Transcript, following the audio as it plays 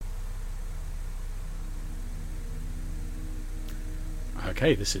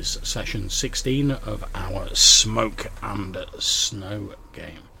Okay, this is session 16 of our Smoke and Snow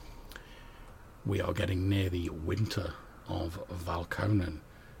game. We are getting near the winter of Valkonen.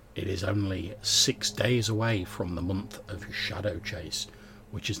 It is only 6 days away from the month of Shadow Chase,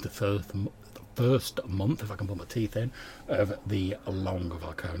 which is the first month, if I can put my teeth in, of the long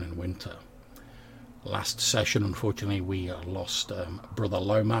Valkonen winter. Last session, unfortunately, we lost Brother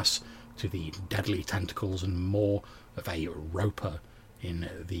Lomas to the deadly tentacles and more of a roper in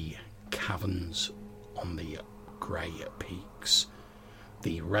the caverns on the Grey Peaks.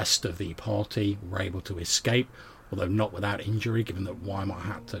 The rest of the party were able to escape, although not without injury, given that Weimar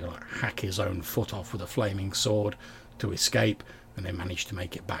had to hack his own foot off with a flaming sword to escape, and they managed to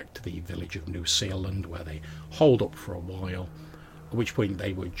make it back to the village of New Zealand, where they holed up for a while, at which point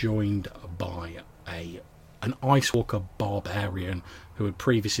they were joined by an Ice Walker barbarian who had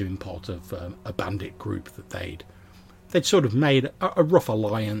previously been part of a bandit group that they'd sort of made a rough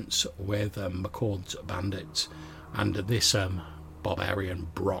alliance with McCord's bandits, and this barbarian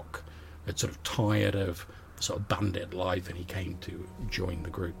Brock had sort of tired of sort of bandit life, and he came to join the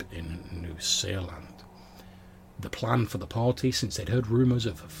group in New Zealand. The plan for the party, since they'd heard rumours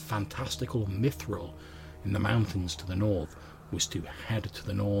of fantastical Mithril in the mountains to the north, was to head to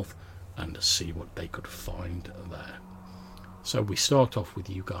the north and see what they could find there. So we start off with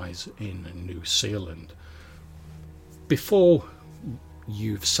you guys in New Zealand. Before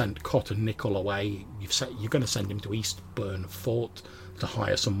you've sent Cotton Nickel away, you're going to send him to Eastburn Fort to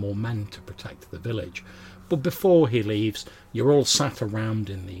hire some more men to protect the village. But before he leaves, you're all sat around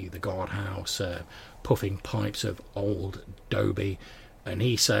in the guardhouse, puffing pipes of old Dobie, and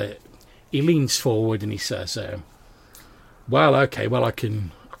he leans forward and he says, well, I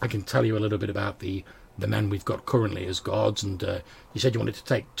can tell you a little bit about the men we've got currently as guards, and you said you wanted to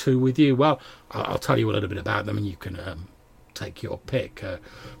take 2 with you. Well, I'll tell you a little bit about them, and you can take your pick.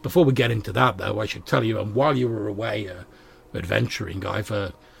 Before we get into that, though, I should tell you, while you were away adventuring,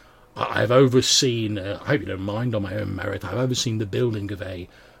 I've overseen, I hope you don't mind on my own merit, I've overseen the building of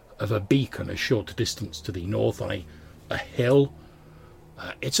a beacon a short distance to the north on a hill.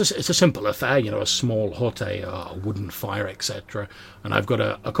 It's a simple affair, a small hut, a wooden fire, etc. And I've got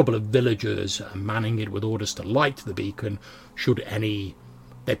a couple of villagers manning it with orders to light the beacon should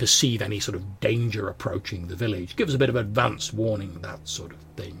they perceive any sort of danger approaching the village. Give us a bit of advance warning, that sort of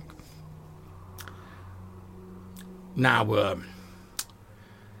thing. Now,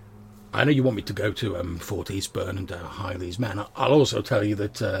 I know you want me to go to Fort Eastburn and hire these men. I'll also tell you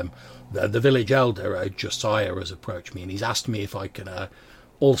that the village elder, Josiah, has approached me, and he's asked me if I can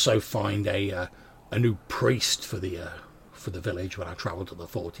also find a new priest for the village when I travel to the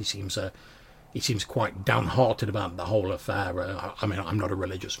fort. He seems quite downhearted about the whole affair. I mean, I'm not a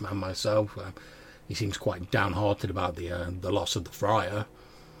religious man myself. He seems quite downhearted about the loss of the friar.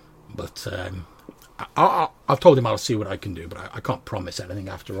 But I've told him I'll see what I can do, but I can't promise anything.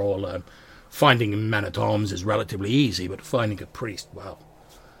 After all, finding men-at-arms is relatively easy, but finding a priest, well,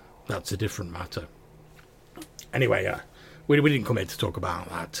 that's a different matter. Anyway, we didn't come here to talk about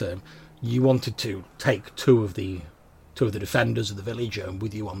that. You wanted to take two of the defenders of the village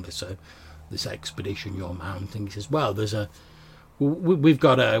with you on this expedition you're mounting. He says, well, we've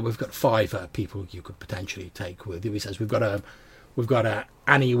got 5 people you could potentially take with you. He says we've got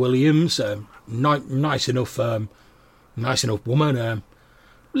Annie Williams, nice enough woman, a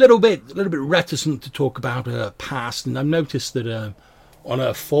little bit reticent to talk about her past, and I've noticed that on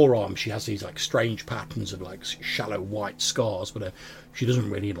her forearm she has these strange patterns of shallow white scars, but she doesn't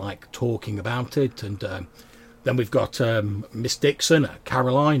really like talking about it. And then we've got Miss Dixon,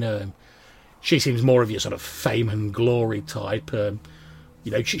 Caroline. She seems more of your sort of fame and glory type.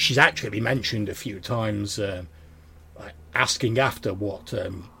 She's actually mentioned a few times, asking after what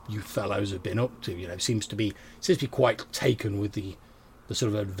you fellows have been up to. Seems to be quite taken with the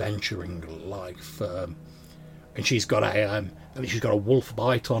sort of adventuring life. And she's got a wolf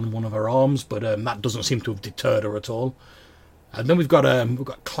bite on one of her arms, but that doesn't seem to have deterred her at all. And then we've got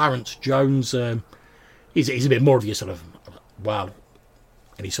Clarence Jones. He's a bit more of your sort of, well,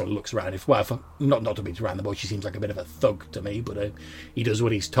 and he sort of looks around. Not to beat around the bush, he seems like a bit of a thug to me, but he does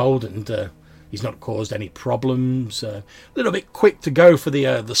what he's told, and he's not caused any problems. A little bit quick to go for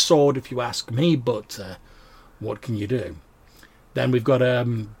the sword, if you ask me, but what can you do? Then we've got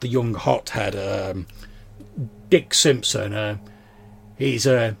the young hothead, Dick Simpson. He's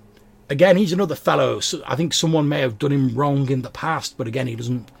another fellow. So I think someone may have done him wrong in the past, but again, he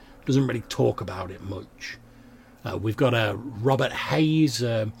doesn't really talk about it much. We've got Robert Hayes.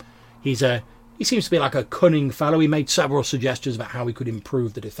 He seems to be like a cunning fellow. He made several suggestions about how he could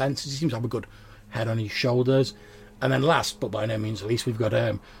improve the defences. He seems to have a good head on his shoulders. And then last, but by no means least, we've got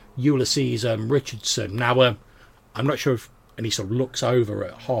Ulysses Richardson. Now, I'm not sure if, and he sort of looks over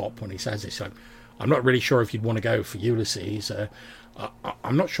at Harp when he says this. I'm not really sure if you'd want to go for Ulysses.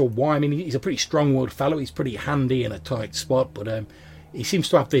 I'm not sure why. I mean, he's a pretty strong-willed fellow. He's pretty handy in a tight spot, but he seems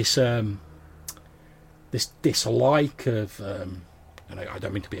to have this this dislike of, and I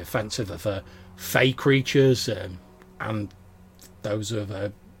don't mean to be offensive, of fey creatures and those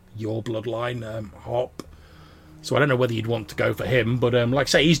of your bloodline, Harp. So I don't know whether you'd want to go for him, but like I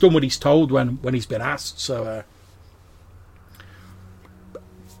say, he's done what he's told when he's been asked. So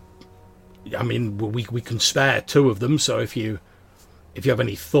I mean, we can spare two of them. So if you have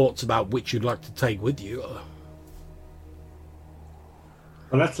any thoughts about which you'd like to take with you,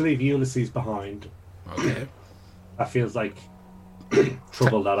 well, let's leave Ulysses behind. Okay. That feels like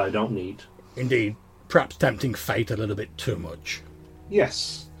trouble that I don't need. Indeed, perhaps tempting fate a little bit too much.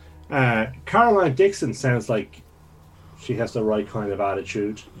 Yes. Caroline Dixon sounds like she has the right kind of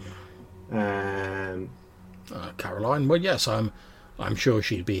attitude. Caroline, well, yes, I'm sure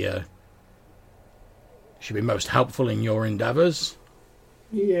she'd be most helpful in your endeavours.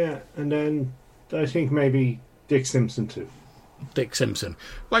 Yeah, and then I think maybe Dick Simpson too. Dick Simpson,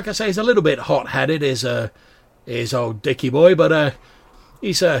 like I say, he's a little bit hot-headed, is old Dickie boy, but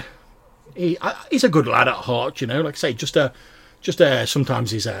he's a good lad at heart, you know. Like I say, just sometimes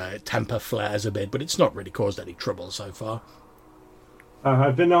his temper flares a bit, but it's not really caused any trouble so far.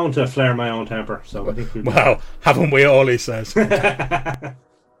 I've been known to flare my own temper, so I think well, haven't we all? He says.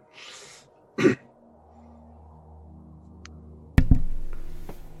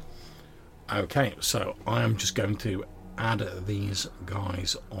 Okay, so I am just going to add these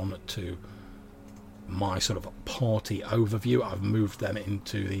guys on to my sort of party overview. I've moved them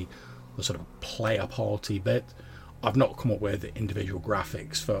into the sort of player party bit. I've not come up with individual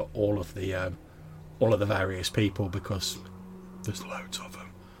graphics for all of the various people because there's loads of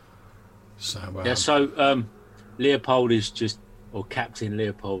them. So yeah, so Leopold is just, or Captain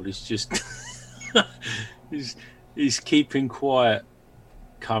Leopold is just, he's keeping quiet.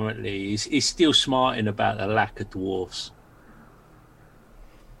 Currently, he's still smarting about the lack of dwarfs,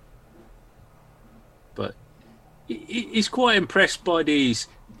 but he's quite impressed by these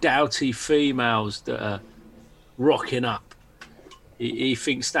doughty females that are rocking up. He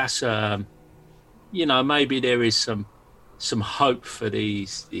thinks that's maybe there is some hope for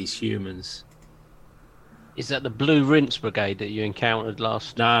these humans. Is that the Blue Rinse Brigade that you encountered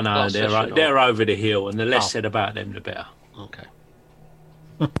last? No, they're over the hill, and the less said about them, the better. Okay.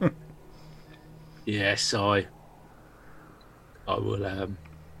 Yes, I will.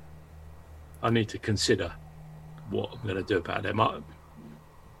 I need to consider what I'm going to do about them.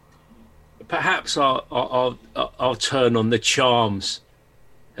 Perhaps I'll turn on the charms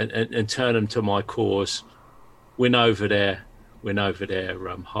and turn them to my cause. Win over their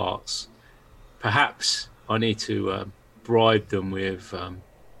hearts. Perhaps I need to bribe them with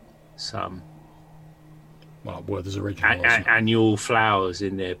some. Well, Werther's original annual flowers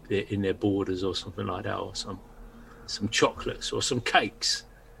in their borders or something like that, or some chocolates or some cakes.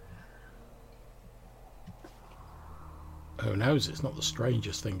 Who knows? It's not the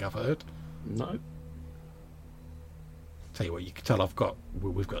strangest thing I've heard. No. Tell you what, you can tell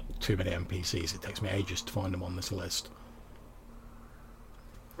we've got too many NPCs. It takes me ages to find them on this list.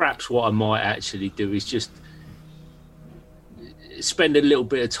 Perhaps what I might actually do is just spend a little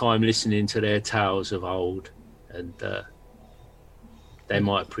bit of time listening to their tales of old, and they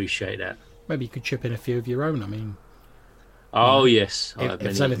might appreciate that. Maybe you could chip in a few of your own. I mean, yes, if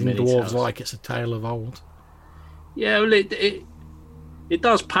there's anything dwarves like, it's a tale of old. Yeah, well, it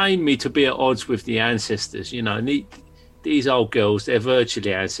does pain me to be at odds with the ancestors. You know, these old girls, they're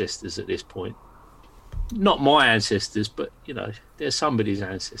virtually ancestors at this point. Not my ancestors, but you know, they're somebody's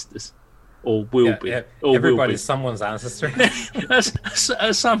ancestors. Or will be. Yeah, or everybody's someone's ancestor.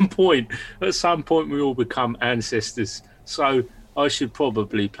 At some point, we all become ancestors. So I should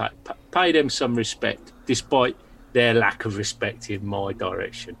probably pay them some respect, despite their lack of respect in my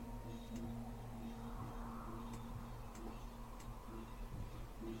direction.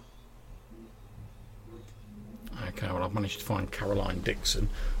 Okay, well, I've managed to find Caroline Dixon.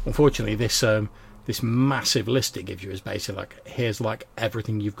 Unfortunately, this massive list it gives you is basically like, here's like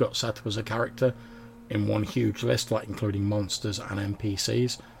everything you've got set up as a character in one huge list, like including monsters and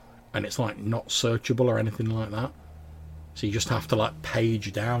NPCs, and it's like not searchable or anything like that. So you just have to like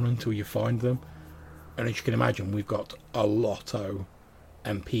page down until you find them. And as you can imagine, we've got a lot of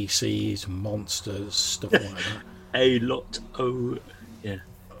NPCs, monsters, stuff like that. A lot of, yeah.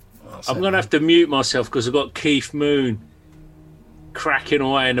 I'm going to have to mute myself because I've got Keith Moon cracking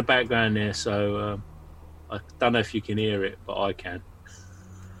away in the background there, so I don't know if you can hear it, but I can.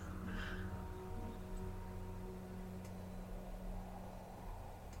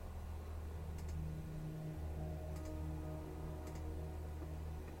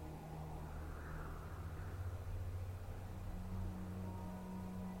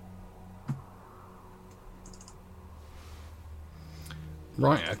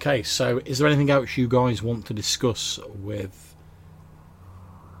 Right, okay, so is there anything else you guys want to discuss with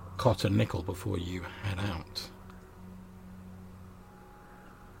Cot and Nickel before you head out?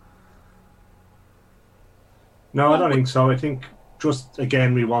 No, I don't think so. I think just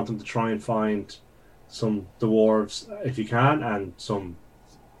again we want them to try and find some dwarves if you can, and some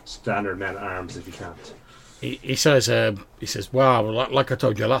standard men at arms if you can't. He says, well, like I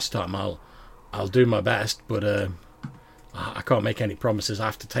told you last time, I'll do my best, but I can't make any promises. I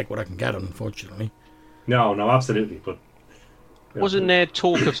have to take what I can get, unfortunately. No, absolutely. But wasn't there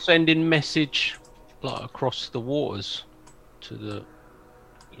talk of sending message like across the waters to the,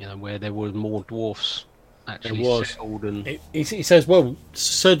 where there were more dwarfs actually settled? And he says, well,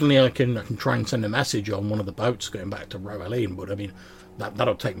 certainly I can try and send a message on one of the boats going back to Roeline, but I mean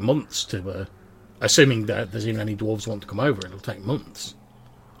that'll take months to. Assuming that there's even any dwarves want to come over, it'll take months.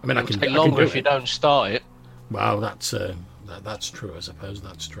 I mean, it'll take longer if you don't start it. Well, that's true. I suppose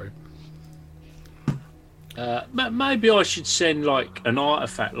that's true. Maybe I should send like an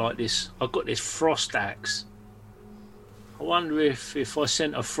artifact like this. I've got this frost axe. I wonder if I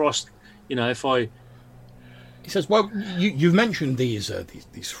sent a frost, if I. He says, "Well, you've mentioned these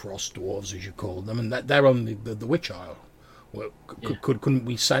frost dwarves, as you call them, and that they're on the Witch Isle. Well, couldn't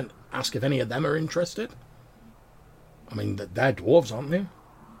we ask if any of them are interested? I mean, they're dwarves, aren't they?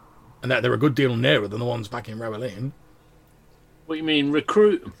 And they're a good deal nearer than the ones back in Roeline." What do you mean,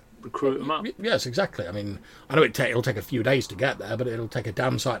 recruit them up? Yes, exactly. I mean, I know it'll take a few days to get there, but it'll take a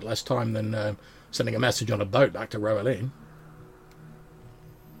damn sight less time than sending a message on a boat back to Roeline.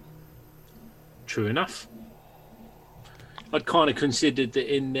 True enough. I'd kind of considered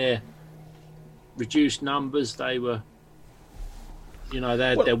that in their reduced numbers, they were, they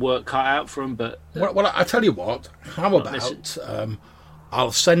had their work cut out for them. But well, I tell you what. How about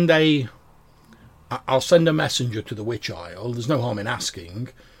I'll send a messenger to the Witch Isle. There's no harm in asking,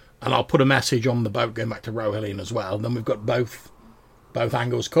 and I'll put a message on the boat going back to Roeline as well. And then we've got both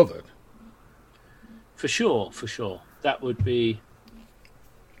angles covered. For sure. That would be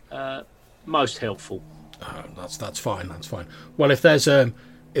most helpful. That's fine. That's fine. Well, if there's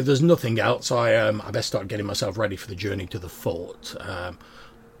nothing else, I best start getting myself ready for the journey to the fort.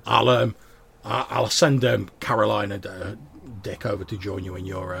 I'll send Caroline and Dick over to join you in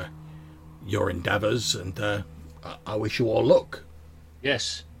your endeavours, and I wish you all luck.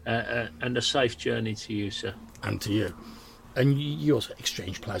 Yes, and a safe journey to you, sir. And to you. And you also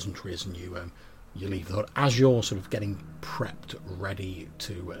exchange pleasantries, and you leave the hut. As you're sort of getting prepped, ready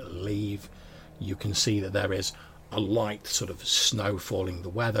to leave, you can see that there is a light sort of snow falling. The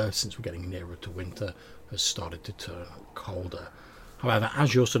weather, since we're getting nearer to winter, has started to turn colder. However,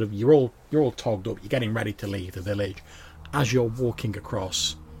 as you're all togged up, you're getting ready to leave the village. As you're walking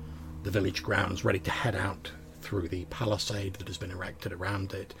across the village grounds, ready to head out through the palisade that has been erected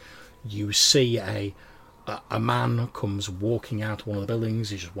around it, you see a man comes walking out of one of the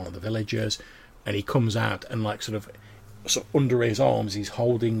buildings. He's just one of the villagers, and he comes out and sort of under his arms he's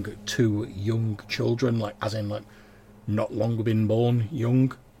holding two young children, as in not long been born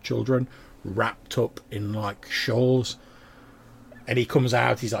young children, wrapped up in shawls. And he comes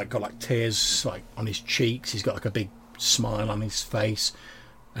out, he's got tears on his cheeks, he's got a big smile on his face,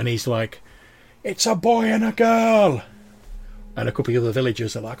 and he's like, "It's a boy and a girl." And a couple of other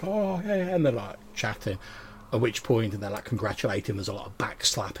villagers are like, "Oh yeah," and they're chatting, at which point they're congratulating. There's a lot of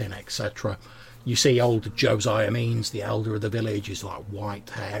backslapping, etc. You see old Josiah Means, the elder of the village. He's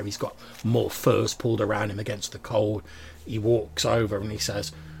white hair, he's got more furs pulled around him against the cold. He walks over and he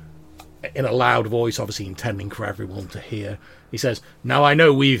says, in a loud voice, obviously intending for everyone to hear, he says, "Now I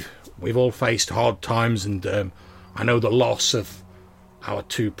know we've all faced hard times, and I know the loss of our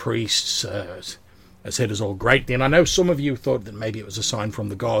two priests has hit us all greatly, and I know some of you thought that maybe it was a sign from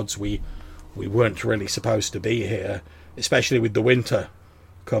the gods. We weren't really supposed to be here, especially with the winter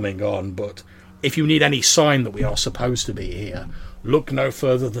coming on, but if you need any sign that we are supposed to be here, look no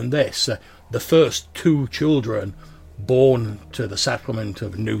further than this. The first two children born to the settlement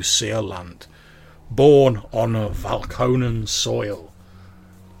of New Sealand, born on a Valconan soil.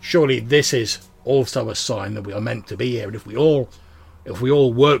 Surely this is also a sign that we are meant to be here, and if we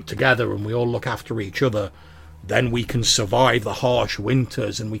all work together and we all look after each other, then we can survive the harsh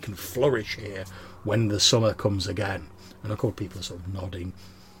winters and we can flourish here when the summer comes again." And of course people are sort of nodding.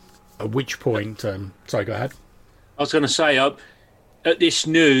 At which point, sorry, go ahead. I was going to say, at this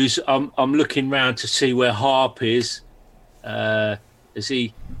news, I'm looking round to see where Harp is, as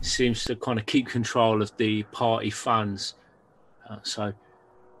he seems to kind of keep control of the party funds. So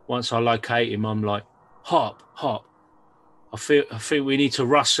once I locate him, I'm like, Harp. I think we need to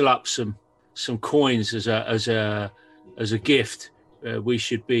rustle up some coins as a gift. We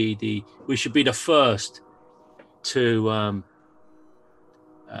should be the first to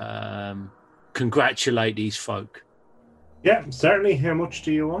congratulate these folk. Yeah, certainly. How much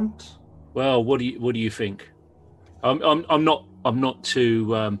do you want? Well, what do you think? I'm not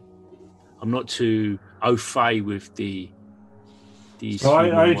too au fait with these. So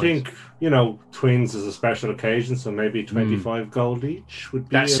I think twins is a special occasion, so maybe 25 gold each would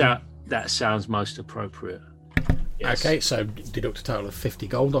be. That sounds most appropriate. Yes. Okay, so deduct a total of 50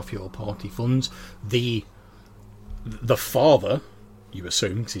 gold off your party funds. The father, you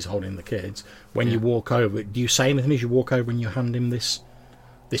assume, because he's holding the kids, when you walk over, do you say anything as you walk over and you hand him this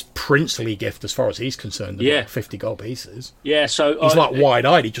princely gift, as far as he's concerned, about 50 gold pieces? Yeah, so he's like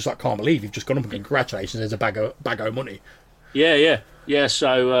wide-eyed. He just like can't believe you've just gone up and congratulations. There's a bag of money. Yeah.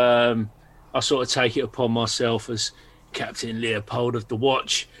 So I sort of take it upon myself as Captain Leopold of the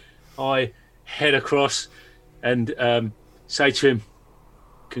Watch. I head across and say to him,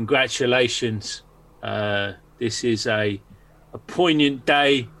 "Congratulations! This is a poignant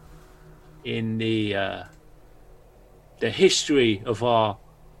day in the history of our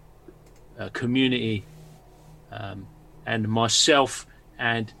community, and myself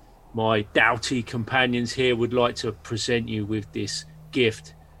and my doughty companions here would like to present you with this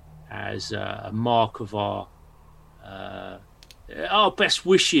gift as a mark of our best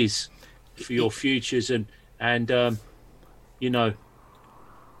wishes for your futures and he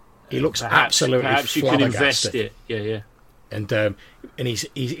looks perhaps you can invest it. Yeah. And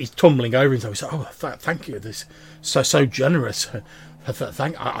he's tumbling over and he's like, "Oh, thank you. This so generous.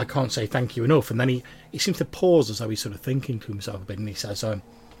 I can't say thank you enough." And then he seems to pause as though he's sort of thinking to himself a bit, and he says,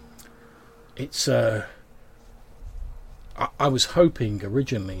 "It's I was hoping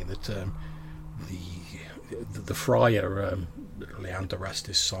originally that the friar, Leander rest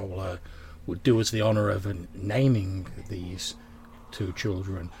his soul, would do us the honour of naming these two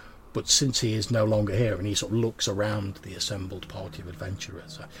children. But since he is no longer here," and he sort of looks around the assembled party of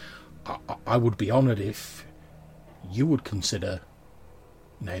adventurers, I would be honoured if you would consider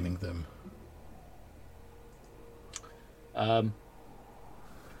naming them.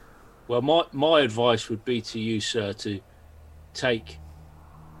 Well, my advice would be to you, sir, to take.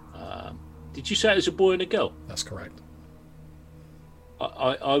 Did you say it was a boy and a girl? That's correct.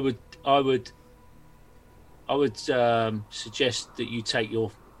 I would suggest that you take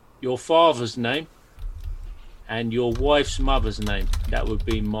your father's name and your wife's mother's name. That would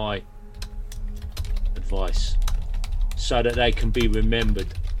be my advice, so that they can be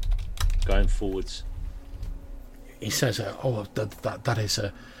remembered going forwards. He says, that is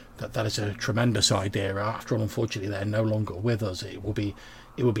a tremendous idea. After all, unfortunately, they're no longer with us. It would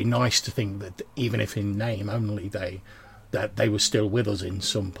be nice to think that even if in name only that they were still with us in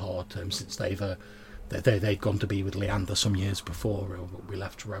some part, since they'd gone to be with Leander some years before we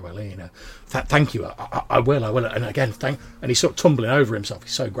left Rowellina. Thank you. I will. And again, and he's sort of tumbling over himself.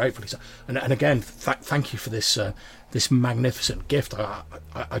 He's so grateful. And again, thank you for this magnificent gift.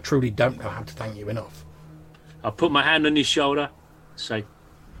 I truly don't know how to thank you enough. I'll put my hand on his shoulder, say,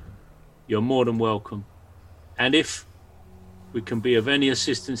 "You're more than welcome. And if we can be of any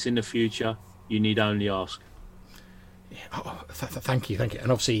assistance in the future, you need only ask." Thank you.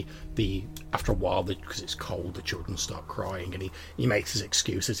 And obviously, after a while, because it's cold, the children start crying, and he makes his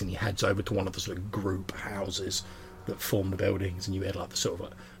excuses, and he heads over to one of the sort of group houses that form the buildings, and you hear like the sort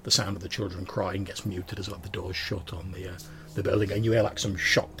of the sound of the children crying gets muted as like the doors shut on the building, and you hear like some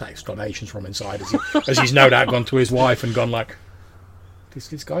shocked exclamations from inside as he's no doubt gone to his wife and gone like,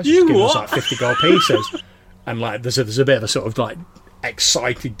 "These guys just giving us like 50 gold pieces," and like there's a bit of a sort of like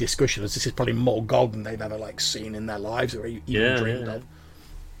excited discussion as this is probably more gold than they've ever like seen in their lives or even dreamed of.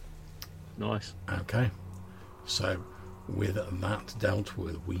 Nice. Okay, so with that dealt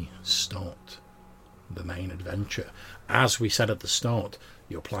with, we start the main adventure. As we said at the start,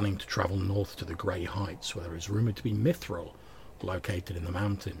 you're planning to travel north to the Grey Heights, where there is rumoured to be Mithril located in the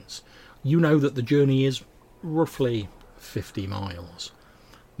mountains. You know that the journey is roughly 50 miles.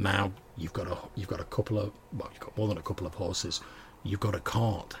 Now you've got more than a couple of horses. You've got a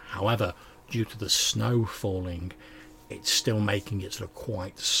cart. However, due to the snow falling, it's still making it sort of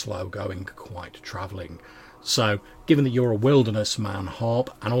quite slow going, quite travelling. So, given that you're a wilderness man,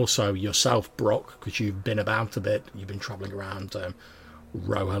 Harp, and also yourself, Brock, because you've been about a bit, you've been travelling around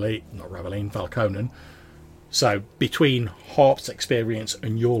Valconen. So between Harp's experience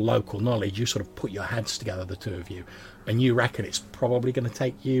and your local knowledge, you sort of put your heads together, the two of you, and you reckon it's probably going to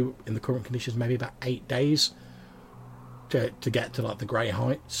take you, in the current conditions, maybe about 8 days to get to like the Grey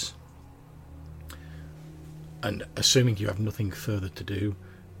Heights. And assuming you have nothing further to do,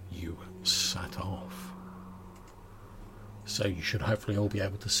 you set off. So you should hopefully all be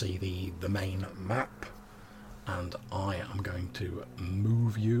able to see the main map, and I am going to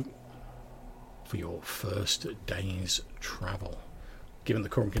move you for your first day's travel. Given the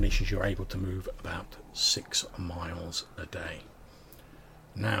current conditions, you're able to move about 6 miles a day.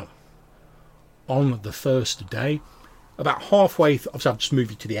 Now, on the first day, about halfway, obviously I've just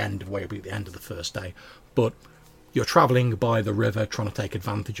moved you to the end of where you'll be at the end of the first day, but you're travelling by the river, trying to take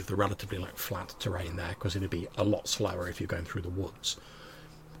advantage of the relatively flat terrain there, because it'd be a lot slower if you're going through the woods.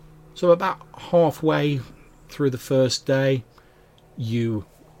 So about halfway through the first day, you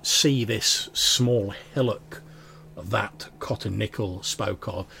see this small hillock that Cotton Nickel spoke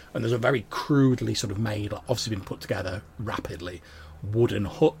of, and there's a very crudely sort of made, obviously been put together rapidly, wooden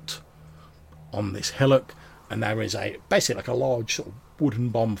hut on this hillock, and there is basically like a large sort of wooden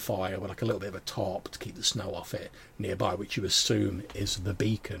bonfire with like a little bit of a tarp to keep the snow off it nearby, which you assume is the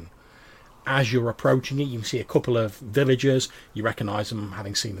beacon. As you're approaching it, you can see a couple of villagers. You recognise them,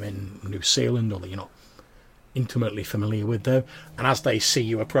 having seen them in New Zealand, although you're not intimately familiar with them. And as they see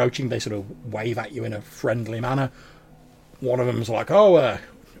you approaching, they sort of wave at you in a friendly manner. One of them's like, "Oh,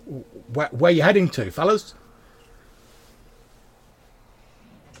 where are you heading to, fellas?"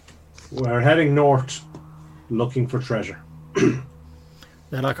 We're heading north, looking for treasure.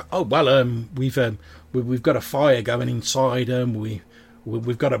 They're like, "Oh well, we've got a fire going inside.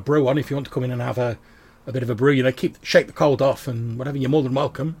 We've got a brew on. If you want to come in and have a bit of a brew, shake the cold off and whatever, you're more than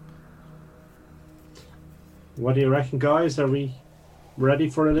welcome." What do you reckon, guys? Are we ready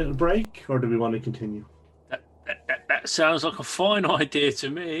for a little break, or do we want to continue? That sounds like a fine idea to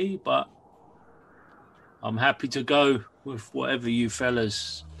me, but I'm happy to go with whatever you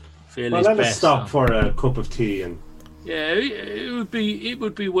fellas feel is best. Let's stop for a cup of tea and. Yeah, it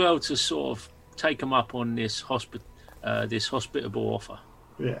would be well to sort of take them up on this hospitable offer.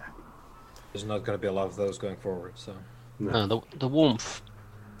 Yeah, there's not going to be a lot of those going forward, so no, the warmth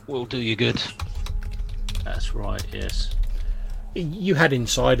will do you good. That's right. Yes. You head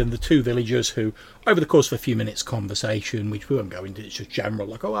inside, and the two villagers who, over the course of a few minutes' conversation, which we won't go into, it's just general,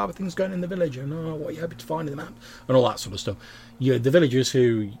 like, "Oh, how are things going in the village?" and "Oh, what are you hoping to find in the map?" and all that sort of stuff. The villagers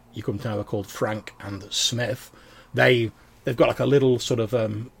who you come to know are called Frank and Smith. They've got like a little sort of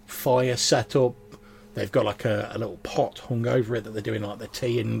fire set up. They've got like a little pot hung over it that they're doing like their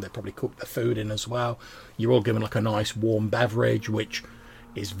tea in. They probably cook their food in as well. You're all given like a nice warm beverage, which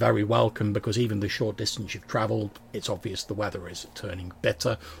is very welcome, because even the short distance you've travelled, it's obvious the weather is turning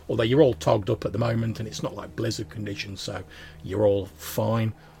bitter. Although you're all togged up at the moment, and it's not like blizzard conditions, so you're all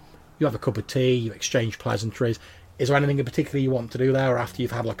fine. You have a cup of tea. You exchange pleasantries. Is there anything in particular you want to do there, or after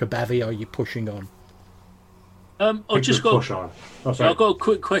you've had like a bevy, are you pushing on? I've got a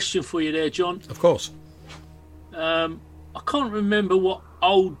quick question for you there, John. Of course. I can't remember what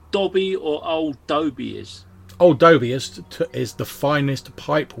Old Dobby or Old Dobie is. Old Dobie is the finest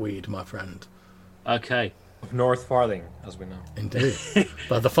pipeweed, my friend. Okay. Of North Farthing, as we know. Indeed.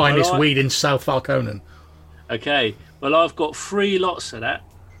 But the finest weed in South Valconen. Okay. Well, I've got 3 lots of that.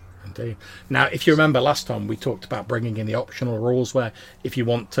 Indeed. Now, if you remember last time, we talked about bringing in the optional rules where if you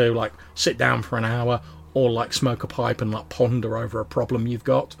want to, like, sit down for an hour or, like, smoke a pipe and, like, ponder over a problem you've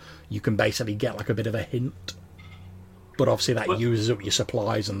got, you can basically get, like, a bit of a hint. But obviously that uses up your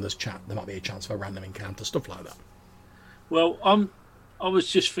supplies, and there might be a chance for a random encounter, stuff like that. Well, I was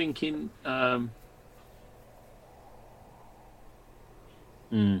just thinking,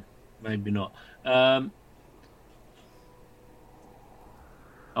 maybe not. I'm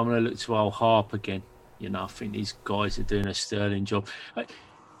going to look to old Harp again. I think these guys are doing a sterling job.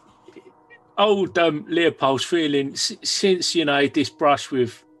 Old Leopold's feeling, since, this brush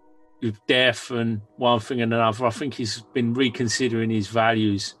with death and one thing and another, I think he's been reconsidering his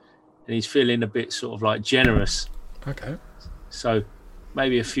values, and he's feeling a bit sort of like generous. Okay. So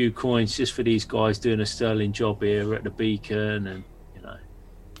maybe a few coins just for these guys doing a sterling job here at the beacon, and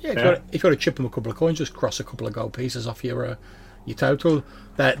Yeah, if you got to chip them a couple of coins, just cross a couple of gold pieces off your total.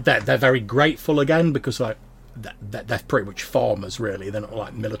 They're very grateful again, because like they're pretty much farmers, really. They're not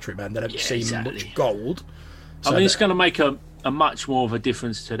like military men. They don't see much gold. So it's going to make a much more of a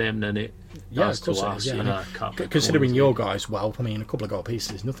difference to them than it does to us. Considering your guys' wealth, I mean, a couple of gold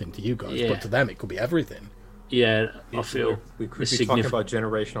pieces is nothing to you guys, but to them it could be everything. Yeah, I feel we could be talking about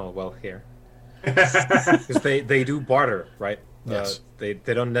generational wealth here, because they do barter, right? Yes. They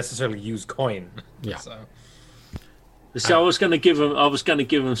don't necessarily use coin. Yeah. So I was going to give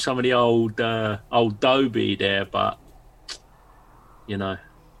them some of the old Dobie there, but I don't know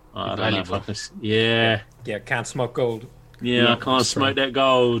if I can. Yeah, can't smoke gold. Yeah, I can't smoke that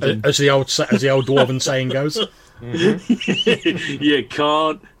gold. As the old dwarven saying goes. You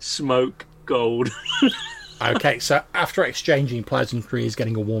can't smoke gold. Okay, so after exchanging pleasantries,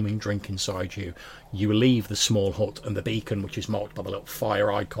 getting a warming drink inside you, you leave the small hut and the beacon, which is marked by the little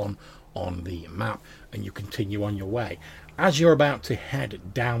fire icon on the map, and you continue on your way. As you're about to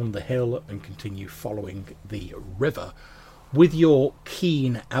head down the hill and continue following the river, with your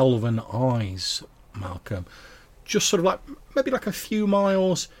keen elven eyes, Malcolm, just sort of like maybe like a few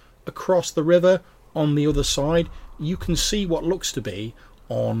miles across the river on the other side, you can see what looks to be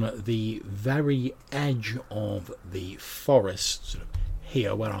on the very edge of the forest, sort of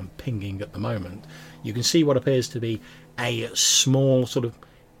here where I'm pinging at the moment. You can see what appears to be a small sort of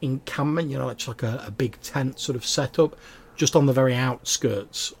encampment, it's like a big tent sort of set up just on the very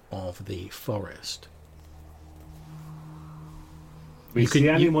outskirts of the forest. We see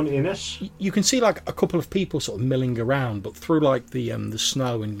anyone in it? You can see like a couple of people sort of milling around, but through like the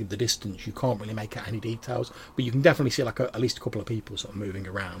snow and the distance, you can't really make out any details. But you can definitely see like at least a couple of people sort of moving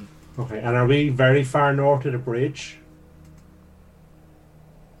around. Okay, and are we very far north of the bridge?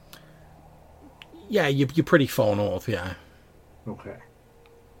 Yeah, you're pretty far north. Yeah. Okay.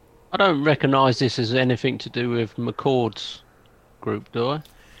 I don't recognise this as anything to do with McCord's group, do I?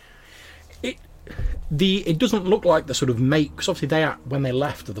 It doesn't look like the sort of because obviously when they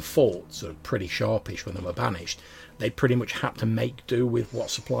left the fort, sort of pretty sharpish when they were banished, they pretty much had to make do with what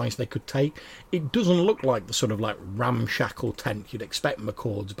supplies they could take. It doesn't look like the sort of like ramshackle tent you'd expect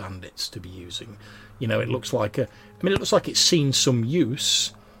McCord's bandits to be using. It looks like it looks like it's seen some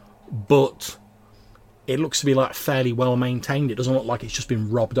use, but it looks to be like fairly well maintained. It doesn't look like it's just been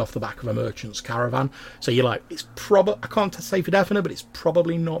robbed off the back of a merchant's caravan. So you're like, it's probably, I can't say for definite, but it's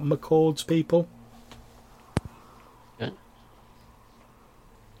probably not McCord's people.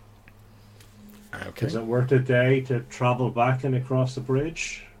 Okay. Is it worth a day to travel back and across the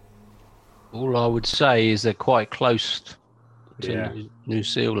bridge? All I would say is they're quite close to New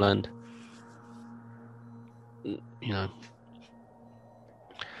Zealand.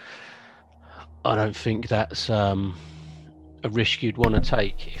 I don't think that's a risk you'd want to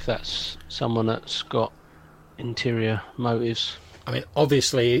take if that's someone that's got interior motives.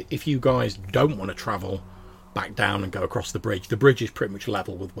 Obviously, if you guys don't want to travel back down and go across the bridge is pretty much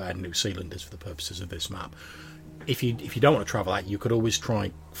level with where New Zealand is for the purposes of this map. If you don't want to travel that, you could always try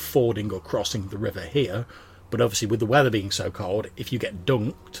fording or crossing the river here, but obviously with the weather being so cold, if you get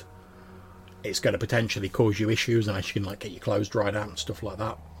dunked, it's going to potentially cause you issues unless you can like get your clothes dried out and stuff like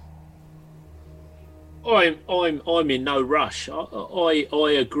that. I'm in no rush.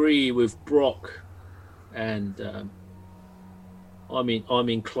 I agree with Brock, and I'm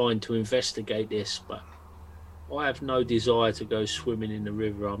inclined to investigate this, but I have no desire to go swimming in the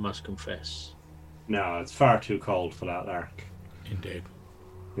river, I must confess. No, it's far too cold for that, Lark. Indeed.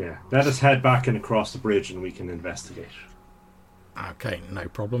 Yeah, let us head back and across the bridge and we can investigate. Okay, no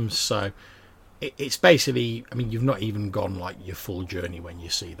problems. So it's basically, you've not even gone like your full journey when you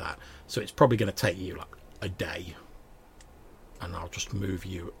see that. So it's probably going to take you like a day. And I'll just move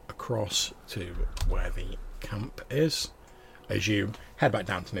you across to where the camp is. As you head back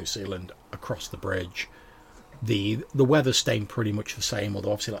down to New Zealand, across the bridge, the weather's staying pretty much the same,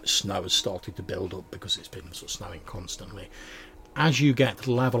 although obviously like snow has started to build up because it's been sort of snowing constantly. As you get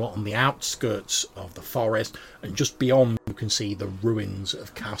level on the outskirts of the forest and just beyond, you can see the ruins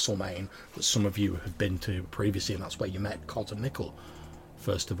of Castlemaine that some of you have been to previously, and that's where you met Cod and Nickel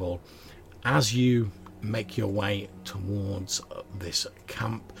first of all. As you make your way towards this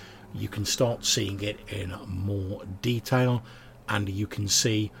camp, you can start seeing it in more detail, and you can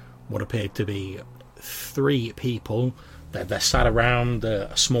see what appear to be 3 people. They're sat around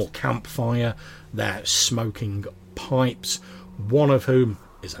a small campfire. They're smoking pipes, one of whom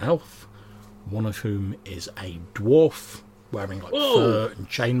is an elf, one of whom is a dwarf wearing like fur and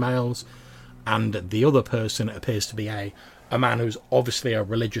chainmails, and the other person appears to be a man who's obviously a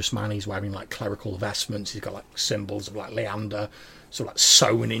religious man. He's wearing like clerical vestments. He's got like symbols of like Leander sort of like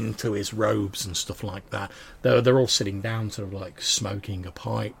sewn into his robes and stuff like that. They're all sitting down sort of like smoking a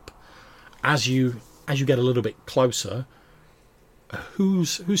pipe. As you get a little bit closer,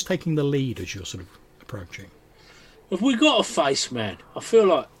 who's taking the lead as you're sort of approaching? Have we got a face, man? I feel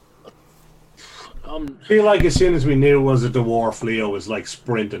like as soon as we knew it was a dwarf, Leo was like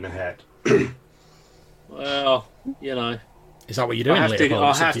sprinting ahead. Well, Is that what you're doing,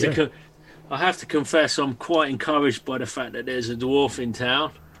 Leo? I have to confess, I'm quite encouraged by the fact that there's a dwarf in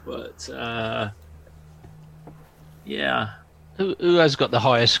town. But yeah, Who has got the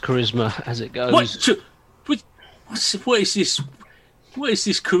highest charisma as it goes? What is this? What is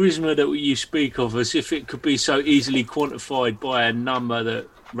this charisma that you speak of, as if it could be so easily quantified by a number that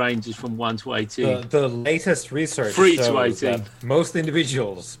ranges from 1 to 18? The latest research 3 to shows 18. that most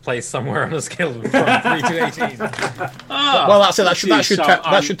individuals place somewhere on a scale from 3 to 18. Well, that's it.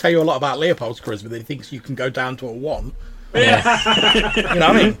 That should tell you a lot about Leopold's charisma. That he thinks you can go down to a 1. Yeah. You know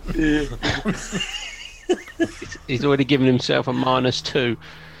what I mean? He's already given himself a -2.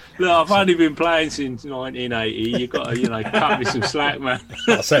 Look, I've only been playing since 1980. You've got to, cut me some slack, man.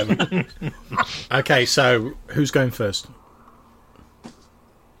 That's it. Okay, so who's going first?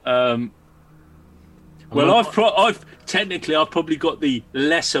 Well, I've probably got the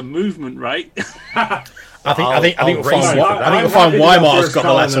lesser movement rate. I think we'll find Weimar's got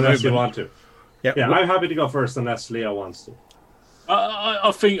the lesser movement. You want to. Yep. Yeah, I'm happy to go first unless Leo wants to.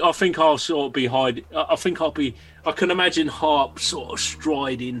 I think I'll sort of be hiding. I can imagine Harp sort of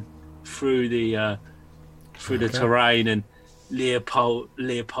striding through the terrain, and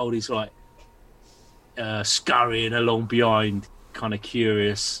Leopold is like scurrying along behind, kind of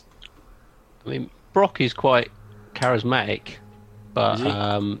curious. I mean, Brock is quite charismatic, but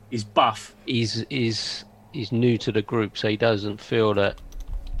he's buff. He's new to the group, so he doesn't feel that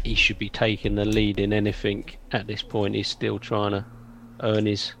he should be taking the lead in anything at this point. He's still trying to earn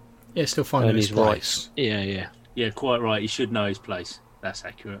his still finding his place. Rights. Yeah, quite right. He should know his place. That's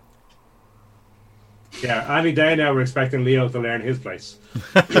accurate. Yeah, any day now we're expecting Leo to learn his place.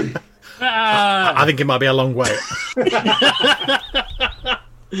 I think it might be a long way.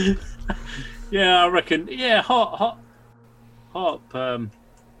 Yeah, I reckon. Yeah, Harp.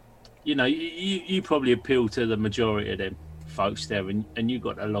 You probably appeal to the majority of them folks there, and you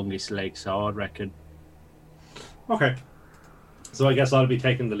got the longest legs, so I'd reckon. Okay. So I guess I'll be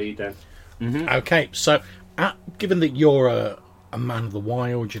taking the lead then. Mm-hmm. Okay, so given that you're a man of the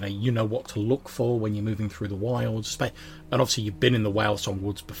wild, you know what to look for when you're moving through the wilds, and obviously you've been in the Whalesong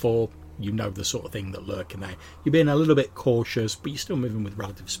Woods before, you know the sort of thing that lurk in there. You're being a little bit cautious, but you're still moving with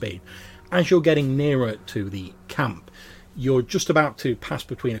relative speed. As you're getting nearer to the camp, you're just about to pass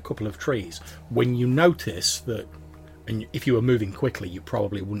between a couple of trees when you notice that, and if you were moving quickly you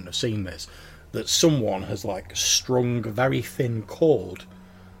probably wouldn't have seen this, that someone has strung a very thin cord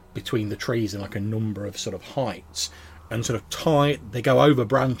between the trees in a number of sort of heights, and sort of they go over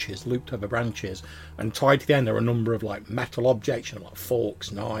branches, looped over branches, and tied to the end there are a number of metal objects, like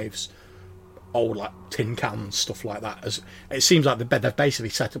forks, knives, old tin cans, stuff like that. As it seems like they've basically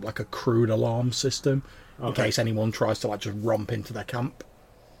set up a crude alarm system in case anyone tries to just romp into their camp.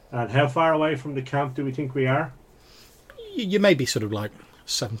 And how far away from the camp do we think we are? You may be sort of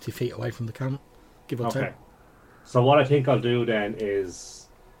 70 feet away from the camp, give or take. So what I think I'll do then is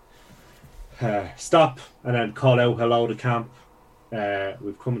stop and then call out hello to camp.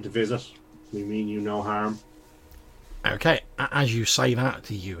 We've come to visit. We mean you no harm. Okay, as you say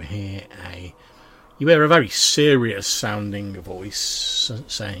that, you hear a very serious sounding voice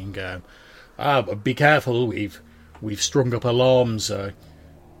saying, but be careful, we've strung up alarms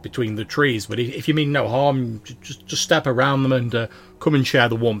between the trees, but if you mean no harm, just step around them and come and share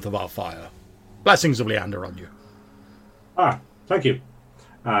the warmth of our fire. Blessings of Leander on you. Thank you.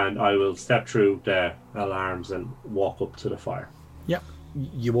 And I will step through the alarms and walk up to the fire. Yep,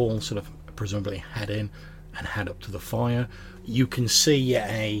 you all sort of presumably head in and head up to the fire. You can see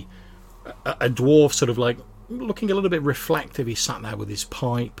a dwarf sort of looking a little bit reflective. He's sat there with his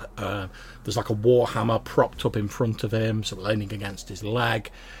pipe. There's a war hammer propped up in front of him, sort of leaning against his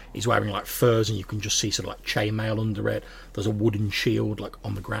leg. He's wearing furs, and you can just see sort of chainmail under it. There's a wooden shield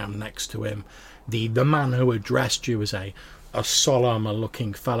on the ground next to him. The man who addressed you is a solemn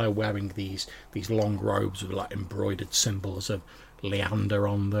looking fellow wearing these long robes with embroidered symbols of Leander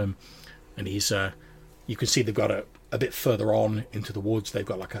on them, and he's you can see they've got a bit further on into the woods, they've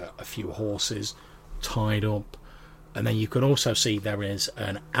got a few horses tied up, and then you can also see there is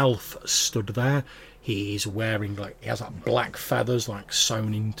an elf stood there. He's wearing he has black feathers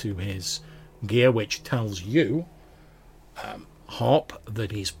sewn into his gear, which tells you, Harp,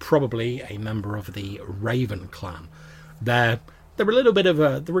 that he's probably a member of the Raven clan. They're a little bit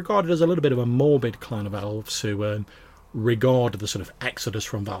they're regarded as a little bit of a morbid clan of elves who regard the sort of exodus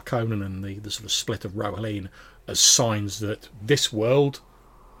from Valconan and the sort of split of Rohaleen as signs that this world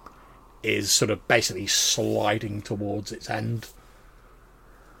is sort of basically sliding towards its end.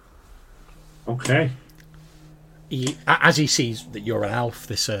 Okay. As he sees that you're an elf,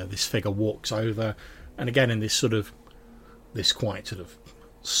 this figure walks over, and again in this quite sort of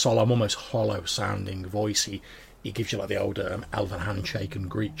solemn, almost hollow-sounding voice. He gives you like the old elven handshake and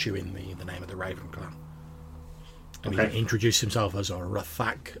greets you in the name of the Raven Clan. And he introduced himself as a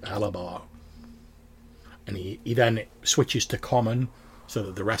Rathak Alabar. And he then switches to common so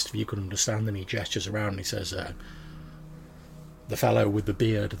that the rest of you can understand, and he gestures around and he says, the fellow with the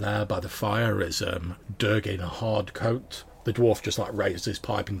beard there by the fire is Durg in a hard coat. The dwarf just like raises his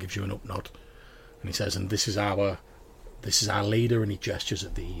pipe and gives you an up nod. And he says, and this is our leader, and he gestures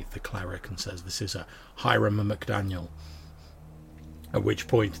at the cleric and says, this is Hiram McDaniel. At which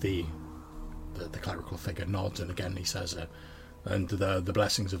point the clerical figure nods, and again he says, and the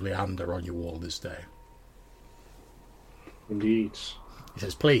blessings of Leander on you all this day. Indeed. He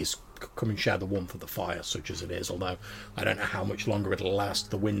says, please come and share the warmth of the fire, such as it is, although I don't know how much longer it'll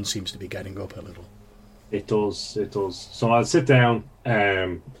last. The wind seems to be getting up a little. It does. So I'll sit down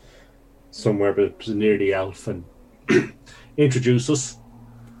somewhere near the elf and introduce us,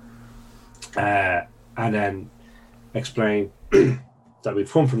 and then explain that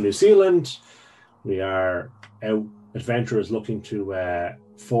we've come from New Zealand. We are out adventurers looking to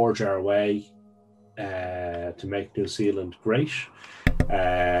forge our way to make New Zealand great,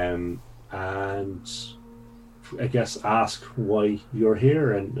 and I guess ask why you're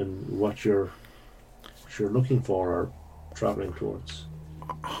here and what you're looking for or travelling towards.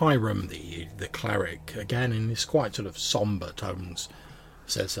 Hiram, the cleric, again in this quite sort of sombre tones,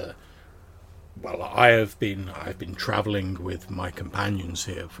 says, well, I've been travelling with my companions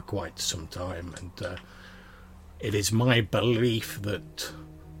here for quite some time, and it is my belief that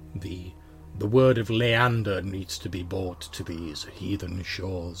the word of Leander needs to be brought to these heathen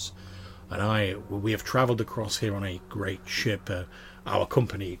shores. And we have travelled across here on a great ship, our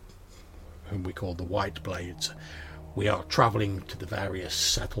company, whom we call the White Blades. We are travelling to the various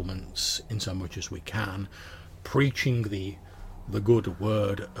settlements in so much as we can, preaching the good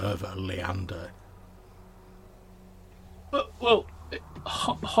word of Leander. Well,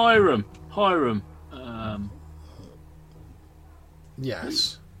 Hiram.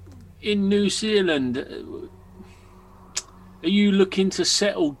 Yes. In New Zealand, are you looking to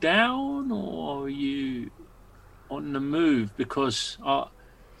settle down, or are you on the move? Because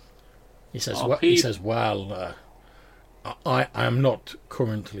he says, well, I am not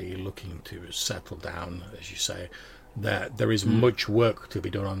currently looking to settle down, as you say. There is much work to be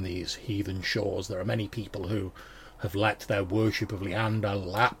done on these heathen shores. There are many people who have let their worship of Leander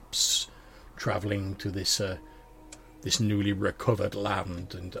lapse, travelling to this newly recovered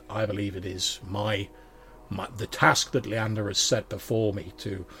land, and I believe it is the task that Leander has set before me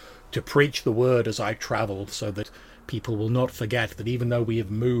to preach the word as I travel, so that people will not forget that even though we have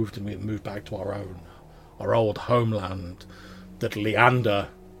moved and we have moved back to our old homeland, that Leander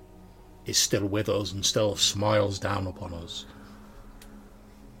is still with us and still smiles down upon us.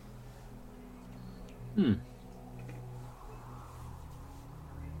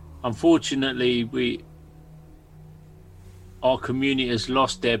 Unfortunately, our community has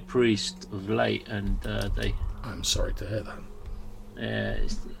lost their priest of late, and they. I'm sorry to hear that.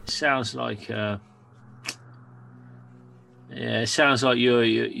 It sounds like. It sounds like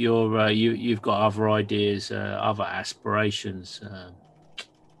you've got other ideas, other aspirations.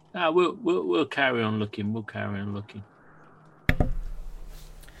 We'll carry on looking.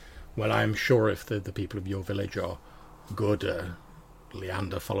 Well, I'm sure if the people of your village are good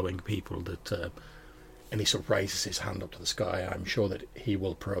Leander following people, that and he sort of raises his hand up to the sky, I'm sure that he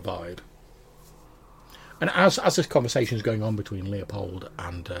will provide. And as this conversation is going on between Leopold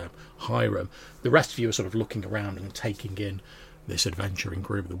and Hiram, the rest of you are sort of looking around and taking in this adventuring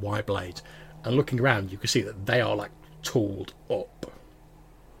group, the White Blades, and looking around, you can see that they are like tooled up.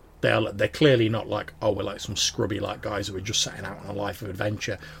 They're clearly not like, oh, we're like some scrubby like guys who are just setting out on a life of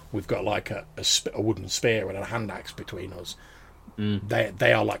adventure. We've got like a wooden spear and a hand axe between us.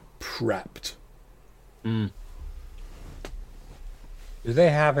 They are like prepped. Do they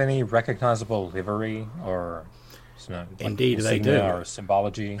have any recognizable livery or Indeed they do, or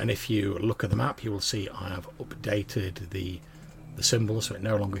symbology? And if you look at the map, you will see I have updated the symbol, so it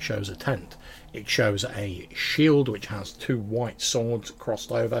no longer shows a tent. It shows a shield which has two white swords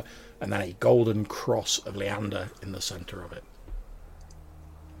crossed over, and then a golden cross of Leander in the centre of it.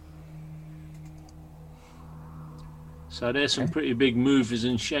 So there's some pretty big movers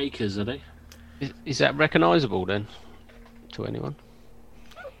and shakers, are they? Is that recognisable then to anyone?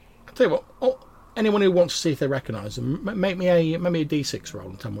 I'll tell you what, anyone who wants to see if they recognise them, make me a D6 roll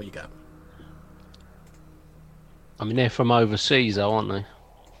and tell me what you get. I mean, they're from overseas, though, aren't they?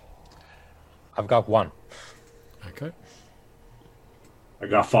 I've got 1. Okay. I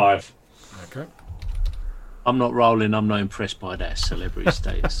got 5. Okay. I'm not rolling. I'm not impressed by that celebrity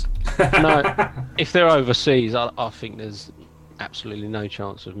status. No, if they're overseas, I think there's absolutely no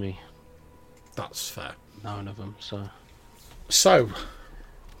chance of me That's fair. knowing of them. So,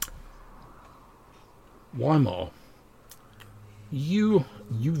 Weimar, you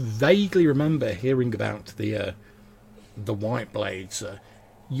vaguely remember hearing about the White Blades.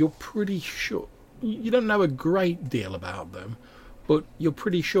 You're pretty sure you don't know a great deal about them, but you're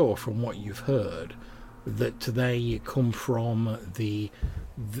pretty sure from what you've heard that they come from the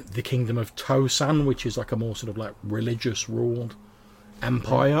kingdom of Tosan, which is like a more sort of like religious ruled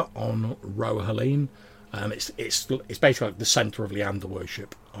empire on Rohaleen. It's basically like the centre of Leander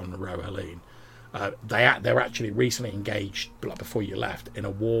worship on Rohaleen. They were actually recently engaged, like before you left, in a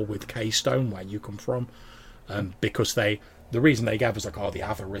war with Keystone, where you come from, because the reason they gave was like, the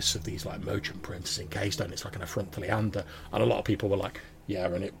avarice of these like merchant princes in Keystone. It's like an affront to Leander, and a lot of people were like, yeah,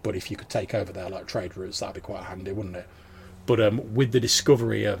 but if you could take over their like trade routes, that'd be quite handy, wouldn't it? But with the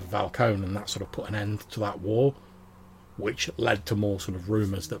discovery of Valconen, that sort of put an end to that war, which led to more sort of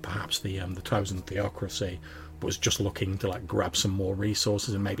rumours that perhaps the Tosan theocracy was just looking to like grab some more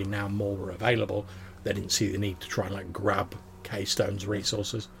resources, and maybe now more were available, they didn't see the need to try and like grab Keystone's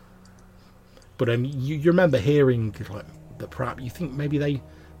resources. But you remember hearing like that perhaps you think maybe they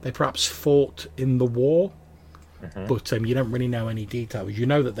perhaps fought in the war, but you don't really know any details. You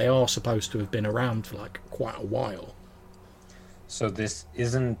know that they are supposed to have been around for like quite a while. So this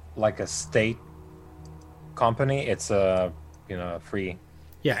isn't like a state company; it's a free.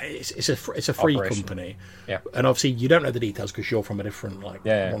 Yeah, it's a free operation. company. Yeah, and obviously you don't know the details because you're from a different one of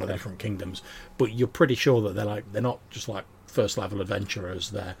the different kingdoms. But you're pretty sure that they're not just like first level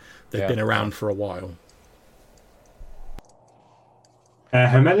adventurers. They've been around for a while.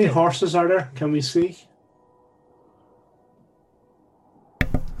 How many horses are there? Can we see?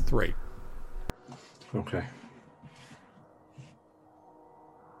 3. Okay.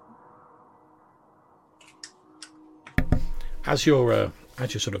 As you're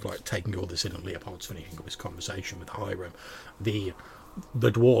sort of like taking all this in, and Leopold's finishing up his conversation with Hiram, the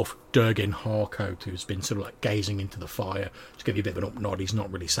dwarf Durgin Harcoat, who's been sort of like gazing into the fire, to give you a bit of an up nod. He's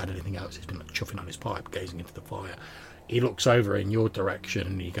not really said anything else. He's been like chuffing on his pipe, gazing into the fire. He looks over in your direction,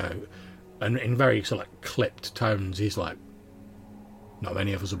 and and in very sort of like clipped tones, he's like, "Not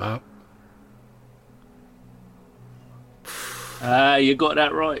many of us about." You got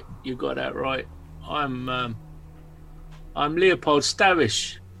that right. You got that right. I'm Leopold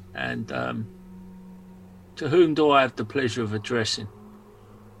Stavish, and to whom do I have the pleasure of addressing?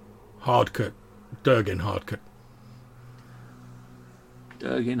 Hardcut, Durgin Hardcut.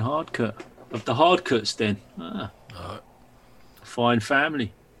 Durgin Hardcut. Of the Hardcuts, then. Fine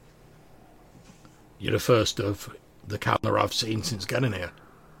family. You're the first of the Calner I've seen since getting here.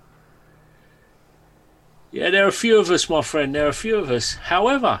 Yeah, there are a few of us, my friend. There are a few of us.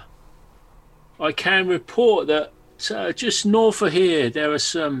 However, I can report that just north of here, there are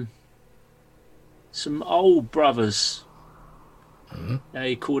some old brothers. Mm-hmm.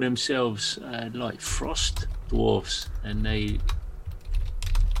 They call themselves like frost dwarves, and they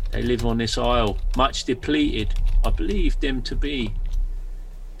live on this isle, much depleted. I believe them to be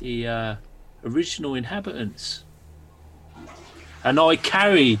the original inhabitants, and I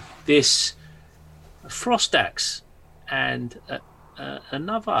carry this frost axe and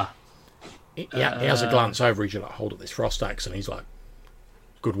another. He has a glance over. He's like, hold up this frost axe, and he's like,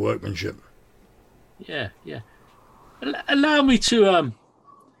 good workmanship. Yeah. Allow me to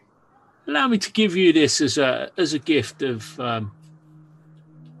give you this as a gift of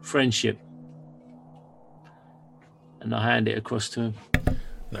friendship, and I hand it across to him.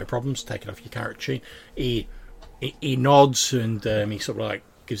 No problems. Take it off your character sheet. He nods, and he sort of like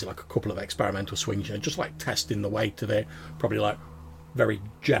gives it like a couple of experimental swings, just like testing the weight of it. Probably like very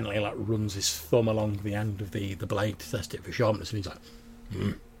gently like runs his thumb along the end of the blade to test it for sharpness, and he's like,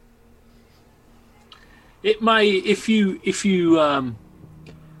 It may, if you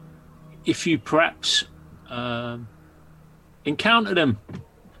perhaps encounter them,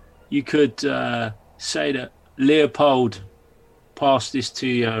 you could say that Leopold passed this to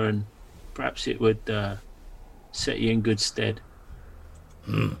you, and perhaps it would set you in good stead.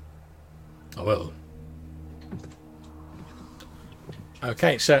 I will.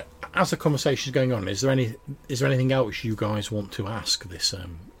 Okay, so as the conversation is going on, is there anything else you guys want to ask this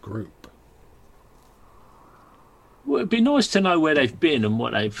group? Well, it'd be nice to know where they've been and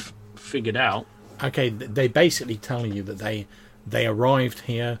what they've figured out. Okay, they basically tell you that they arrived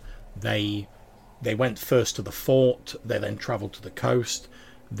here. They went first to the fort. They then travelled to the coast.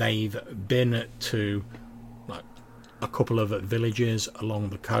 They've been to like a couple of villages along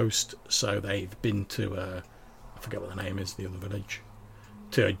the coast. So they've been to, I forget what the name is, the other village,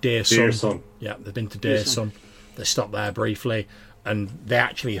 to Deersun. Yeah, they've been to Deersun. They stopped there briefly, and they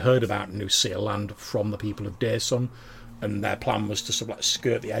actually heard about New Seal Land from the people of Deersun, and their plan was to sort of like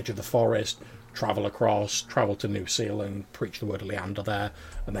skirt the edge of the forest, travel across, travel to New Seal and preach the word of Leander there,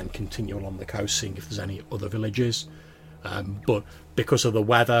 and then continue along the coast, seeing if there's any other villages. But because of the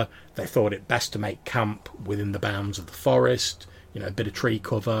weather, they thought it best to make camp within the bounds of the forest, you know, a bit of tree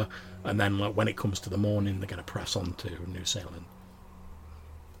cover, and then like, when it comes to the morning, they're going to press on to New Zealand.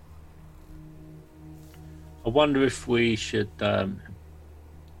 I wonder if we should.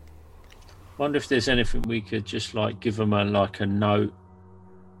 Wonder if there's anything we could just like give them a note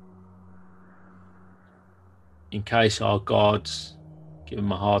in case our guards give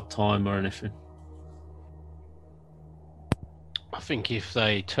them a hard time or anything. I think if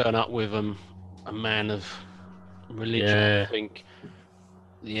they turn up with a man of religion, Yeah. I think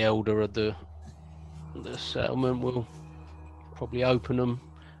the elder of the settlement will probably openly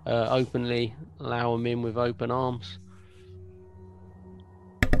allow them in with open arms.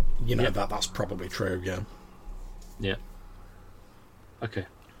 You know, that's probably true, yeah. Yeah. Okay.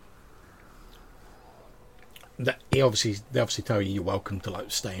 They obviously tell you you're welcome to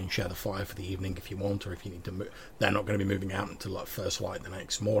like stay and share the fire for the evening if you want, or if you need to move. They're not going to be moving out until like first light the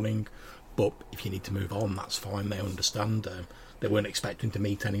next morning, but if you need to move on, that's fine. They understand. They weren't expecting to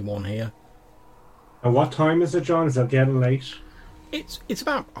meet anyone here. And what time is it, John? Is it getting late? It's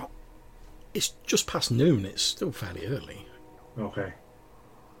just past noon. It's still fairly early. Okay.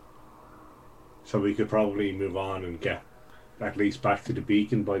 So we could probably move on and get at least back to the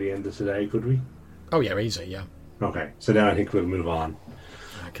beacon by the end of today, could we? Oh yeah, easy, yeah. Okay, so then I think we'll move on.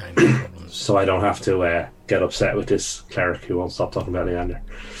 Okay, no problems. So I don't have to get upset with this cleric who won't stop talking about Leander.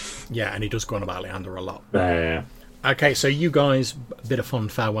 Yeah, and he does go on about Leander a lot. Yeah. Okay, so you guys, a bit of fun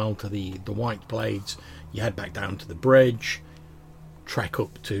farewell to the White Blades. You head back down to the bridge, trek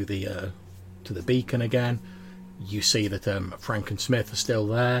up to the beacon again. You see that Frank and Smith are still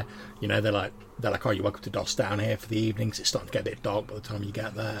there. You know, they're like, oh, you're welcome to doss down here for the evenings. It's starting to get a bit dark by the time you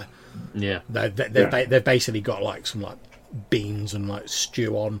get there. Yeah. They've basically got like some like beans and like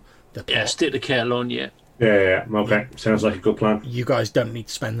stew on the pot. Yeah, stick the kettle on, yeah. Yeah. Okay, sounds like a good plan. You guys don't need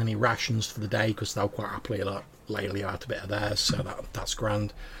to spend any rations for the day because they'll quite happily like ladle you out a bit of theirs, so that's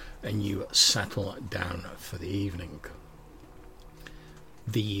grand. And you settle down for the evening.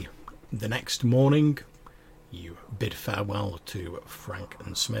 The next morning, you bid farewell to Frank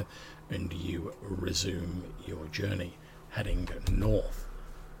and Smith, and you resume your journey, heading north.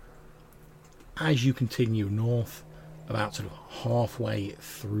 As you continue north, about sort of halfway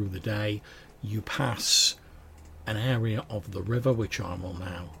through the day, you pass an area of the river, which I will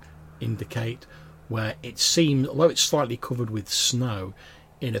now indicate, where it seems, although it's slightly covered with snow,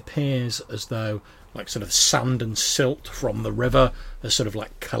 it appears as though like sort of sand and silt from the river has sort of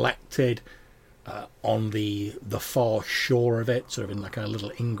like collected on the far shore of it, sort of in like a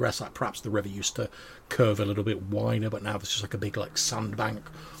little ingress, like perhaps the river used to curve a little bit wider, but now there's just like a big like sandbank,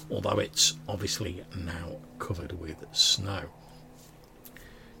 although it's obviously now covered with snow.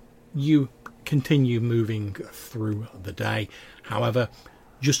 You continue moving through the day. However,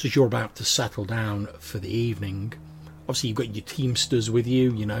 just as you're about to settle down for the evening, obviously you've got your teamsters with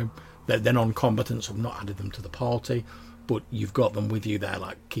you, you know, they're non-combatants, so I've not added them to the party, but you've got them with you. They're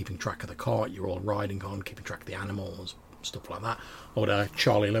like keeping track of the cart you're all riding on, keeping track of the animals, stuff like that. Or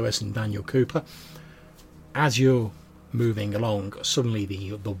Charlie Lewis and Daniel Cooper. As you're moving along, suddenly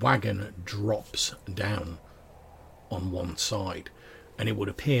the wagon drops down on one side, and it would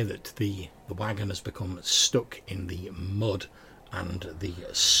appear that the wagon has become stuck in the mud and the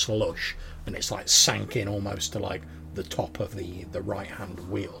slush, and it's like sank in almost to like the top of the right hand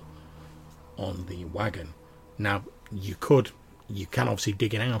wheel on the wagon. Now you can obviously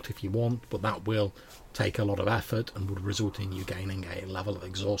dig it out if you want, but that will take a lot of effort and would result in you gaining a level of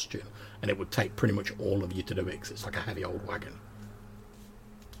exhaustion, and it would take pretty much all of you to do it because it's like a heavy old wagon.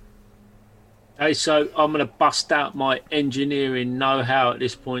 Hey, so I'm going to bust out my engineering know-how at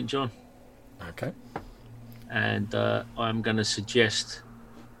this point, John. Okay. And I'm going to suggest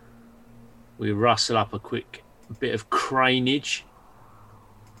we rustle up a quick bit of craneage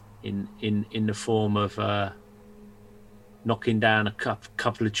in the form of knocking down a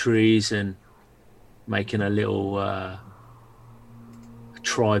couple of trees and making a little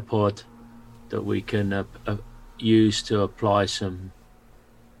tripod that we can use to apply some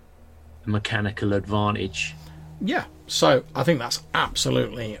mechanical advantage. Yeah, so I think that's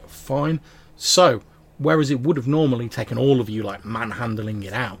absolutely fine. So whereas it would have normally taken all of you like manhandling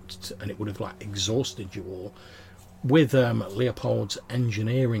it out, and it would have like exhausted you all, with Leopold's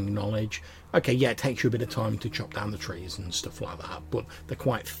engineering knowledge, okay, yeah, it takes you a bit of time to chop down the trees and stuff like that, but they're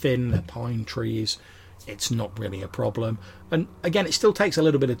quite thin, they're pine trees, it's not really a problem. And again, it still takes a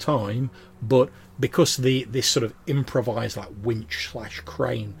little bit of time, but because this sort of improvised like winch /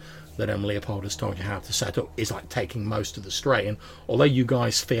 crane that Leopold has told you how to set up is like taking most of the strain, although you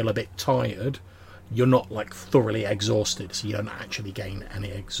guys feel a bit tired, you're not like thoroughly exhausted, so you don't actually gain any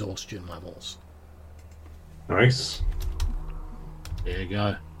exhaustion levels. Nice. There you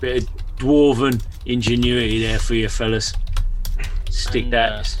go. Bit of dwarven ingenuity there for you fellas. Stick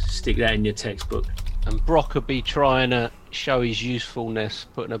that in your textbook. And Brock will be trying to show his usefulness,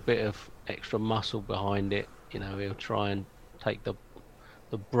 putting a bit of extra muscle behind it. You know, he'll try and take the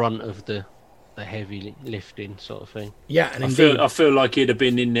brunt of the heavy lifting sort of thing. Yeah, and indeed, I feel like he'd have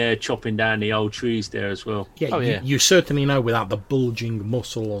been in there chopping down the old trees there as well. Yeah, you certainly know without the bulging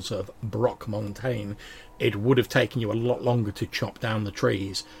muscles of Brock Montaigne, it would have taken you a lot longer to chop down the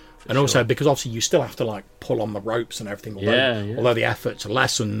trees. And also because obviously you still have to like pull on the ropes and everything. Although the effort's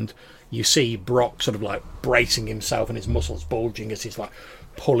lessened, you see Brock sort of like bracing himself and his muscles bulging as he's like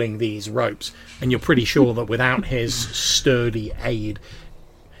pulling these ropes. And you're pretty sure that without his sturdy aid,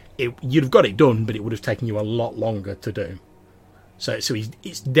 you'd have got it done, but it would have taken you a lot longer to do. So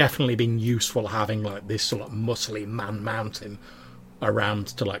it's definitely been useful having like this sort of muscly man mountain around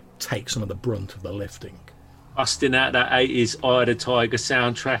to like take some of the brunt of the lifting. Busting out that 80s Eye of the Tiger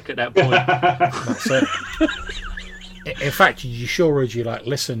soundtrack at that point. That's it. In fact, you sure as you like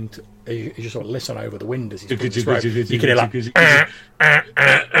listen, you just sort of listen over the wind as he's putting his rope, you can hear like,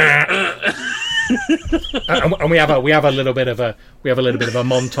 and we have a little bit of a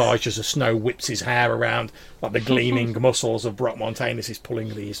montage as the Snow whips his hair around like the gleaming muscles of Brock Montaigne as he's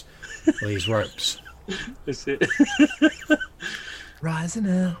pulling these ropes. That's it. Rising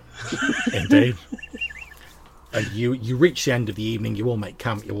up. Indeed. And you reach the end of the evening, you all make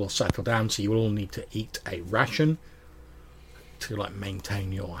camp, you all settle down, so you all need to eat a ration to like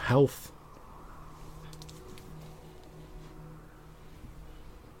maintain your health.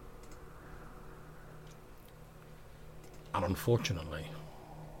 And unfortunately,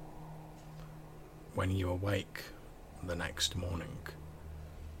 when you awake the next morning,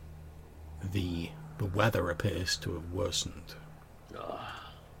 the weather appears to have worsened.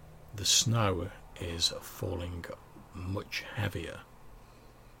 The snow is falling much heavier,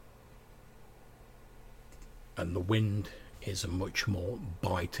 and the wind is much more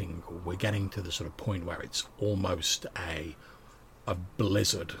biting. We're getting to the sort of point where it's almost a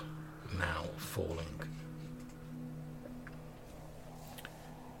blizzard now falling.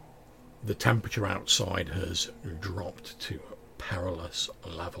 The temperature outside has dropped to perilous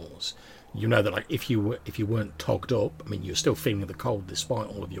levels. You know that like if you weren't togged up, I mean you're still feeling the cold despite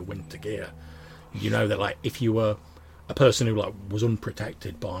all of your winter gear. You know that like if you were a person who like was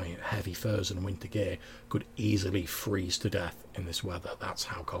unprotected by heavy furs and winter gear could easily freeze to death in this weather. That's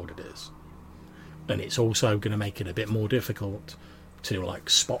how cold it is. And it's also going to make it a bit more difficult to like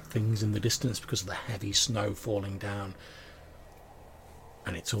spot things in the distance because of the heavy snow falling down.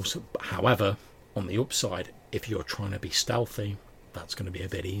 And it's also, however, on the upside, if you're trying to be stealthy, that's going to be a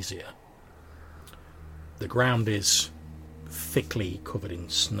bit easier. The ground is thickly covered in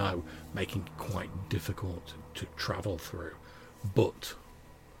snow, making it quite difficult to travel through. But,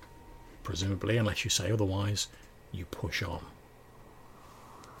 presumably, unless you say otherwise, you push on.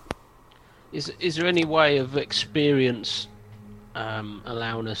 Is there any way of experience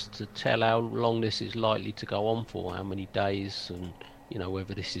allowing us to tell how long this is likely to go on for, how many days, and you know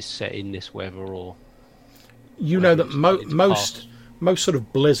whether this is set in this weather or? You know that most sort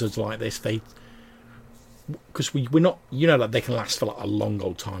of blizzards like this, because we're not, you know, that they can last for like a long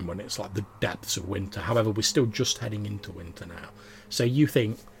old time when it's like the depths of winter. However, we're still just heading into winter now. So you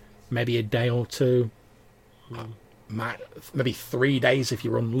think maybe a day or two, maybe 3 days if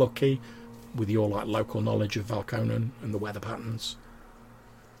you're unlucky, with your like local knowledge of Valconen and the weather patterns.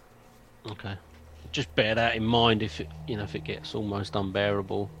 Okay, just bear that in mind if it gets almost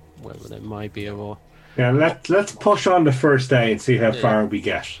unbearable, whether there may be a. Yeah, let's push on the first day and see how far we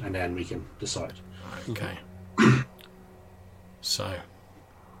get, and then we can decide. Okay. So,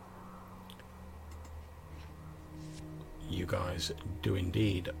 you guys do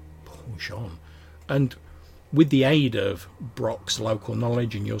indeed push on. And with the aid of Brock's local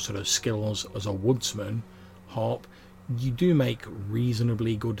knowledge and your sort of skills as a woodsman, Harp, you do make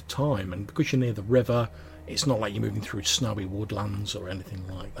reasonably good time. And because you're near the river, it's not like you're moving through snowy woodlands or anything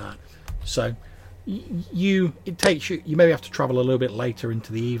like that. So, it takes you maybe have to travel a little bit later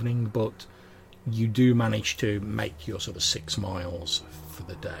into the evening, but you do manage to make your sort of 6 miles for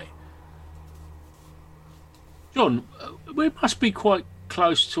the day. John, we must be quite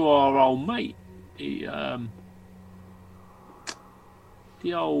close to our old mate. The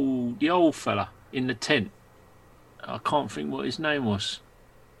old fella in the tent. I can't think what his name was.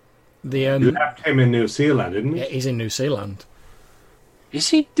 The You left him in New Zealand, didn't you? yeah, he's in New Zealand. Is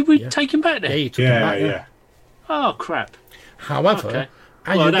he? Did we Yeah. take him back there? Yeah, you took him back, Yeah. Oh crap! However, Okay.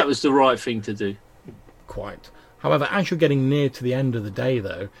 as Well, you that get- was the right thing to do. quite. However, as you're getting near to the end of the day,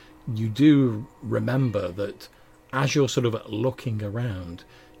 though, you do remember that as you're sort of looking around,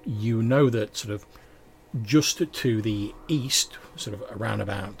 you know that sort of just to the east, sort of around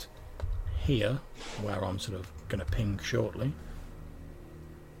about here, where I'm sort of going to ping shortly,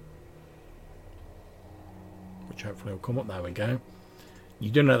 which hopefully will come up. There we go. You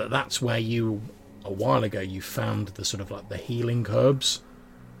do know that that's where you, a while ago, you found the sort of like the healing herbs.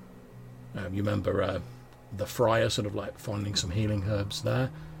 You remember the friar sort of like finding some healing herbs there.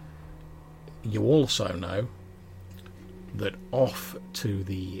 You also know that off to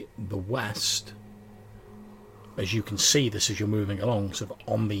the west, as you can see this as you're moving along, sort of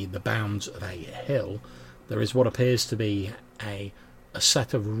on the bounds of a hill, there is what appears to be a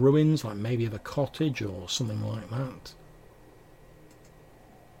set of ruins, like maybe of a cottage or something like that.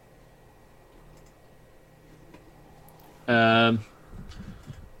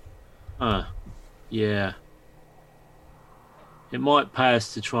 Yeah. It might pay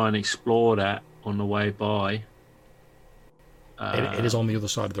us to try and explore that on the way by. It is on the other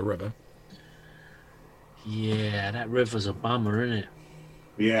side of the river. Yeah, that river's a bummer, isn't it?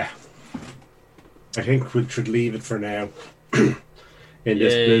 Yeah. I think we should leave it for now. In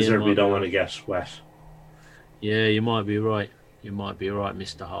this Yeah, blizzard, you we might don't be want to get wet. Yeah, you might be right. You might be right,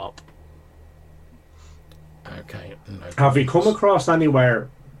 Mr. Harp. Okay. No Have we come problems. across anywhere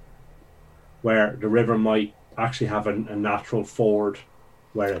where the river might actually have a natural ford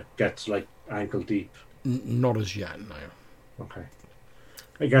where it gets like ankle deep? Not as yet, no. Okay.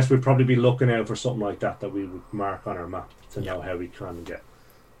 I guess we'd probably be looking out for something like that we would mark on our map to know how we can get.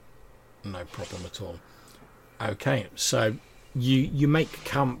 No problem at all. Okay, so you make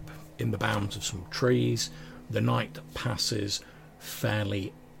camp in the bounds of some trees. The night passes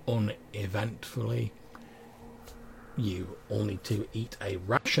fairly uneventfully. You all need to eat a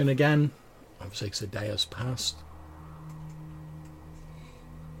ration again, obviously because a day has passed.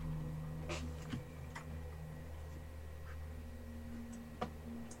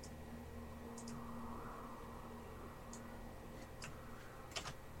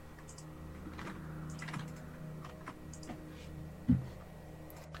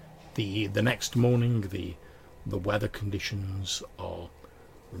 The next morning, the weather conditions are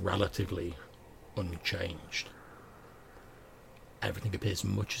relatively unchanged. Everything appears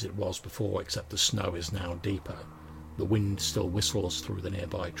much as it was before, except the snow is now deeper. The wind still whistles through the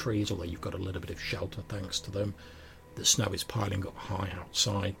nearby trees, although you've got a little bit of shelter thanks to them. The snow is piling up high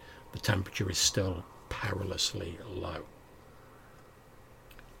outside. The temperature is still perilously low.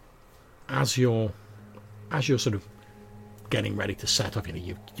 As you're sort of getting ready to set up,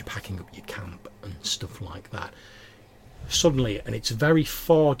 you're packing up your camp and stuff like that. Suddenly, and it's very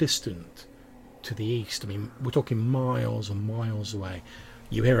far distant to the east, I mean, we're talking miles and miles away,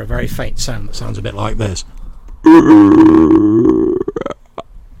 you hear a very faint sound that sounds a bit like this.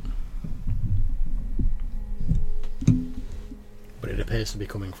 But it appears to be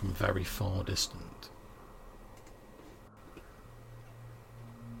coming from very far distant.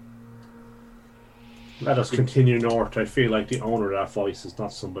 Let us continue north. I feel like the owner of that voice is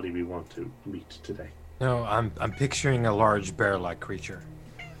not somebody we want to meet today. No, I'm picturing a large bear-like creature.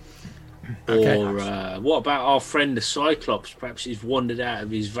 Okay. Or what about our friend the Cyclops? Perhaps he's wandered out of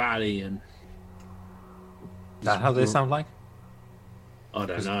his valley and Is that how they sound like? I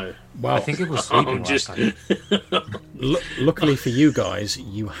don't know. Well, I think it was sleeping I'm last just time. luckily for you guys,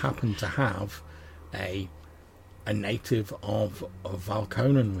 you happen to have a native of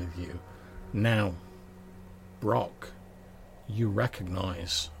Valconan with you. Now, Brock, you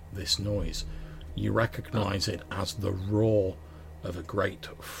recognise this noise. You recognise it as the roar of a great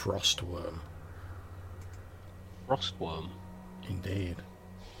frostworm. Frostworm. Indeed.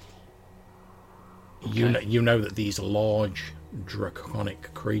 You know that these large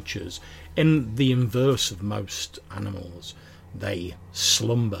draconic creatures, in the inverse of most animals, they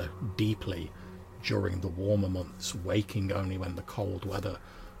slumber deeply during the warmer months, waking only when the cold weather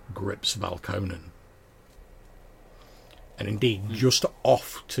grips Valconan. And indeed, just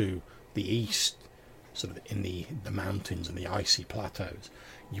off to the east, sort of in the mountains and the icy plateaus,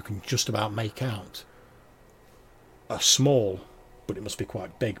 you can just about make out a small, but it must be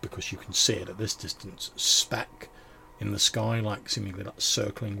quite big because you can see it at this distance, speck in the sky, like seemingly like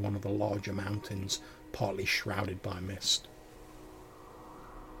circling one of the larger mountains partly shrouded by mist.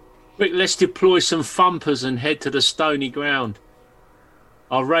 Quick, let's deploy some thumpers and head to the stony ground.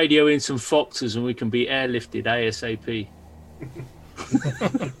 I'll radio in some foxes and we can be airlifted ASAP.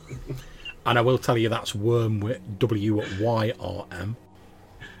 And I will tell you that's worm with WYRM.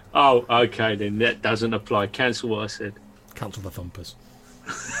 Oh, okay, then that doesn't apply. Cancel what I said. Cancel the thumpers.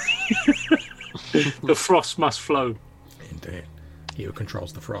 The frost must flow. Indeed. He who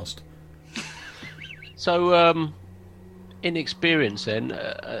controls the frost. So, in experience, then,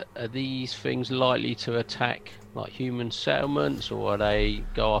 are these things likely to attack like human settlements, or are they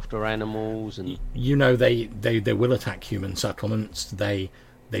go after animals? And you know, they will attack human settlements. They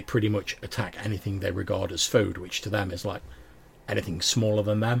pretty much attack anything they regard as food, which to them is like anything smaller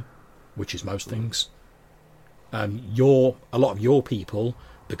than them, which is most things. A lot of your people,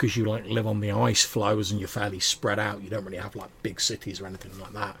 because you like live on the ice floes and you're fairly spread out, you don't really have like big cities or anything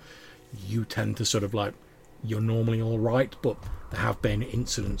like that. You tend to sort of like, you're normally all right, but there have been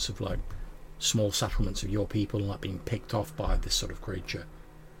incidents of like small settlements of your people like being picked off by this sort of creature,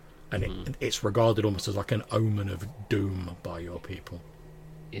 and it's regarded almost as like an omen of doom by your people.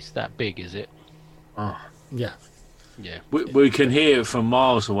 it's that big, is it? Oh. Yeah. Yeah. We can hear it from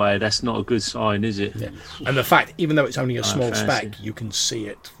miles away. That's not a good sign, is it? Yeah. And the fact, even though it's only a small fancy. speck, you can see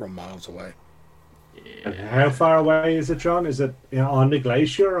it from miles away. And how far away is it, John? Is it on the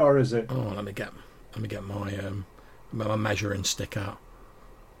glacier, or is it? Oh, let me get my measuring stick out.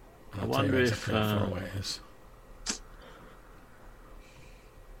 And I I'll tell you wonder exactly if, how far away it is.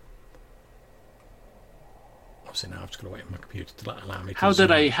 Obviously now I've just got to wait for my computer to allow me to How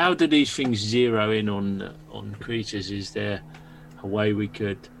zoom. how do these things zero in on creatures? Is there a way we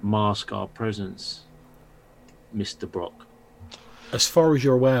could mask our presence, Mr. Brock? As far as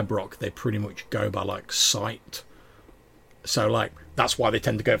you're aware, Brock, they pretty much go by like sight. So like that's why they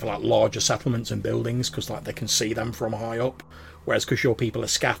tend to go for like larger settlements and buildings, because like they can see them from high up. Whereas because your people are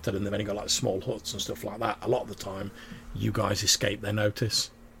scattered and they've only got like small huts and stuff like that, a lot of the time you guys escape their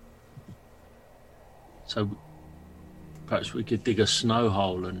notice. So perhaps we could dig a snow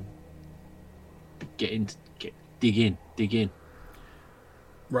hole and dig in.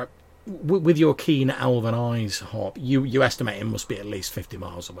 Right. With your keen elven eyes, Hop, you estimate it must be at least 50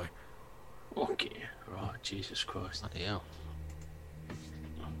 miles away. Okay, right, Jesus Christ. Bloody hell.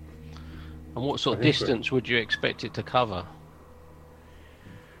 And what sort of I think distance would you expect it to cover?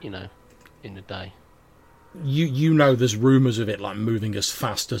 You know, in a day. You know there's rumours of it like moving as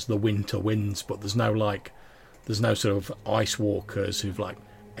fast as the winter winds, but there's no sort of ice walkers who've like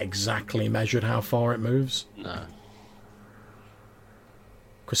exactly measured how far it moves. No.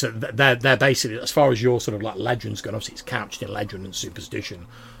 Because they're basically, as far as your sort of like legends go, obviously it's couched in legend and superstition.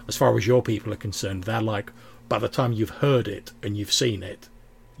 As far as your people are concerned, they're like, by the time you've heard it and you've seen it,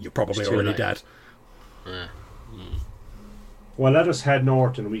 you're probably It's too already late. dead. Yeah. Well, let us head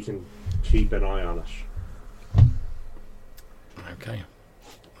north and we can keep an eye on it. Okay.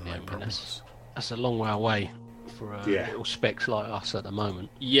 Yeah, No I mean, problems. that's a long way away for Yeah. little specks like us at the moment.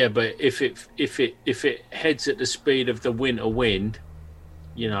 Yeah, but if it heads at the speed of the winter wind,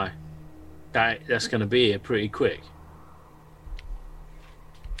 you know, that's going to be here pretty quick.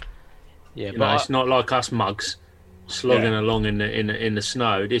 Yeah, You but know, it's not like us mugs slogging along in the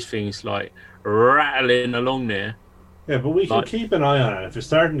snow. This thing's like rattling along there. Yeah, but we can Like- keep an eye on it. If it's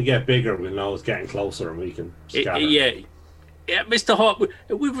starting to get bigger, we'll know it's getting closer and we can scatter. Yeah, Mr. Hart.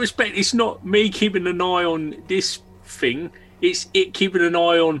 With respect, it's not me keeping an eye on this thing. It's it keeping an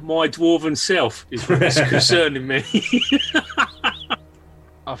eye on my dwarven self. Is what's concerning me.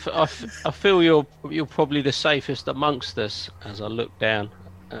 I feel you're probably the safest amongst us as I look down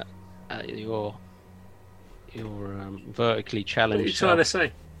at your vertically What are challenged you trying to self.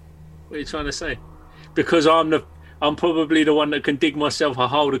 say? What are you trying to say? Because I'm probably the one that can dig myself a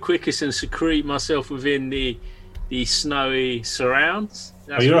hole the quickest and secrete myself within the snowy surrounds.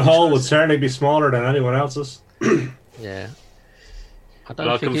 That's Well, your what you're hole trying would to say. certainly be smaller than anyone else's. Yeah. I Well,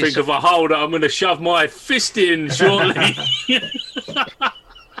 I can it's think of a hole that I'm going to shove my fist in shortly.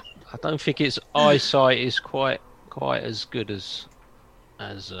 I don't think its eyesight is quite as good as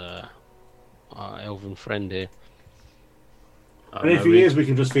our elven friend here. And if he is, we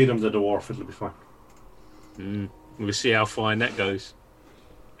can just feed him the dwarf. It'll be fine. We'll see how fine that goes.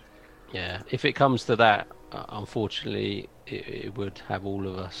 Yeah, if it comes to that, unfortunately, it would have all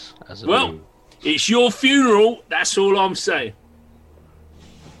of us as a Well, it's your funeral. That's all I'm saying.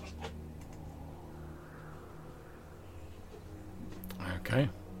 Okay.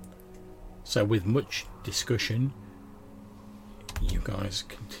 So with much discussion, you guys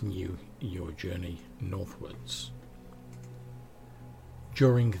continue your journey northwards.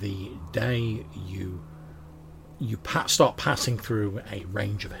 during the day, you start passing through a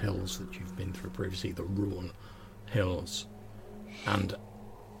range of hills that you've been through previously, the Ruin Hills, and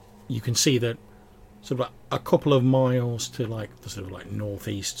you can see that sort of like a couple of miles to like the sort of like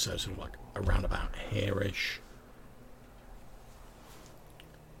northeast, so sort of like around about here-ish,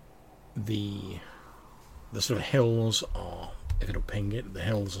 the sort of hills are, if it'll ping it, the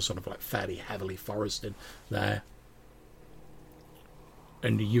hills are sort of like fairly heavily forested there,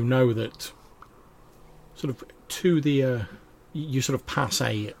 and you know that sort of to the you sort of pass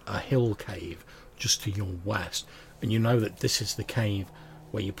a hill cave just to your west, and you know that this is the cave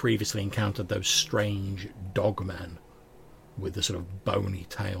where you previously encountered those strange dogmen with the sort of bony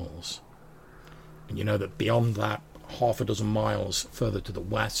tails. And you know that beyond that, half a dozen miles further to the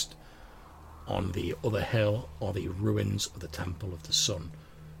west, on the other hill, are the ruins of the Temple of the Sun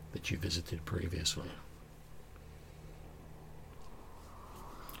that you visited previously.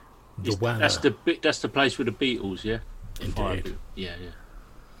 The weather, that's the place with the beetles, yeah? Indeed. Yeah.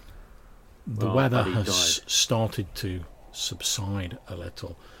 The weather has started to subside a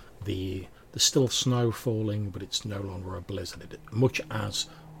little. There's still snow falling, but it's no longer a blizzard. Much as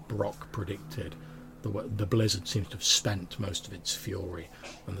Brock predicted, the blizzard seems to have spent most of its fury,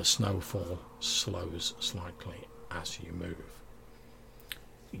 and the snowfall slows slightly as you move.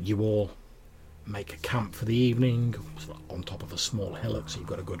 You all make a camp for the evening on top of a small hillock, so you've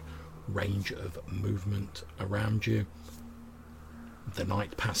got a good range of movement around you. The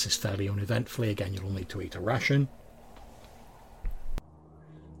night passes fairly uneventfully. Again, you'll need to eat a ration.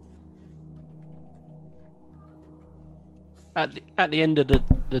 At the end of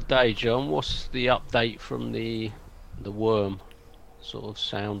the day, John, what's the update from the worm? Sort of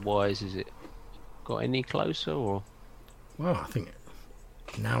sound wise, is it got any closer or? Well, I think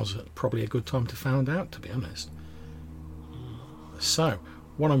now's probably a good time to find out, to be honest. So,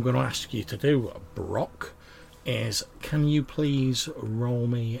 what I'm going to ask you to do, Brock, is can you please roll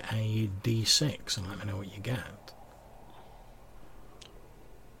me a d6 and let me know what you get?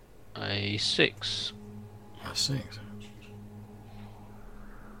 A 6. A 6.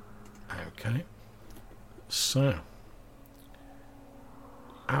 Okay. So,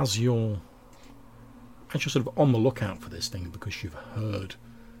 as you're sort of on the lookout for this thing, because you've heard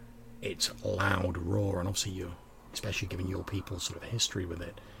its loud roar, and obviously you're, especially given your people's sort of history with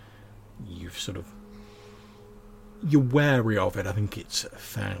it, you're wary of it. I think it's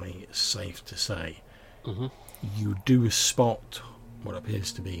fairly safe to say. Mm-hmm. You do spot what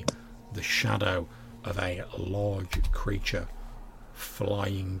appears to be the shadow of a large creature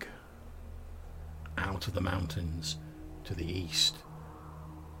flying out of the mountains to the east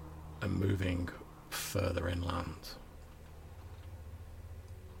and moving further inland.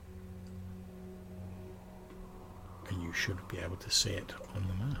 And you should be able to see it on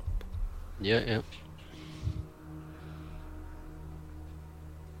the map. Yeah.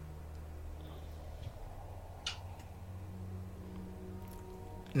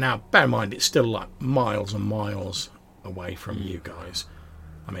 Now, bear in mind, it's still like miles and miles away from you guys.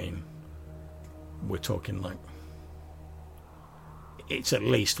 I mean, we're talking like, it's at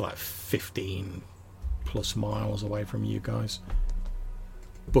least like 15 plus miles away from you guys.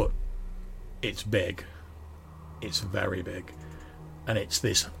 But it's big. It's very big. And it's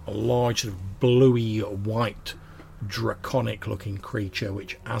this large, sort of bluey white, draconic looking creature,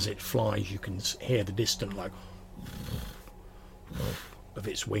 which as it flies, you can hear the distant like of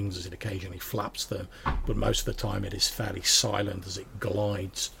its wings as it occasionally flaps them, but most of the time it is fairly silent as it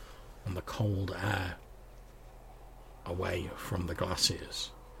glides on the cold air away from the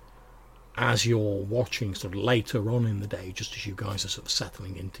glaciers. As you're watching sort of later on in the day, just as you guys are sort of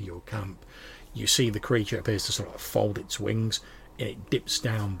settling into your camp, you see the creature appears to sort of fold its wings and it dips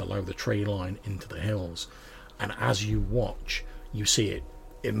down below the tree line into the hills, and as you watch, you see it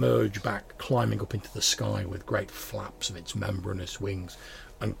emerge back, climbing up into the sky with great flaps of its membranous wings,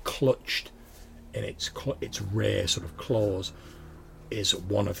 and clutched in its rear sort of claws is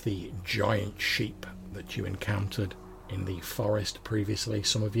one of the giant sheep that you encountered in the forest previously,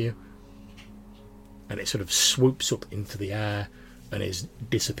 some of you, and it sort of swoops up into the air and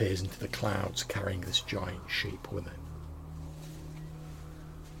disappears into the clouds carrying this giant sheep with it.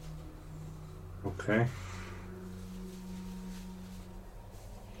 Okay.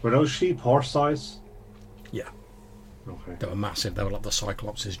 Were those sheep horse size? Yeah. Okay. They were massive. They were like the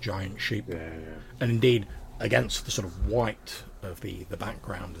Cyclops' giant sheep. Yeah. And indeed, against the sort of white of the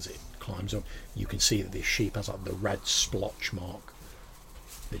background as it climbs up, you can see that this sheep has like the red splotch mark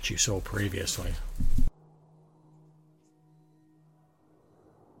that you saw previously.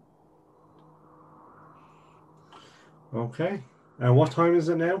 Okay. And what time is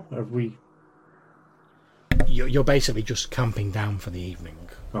it now? Have we? You're basically just camping down for the evening.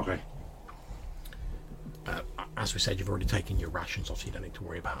 Okay. As we said, you've already taken your rations off, so you don't need to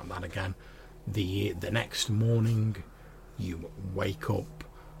worry about that again. The next morning, you wake up.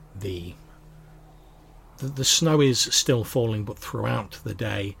 The snow is still falling, but throughout the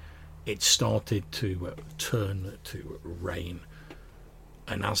day, it started to turn to rain.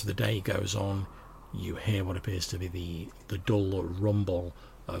 And as the day goes on, you hear what appears to be the dull rumble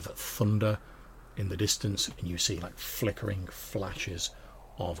of thunder in the distance, and you see like flickering flashes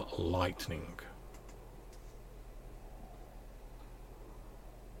of lightning.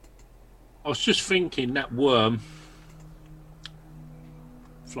 I was just thinking that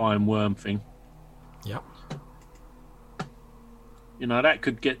flying worm thing. Yep. You know, that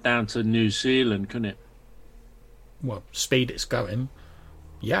could get down to New Zealand, couldn't it? Well, speed it's going.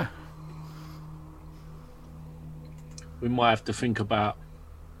 Yeah. We might have to think about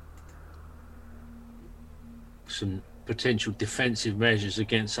some potential defensive measures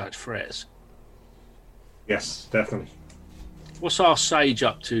against such threats. Yes, definitely. What's our sage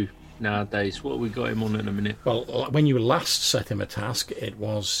up to nowadays? What have we got him on in a minute? Well, when you last set him a task, it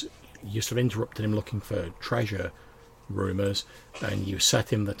was you sort of interrupted him looking for treasure rumours, and you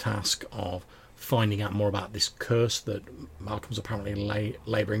set him the task of finding out more about this curse that Malcolm's apparently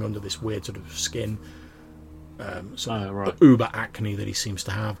labouring under, this weird sort of skin, uber acne that he seems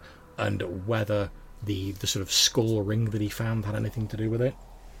to have, and whether the sort of skull ring that he found had anything to do with it.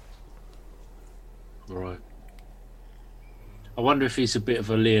 Right. I wonder if he's a bit of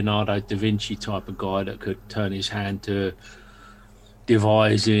a Leonardo da Vinci type of guy that could turn his hand to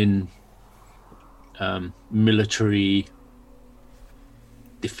devising military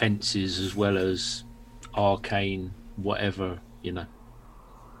defences as well as arcane whatever, you know.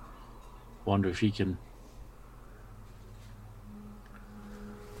 Wonder if he can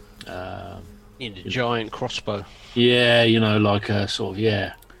in a giant crossbow. Yeah, you know, like a sort of,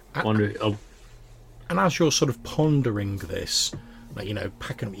 yeah. Wonder. And as you're sort of pondering this, like, you know,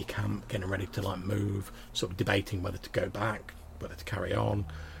 packing up your camp, getting ready to like move, sort of debating whether to go back, whether to carry on,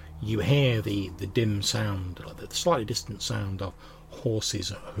 you hear the dim sound, like the slightly distant sound of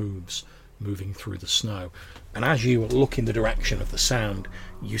horses' hooves moving through the snow. And as you look in the direction of the sound,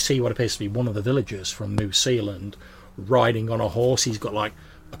 you see what appears to be one of the villagers from New Zealand riding on a horse. He's got like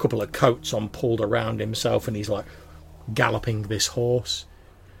a couple of coats on pulled around himself, and he's like galloping this horse.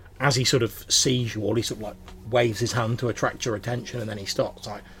 As he sort of sees you all, he sort of like waves his hand to attract your attention, and then he starts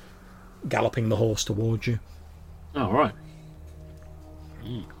like galloping the horse towards you. Oh, right.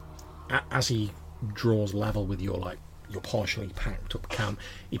 As he draws level with your partially packed up camp,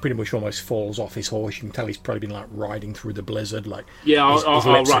 he pretty much almost falls off his horse. You can tell he's probably been like riding through the blizzard. Like, yeah, his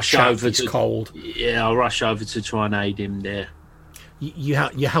I'll rush over. He's cold. Yeah, I'll rush over to try and aid him there. You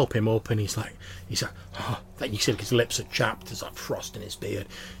help him up, and he's like, oh, you see, his lips are chapped. There's like frost in his beard.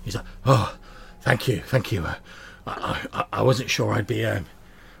 He's like, oh, thank you. I wasn't sure I'd be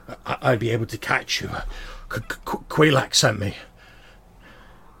able to catch you. Quilak sent me.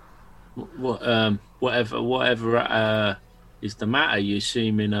 Whatever is the matter? You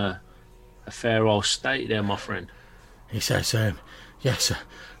seem in a fair old state there, my friend. He says, yes.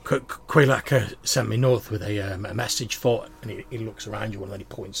 Quilak sent me north with a message for, and he looks around you and then he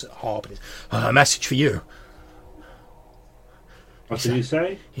points at Harp and a message for you. What did he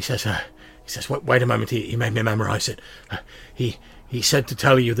say? He says, wait a moment, he made me memorise it. He said to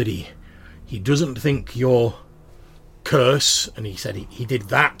tell you that he doesn't think your curse, and he said he did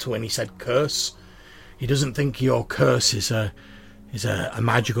that when he said curse. He doesn't think your curse is a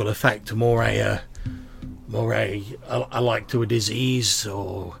magical effect, more a like to a disease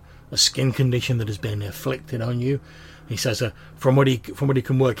or a skin condition that has been inflicted on you. He says, from what he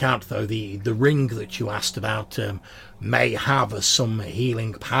can work out, though, the ring that you asked about may have some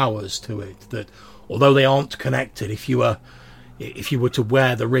healing powers to it. That although they aren't connected, if you were to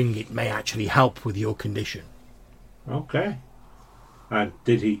wear the ring, it may actually help with your condition. Okay. And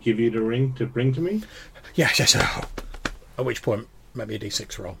did he give you the ring to bring to me? Yes. At which point, maybe a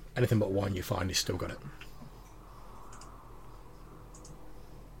D6 roll. Anything but one you find, he's still got it.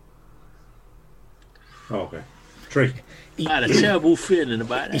 Oh, okay. 3. I had a terrible feeling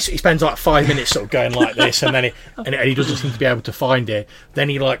about it. He spends like 5 minutes sort of going like this, and then he doesn't seem to be able to find it. Then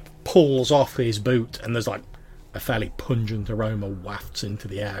he like pulls off his boot, and there's like a fairly pungent aroma wafts into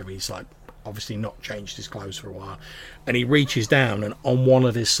the air. He's like obviously not changed his clothes for a while, and he reaches down, and on one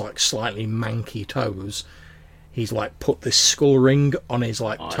of his like slightly manky toes, he's like put this skull ring on his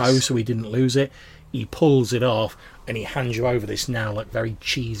like toe so he didn't lose it. He pulls it off, and he hands you over this now like very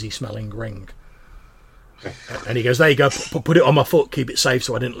cheesy smelling ring. And he goes, there you go, put it on my foot, keep it safe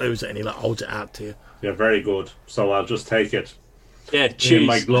so I didn't lose it. And he like holds it out to you. Yeah, very good. So I'll just take it Yeah, in cheese.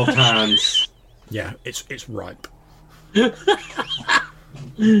 my gloved hands. Yeah, it's ripe.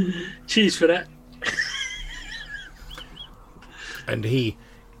 Cheese for that. And he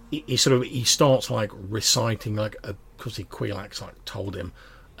starts like reciting like because Quelax like told him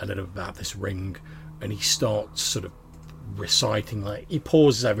a little about this ring, and he starts sort of reciting, like he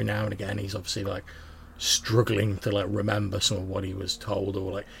pauses every now and again. He's obviously like struggling to like remember some of what he was told,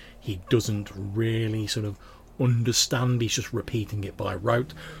 or like he doesn't really sort of understand. He's just repeating it by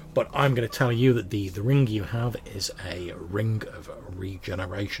rote. But I'm going to tell you that the ring you have is a ring of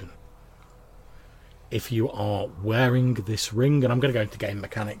regeneration. If you are wearing this ring, and I'm going to go into game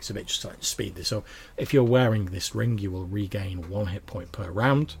mechanics a bit just to like speed this up. If you're wearing this ring, you will regain 1 hit point per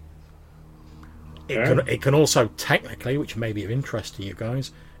round. It can also technically, which may be of interest to you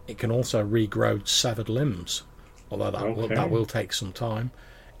guys, it can also regrow severed limbs, although that will take some time.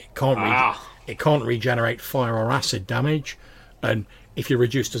 It can't regenerate fire or acid damage, and if you're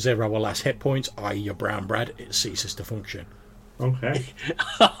reduced to 0 or less hit points, i.e. your brown bread, it ceases to function. Okay.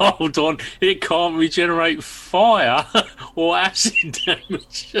 Hold on, it can't regenerate fire or acid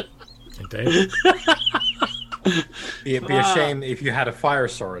damage. Indeed. It'd be a shame if you had a fire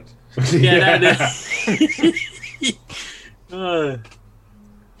sword. Yeah.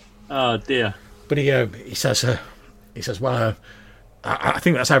 Oh dear. But he says, well, I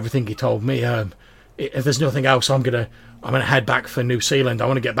think that's everything he told me. If there's nothing else, I'm gonna head back for New Zealand. I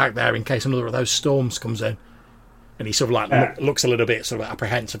want to get back there in case another of those storms comes in. And he sort of like looks a little bit sort of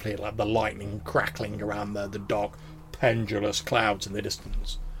apprehensively at like the lightning crackling around the dark pendulous clouds in the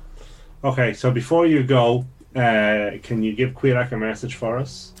distance. Okay, so before you go, can you give Quelac a message for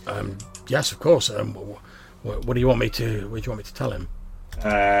us? Yes, of course. What do you want me to tell him?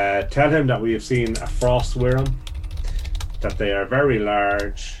 Tell him that we have seen a frost worm, that they are very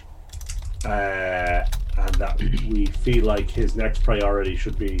large, and that we feel like his next priority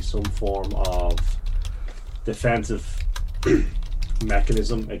should be some form of defensive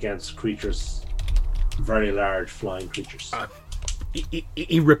mechanism against creatures, very large flying creatures.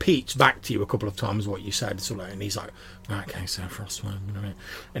 He repeats back to you a couple of times what you said, sort of, and he's like, right, okay, so frostworm, you know what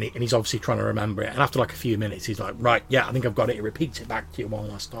I mean? And he's obviously trying to remember it. And after like a few minutes, he's like, right, yeah, I think I've got it. He repeats it back to you one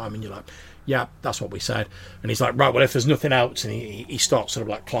last time, and you're like, yeah, that's what we said. And he's like, right, well, if there's nothing else, and he starts sort of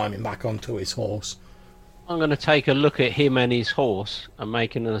like climbing back onto his horse. I'm going to take a look at him and his horse and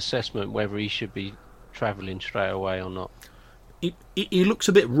make an assessment whether he should be travelling straight away or not. He looks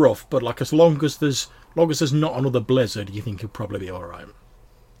a bit rough, but like as long as there's not another blizzard, you think he'll probably be all right.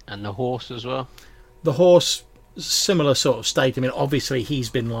 And the horse as well? The horse, similar sort of state. I mean, obviously he's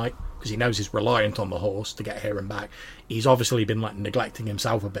been like, because he knows he's reliant on the horse to get here and back, he's obviously been like neglecting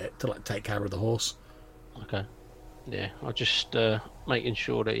himself a bit to like take care of the horse. Okay. Yeah, I'll just making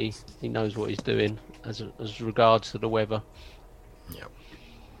sure that he knows what he's doing as regards to the weather. Yeah.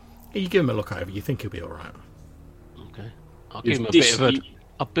 You give him a look over, you think he'll be all right. Okay. I'll give him a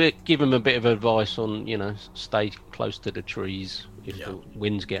bit of advice on, stay close to the trees if the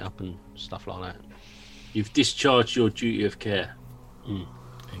winds get up and stuff like that. You've discharged your duty of care. Indeed.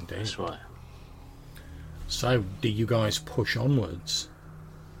 That's right. So, do you guys push onwards?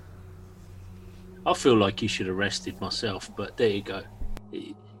 I feel like he should have rested myself, but there you go.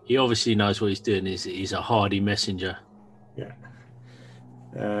 He obviously knows what he's doing. He's a hardy messenger. Yeah.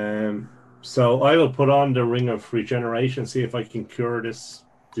 So I will put on the Ring of Regeneration, see if I can cure this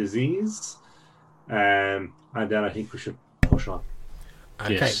disease, and then I think we should push on.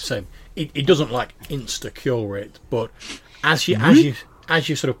 Okay, Yes. so it doesn't like insta cure it, but as you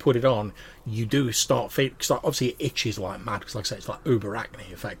sort of put it on, you do start feeling. Obviously, it itches like mad because, like I say, it's like uber acne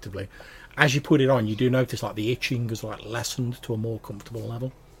effectively. As you put it on, you do notice like the itching is like lessened to a more comfortable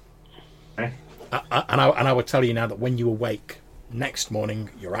level. Okay. And I would tell you now that when you awake next morning,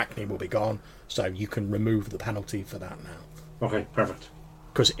 your acne will be gone, so you can remove the penalty for that now. Okay, perfect.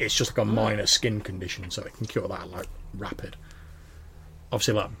 Because it's just like a minor skin condition, so it can cure that like rapid.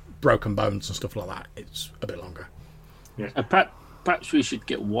 Obviously, like broken bones and stuff like that, it's a bit longer. Yeah. Perhaps we should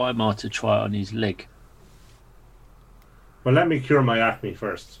get Weimar to try it on his leg. Well, let me cure my acne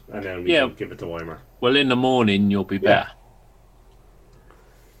first, and then we can give it to Weimar. Well, in the morning, you'll be better.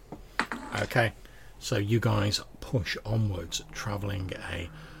 Okay, so you guys push onwards, travelling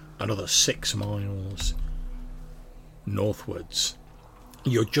another 6 miles northwards.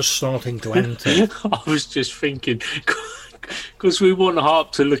 You're just starting to enter. I was just thinking, because we want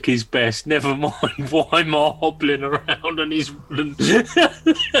Harp to look his best, never mind Weimar hobbling around on his...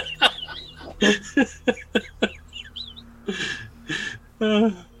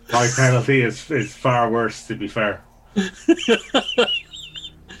 My penalty is far worse, to be fair.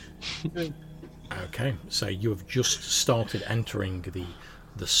 Okay, so you have just started entering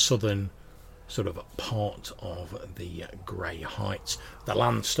the southern sort of part of the Grey Heights. The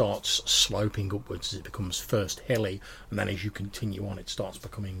land starts sloping upwards as it becomes first hilly, and then as you continue on it starts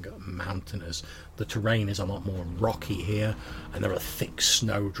becoming mountainous. The terrain is a lot more rocky here, and there are thick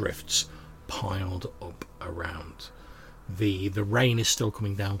snow drifts piled up around. The rain is still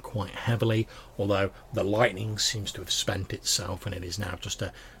coming down quite heavily, although the lightning seems to have spent itself, and it is now just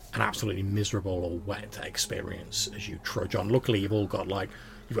an absolutely miserable or wet experience as you trudge on. Luckily, you've got like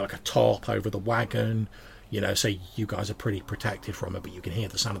a tarp over the wagon, so you guys are pretty protected from it, but you can hear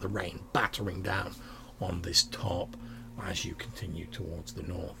the sound of the rain battering down on this tarp as you continue towards the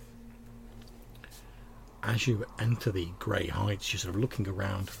north. As you enter the Grey Heights, you're sort of looking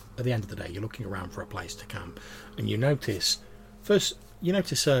around. At the end of the day, you're looking around for a place to camp, and you notice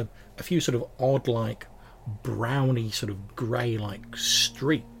a few sort of odd, like browny, sort of grey, like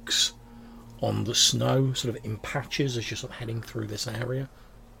streaks on the snow, sort of in patches as you're sort of heading through this area.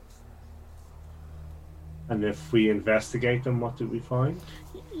 And if we investigate them, what do we find?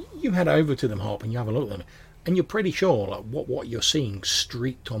 You head over to them, Hop, and you have a look at them, and you're pretty sure like what you're seeing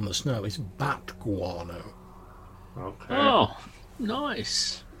streaked on the snow is bat guano. Okay. Oh,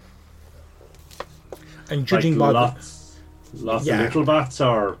 nice. And judging like by lots of little bats,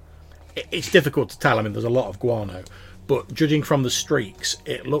 or it's difficult to tell. I mean, there's a lot of guano, but judging from the streaks,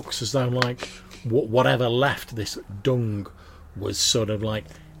 it looks as though like whatever left this dung was sort of like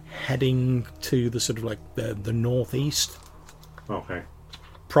heading to the sort of like the northeast. Okay.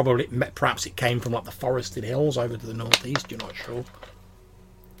 Perhaps it came from like the forested hills over to the northeast. You're not sure.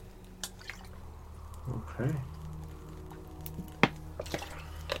 Okay.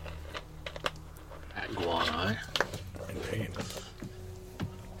 Guano. Indeed.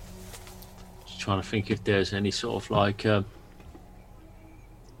 Just trying to think if there's any sort of like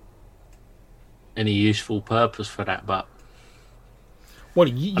any useful purpose for that, but Well,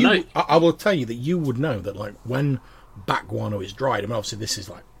 I will tell you that you would know that like when bat guano is dried, I mean obviously this is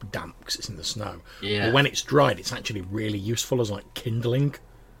like damp because it's in the snow, but when it's dried it's actually really useful as like kindling,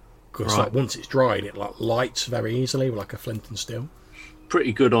 because like once it's dried it like lights very easily with like a flint and steel.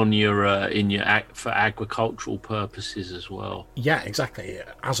 Pretty good on your for agricultural purposes as well. Yeah, exactly.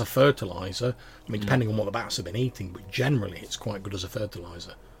 As a fertilizer, I mean depending on what the bats have been eating, but generally it's quite good as a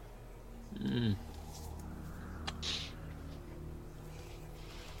fertilizer.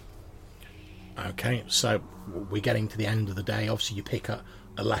 Okay, so we're getting to the end of the day. Obviously you pick a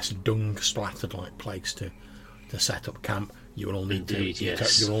less dung splattered like place to set up camp. You will all need to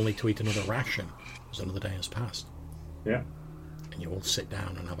eat another ration as another day has passed. Yeah. And you all sit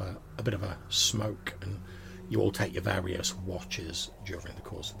down and have a bit of a smoke, and you all take your various watches during the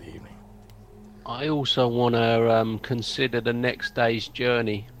course of the evening. I also want to consider the next day's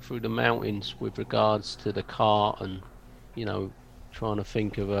journey through the mountains with regards to the cart, and trying to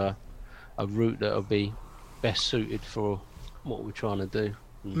think of a route that will be best suited for what we're trying to do.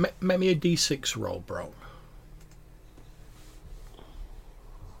 Make me a D6 roll, bro.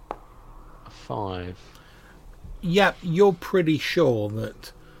 5. Yeah, you're pretty sure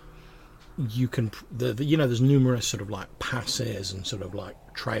that you can. There's numerous sort of like passes and sort of like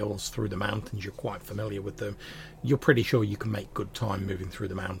trails through the mountains. You're quite familiar with them. You're pretty sure you can make good time moving through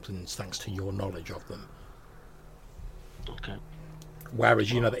the mountains thanks to your knowledge of them. Okay. Whereas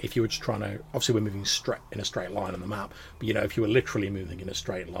that if you were just trying to, obviously we're moving in a straight line on the map, but if you were literally moving in a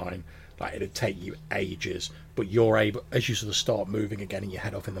straight line, like it'd take you ages. But you're able, as you sort of start moving again and you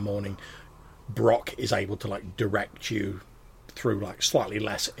head off in the morning, Brock is able to like direct you through like slightly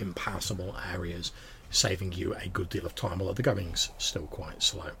less impassable areas, saving you a good deal of time, although the going's still quite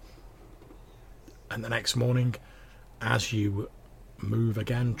slow. And the next morning, as you move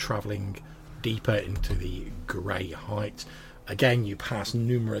again, travelling deeper into the Grey Heights, again you pass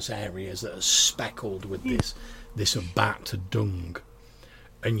numerous areas that are speckled with this bat dung,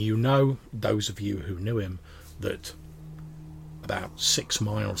 and those of you who knew him, that about 6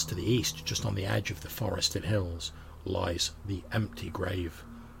 miles to the east, just on the edge of the forested hills, lies the empty grave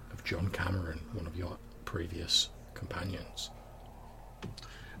of John Cameron, one of your previous companions.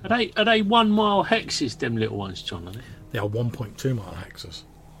 Are they 1 mile hexes, them little ones, John? Are they? They are 1.2 mile hexes.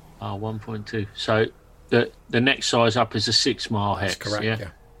 1.2. So the next size up is a 6 mile hex. That's correct, yeah.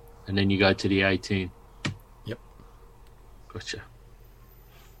 And then you go to the 18. Yep. Gotcha.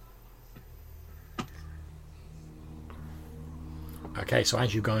 Okay, so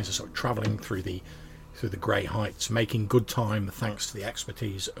as you guys are sort of travelling through the Grey Heights, making good time thanks to the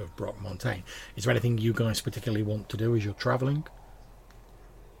expertise of Brock Montaigne, is there anything you guys particularly want to do as you're travelling?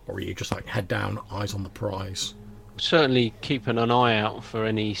 or are you just like head down, eyes on the prize? Certainly keeping an eye out for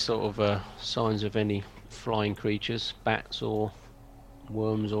any sort of signs of any flying creatures, bats or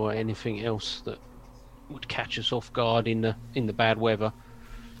worms or anything else that would catch us off guard in the bad weather.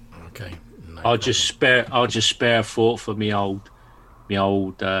 Okay. No I'll just spare a thought for me old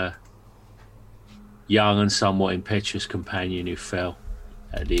young and somewhat impetuous companion who fell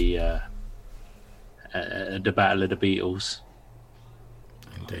at the Battle of the Beatles.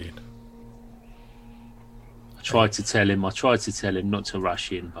 Indeed. I tried to tell him not to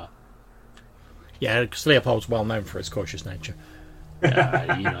rush in, but Yeah, because Leopold's well known for his cautious nature.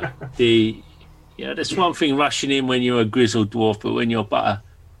 there's one thing rushing in when you're a grizzled dwarf, but when you're but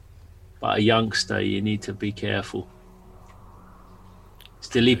a youngster, you need to be careful.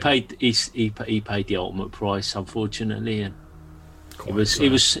 Still, he paid the ultimate price, unfortunately, and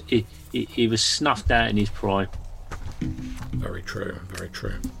he was snuffed out in his prime. Very true, very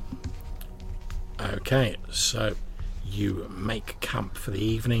true. Okay, so you make camp for the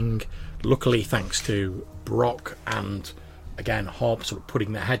evening. Luckily, thanks to Brock and, again, Harp sort of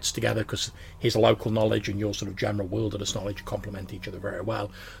putting their heads together, because his local knowledge and your sort of general wilderness knowledge complement each other very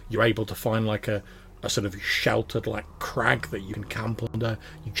well, you're able to find like a sort of sheltered like crag that you can camp under.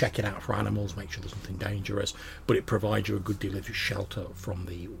 You check it out for animals, make sure there's nothing dangerous, but it provides you a good deal of shelter from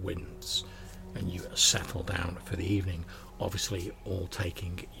the winds. And you settle down for the evening, obviously all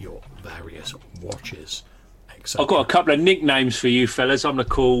taking your various watches, etc. I've got a couple of nicknames for you fellas. I'm going to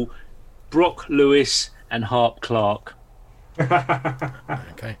call Brock Lewis and Harp Clark.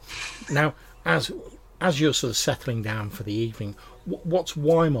 Okay. Now, as you're sort of settling down for the evening, what's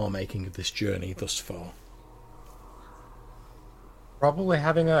Weimar making of this journey thus far? Probably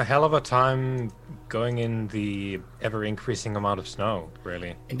having a hell of a time going in the ever-increasing amount of snow,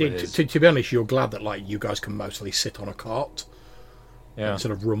 really. Indeed, to be honest, you're glad that like you guys can mostly sit on a cart and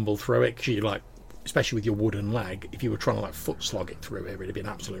sort of rumble through it, because you like, especially with your wooden leg, if you were trying to like foot slog it through here, it'd be an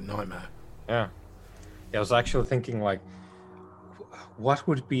absolute nightmare. Yeah, I was actually thinking like, what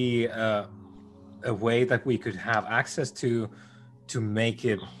would be a way that we could have access to make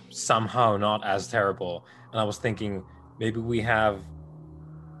it somehow not as terrible? And I was thinking maybe we have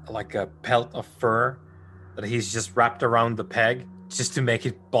like a pelt of fur that he's just wrapped around the peg just to make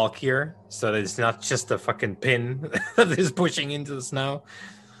it bulkier, so that it's not just a fucking pin that is pushing into the snow.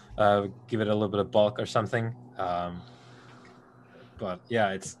 Give it a little bit of bulk or something. But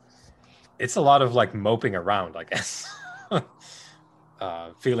yeah, it's a lot of like moping around, I guess.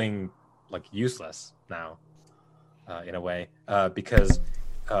 Feeling like useless now, in a way, because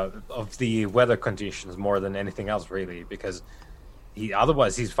of the weather conditions more than anything else, really. Because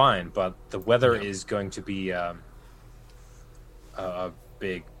otherwise he's fine, but the weather is going to be a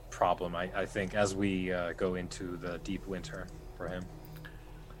big problem, I think, as we go into the deep winter for him.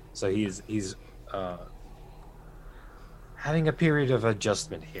 So he's having a period of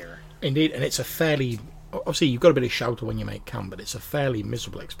adjustment here. Indeed, and it's a fairly, obviously you've got a bit of shelter when you make camp, but it's a fairly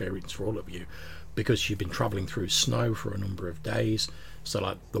miserable experience for all of you, because you've been travelling through snow for a number of days, so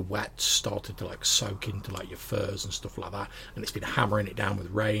like the wet started to like soak into like your furs and stuff like that, and it's been hammering it down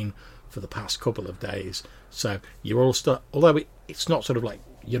with rain for the past couple of days. So you're all stuck, although it's not sort of like,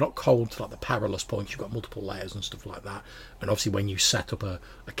 you're not cold to like the perilous points, you've got multiple layers and stuff like that. And obviously when you set up a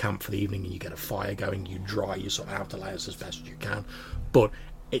camp for the evening and you get a fire going, you dry your sort of outer layers as best as you can, but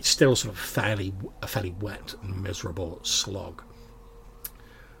it's still sort of a fairly wet and miserable slog.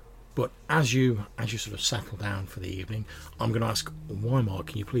 But as you sort of settle down for the evening, I'm going to ask Weimar,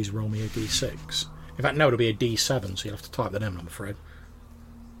 can you please roll me a d6? In fact, no, it'll be a d7, so you'll have to type that in, I'm afraid.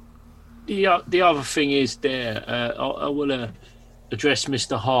 The other thing is there, I will address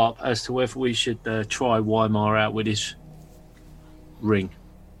Mr. Harp as to whether we should try Weimar out with this ring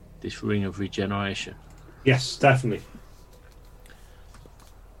of regeneration. Yes, definitely.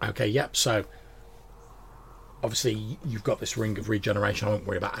 Okay, yep, so obviously you've got this ring of regeneration. I won't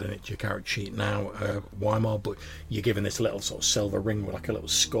worry about adding it to your character sheet now, Weimar, but you're given this little sort of silver ring with like a little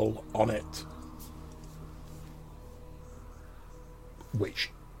skull on it,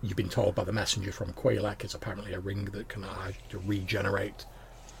 which you've been told by the messenger from Quaylak is apparently a ring that can allow you to regenerate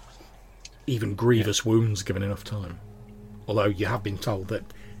even grievous wounds given enough time. Although you have been told that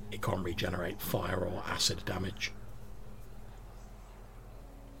it can't regenerate fire or acid damage.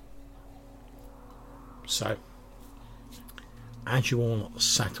 So, as you all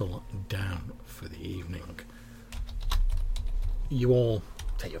settle down for the evening, you all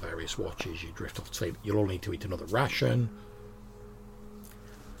take your various watches, you drift off to sleep. You'll all need to eat another ration.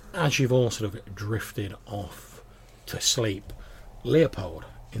 As you've all sort of drifted off to sleep, Leopold,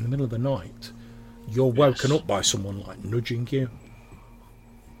 in the middle of the night, you're woken up by someone like nudging you.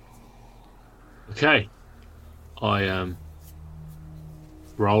 Okay. I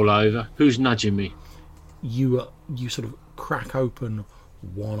roll over. Who's nudging me? You sort of crack open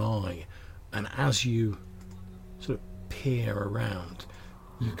one eye, and as you sort of peer around,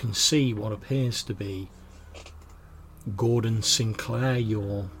 you can see what appears to be Gordon Sinclair,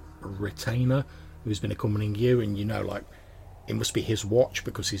 your retainer, who's been accompanying you, and you know, like, it must be his watch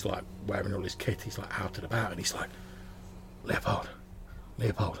because he's like wearing all his kit. He's like out and about, and he's like, Leopold.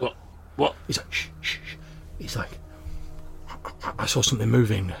 What? He's like, shh. He's like, I saw something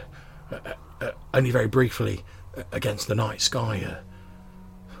moving, only very briefly, against the night sky.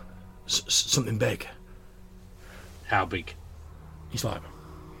 Something big. How big? He's like,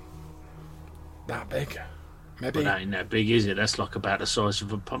 that big? Maybe. Well, that ain't that big, is it? That's like about the size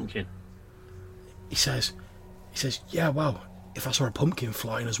of a pumpkin. He says, yeah, well, if I saw a pumpkin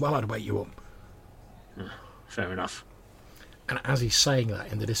flying as well, I'd wake you up. Fair enough. And as he's saying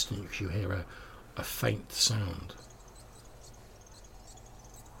that, in the distance, you hear a faint sound.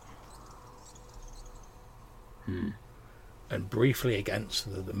 And briefly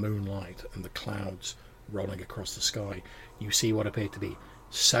against the moonlight and the clouds rolling across the sky, you see what appear to be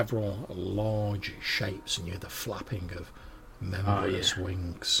several large shapes, and you hear the flapping of membranous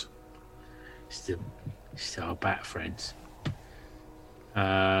wings. Still our bat friends.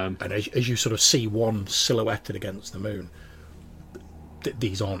 And as you sort of see one silhouetted against the moon,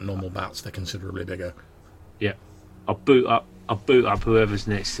 these aren't normal bats, they're considerably bigger. Yeah. I'll boot up whoever's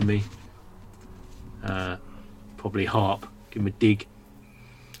next to me. Probably Harp. Give him a dig.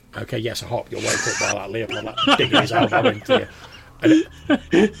 Okay, yes, a hop. You'll wake up while that Leopold like, digging his elbow into you. And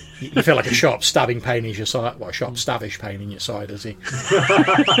you feel like a sharp stabbing pain in your side. Well, a sharp stavish pain in your side as he...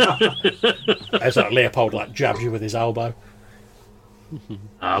 as that Leopold like jabs you with his elbow.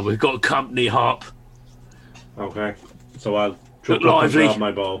 We've got company, Harp. Okay. So I'll Look chuck up and lively. grab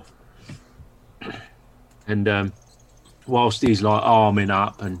my bow. And whilst he's like arming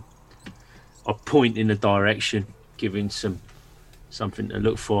up, and I point in a direction, giving something to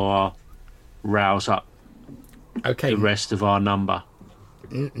look for, rouse up Okay, the rest of our number.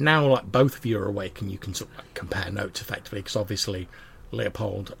 now like both of you are awake and you can sort of like, compare notes effectively, because obviously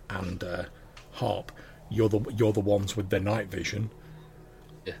Leopold and Harp, you're the ones with the night vision.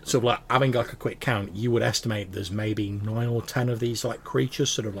 Yeah. So like having like a quick count, you would estimate there's maybe 9 or 10 of these like creatures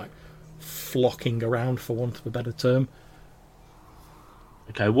sort of like flocking around, for want of a better term.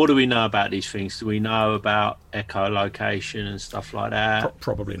 Okay, what do we know about these things? Do we know about echolocation and stuff like that?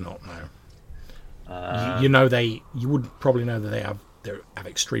 Probably not. No. You know you would probably know that they have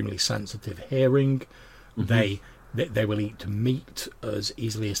extremely sensitive hearing. Mm-hmm. They will eat meat as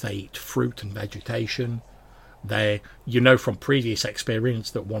easily as they eat fruit and vegetation. From previous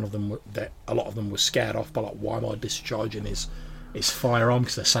experience that a lot of them were scared off by like Weimar discharging his firearm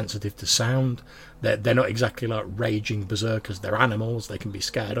because they're sensitive to sound. They're not exactly like raging berserkers. They're animals. They can be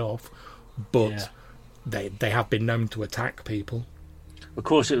scared off, but they have been known to attack people. Of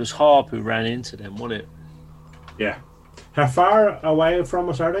course, it was Harp who ran into them, wasn't it? Yeah. How far away from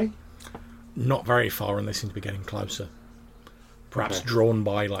us are they? Not very far, and they seem to be getting closer. Perhaps drawn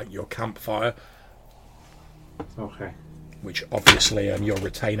by like your campfire. Okay. Which obviously your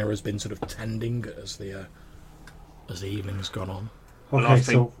retainer has been sort of tending as the evening has gone on. Well, I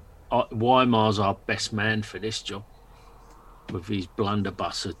think Weimar's our best man for this job, with his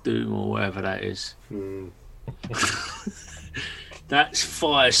blunderbuss of doom or whatever that is. That's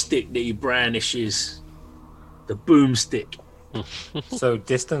fire stick that he brandishes, the boomstick. So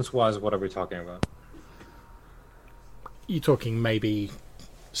distance-wise, what are we talking about? You're talking maybe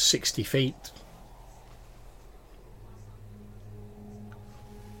 60 feet.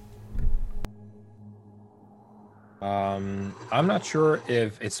 I'm not sure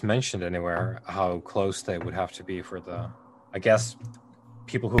if it's mentioned anywhere how close they would have to be for I guess,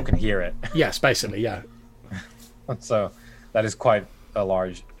 people who can hear it. Yes, basically, yeah. So that is quite a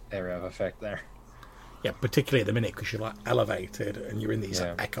large area of effect there. Yeah, particularly at the minute because you're like elevated and you're in these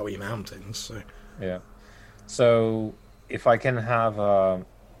echoey mountains. So. Yeah. So if I can have a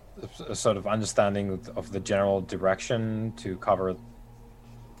sort of understanding of the general direction to cover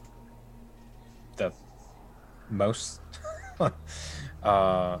the most,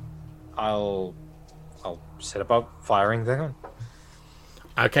 I'll set about firing them.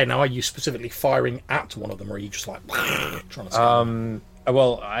 Okay, now are you specifically firing at one of them, or are you just like trying to?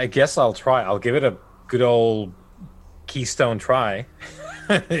 Well, I guess I'll try. I'll give it a good old keystone try.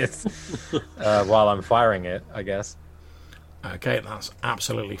 It's while I'm firing it, I guess. Okay, that's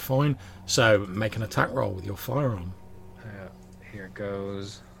absolutely fine. So make an attack roll with your firearm. Here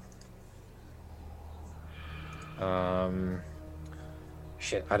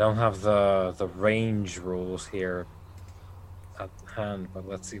Shit, I don't have the range rules here at hand, but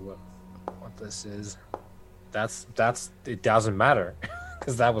let's see what this is. That's it doesn't matter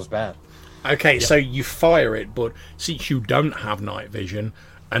because that was bad. Okay, so you fire it, but since you don't have night vision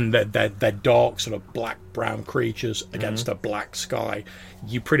and they're dark, sort of black-brown creatures against a black sky,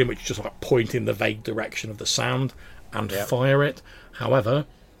 you pretty much just like point in the vague direction of the sound and fire it. However,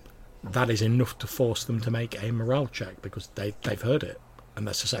 that is enough to force them to make a morale check because they've heard it and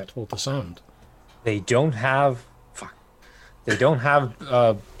they're susceptible to sound. They don't have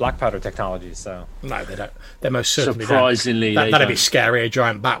black powder technology, so No, they don't. They most certainly Surprisingly, don't. they That'd don't. be scary, a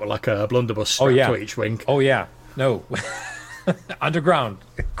giant bat with like a blunderbuss strapped to each wing. Oh yeah, no, underground,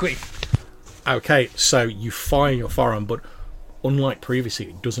 quick. Okay, so you fire your firearm, but unlike previously,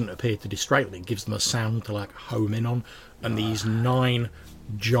 it doesn't appear to distract them. It gives them a sound to like home in on, and these 9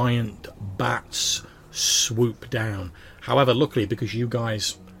 giant bats swoop down. However, luckily, because you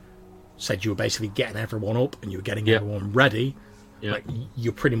guys said you were basically getting everyone up and you were getting everyone ready, like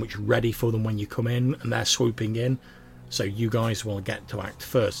you're pretty much ready for them when you come in, and they're swooping in. So you guys will get to act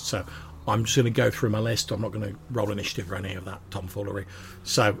first. So I'm just going to go through my list. I'm not going to roll initiative or any of that tomfoolery.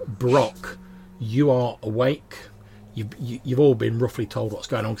 So Brock, you are awake. You've all been roughly told what's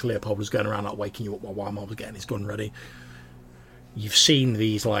going on. Because Leopold was going around like waking you up while Wymar was getting his gun ready. You've seen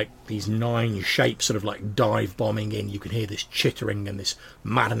these 9 shapes sort of like dive bombing in. You can hear this chittering and this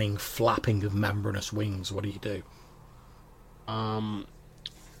maddening flapping of membranous wings. What do you do? Are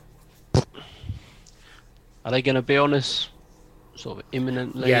they going to be on us sort of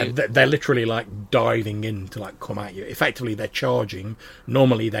imminently? Yeah, they're literally like diving in to like come at you. Effectively, they're charging.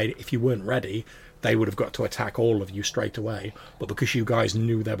 Normally, if you weren't ready, they would have got to attack all of you straight away. But because you guys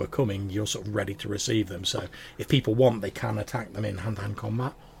knew they were coming, you're sort of ready to receive them. So if people want, they can attack them in hand-to-hand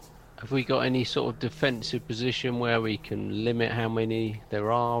combat. Have we got any sort of defensive position where we can limit how many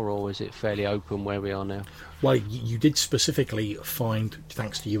there are, or is it fairly open where we are now? Well, you did specifically find,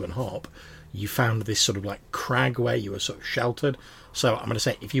 thanks to you and Harp, you found this sort of like crag where you were sort of sheltered. So I'm going to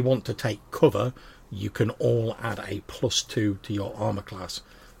say, if you want to take cover, you can all add a +2 to your armor class.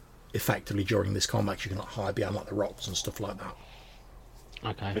 Effectively, during this combat, you can like hide behind like the rocks and stuff like that.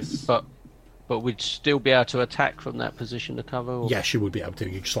 Okay, but we'd still be able to attack from that position to cover? Or? Yes, you would be able to.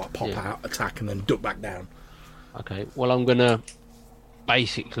 You just like pop out, attack, and then duck back down. Okay, well, I'm going to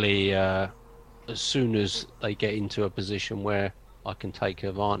basically, as soon as they get into a position where I can take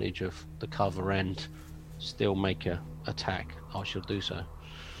advantage of the cover and still make a attack, I shall do so.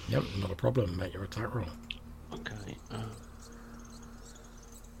 Yep, not a problem. Make your attack roll. Okay.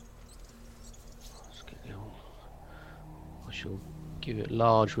 Let's get the old... I shall give it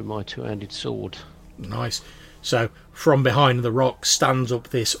large with my 2-handed sword. Nice. So from behind the rock stands up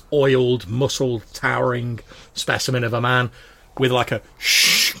this oiled, muscled, towering specimen of a man with like a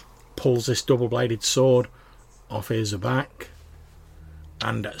pulls this double-bladed sword off his back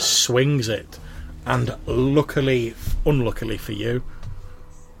and swings it. And luckily, unluckily for you,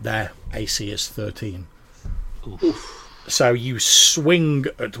 their AC is 13. Oof. So you swing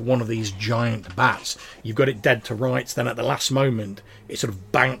at one of these giant bats. You've got it dead to rights. Then at the last moment, it sort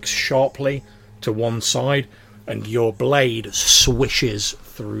of banks sharply to one side, and your blade swishes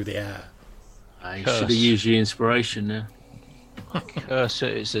through the air. I should have used your inspiration there. Curse at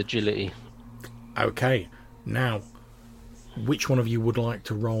its agility. Okay, now, which one of you would like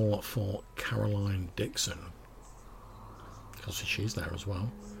to roll for Caroline Dixon? Because she's there as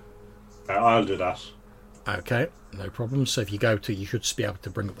well. I'll do that. Okay, no problem. So if you go to, you should be able to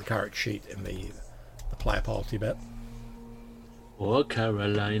bring up the character sheet in the player party bit. Oh,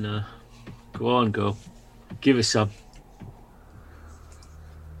 Carolina. Go on, go. Give us some.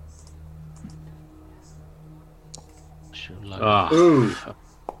 Shall load,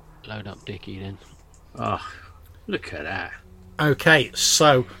 load up Dickie then. Oh, look at that. Okay,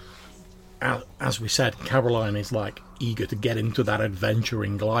 so as we said, Caroline is like eager to get into that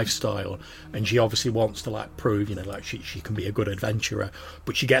adventuring lifestyle, and she obviously wants to like prove, you know, like she can be a good adventurer,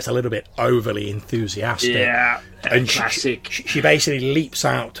 but she gets a little bit overly enthusiastic. Yeah, and classic. She basically leaps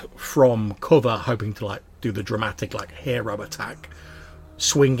out from cover, hoping to like do the dramatic like hero attack,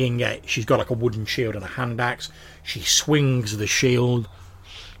 swinging it. She's got like a wooden shield and a hand axe. She swings the shield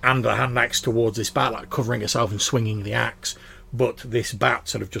and the hand axe towards this bat, like covering herself and swinging the axe. But this bat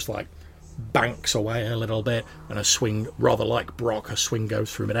sort of just like banks away a little bit, and a swing, rather like Brock, her swing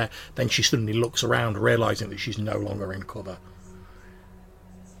goes through midair. Then she suddenly looks around, realising that she's no longer in cover.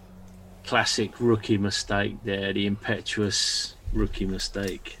 Classic rookie mistake there, the impetuous rookie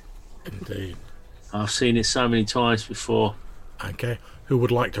mistake. Indeed. I've seen it so many times before. Okay, who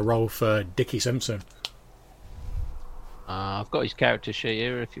would like to roll for Dickie Simpson? I've got his character sheet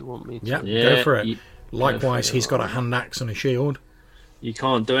here if you want me to. Yeah, Yeah, go for it. you- Likewise, he's got a hand axe and a shield. You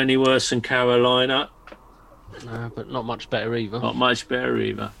can't do any worse than Carolina. No, but not much better either. Not much better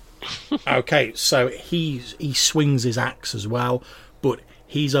either. Okay, so he swings his axe as well, but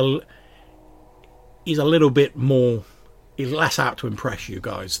he's a little bit more. He's less out to impress you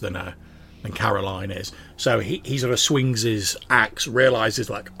guys than Caroline is. So he sort of swings his axe, realizes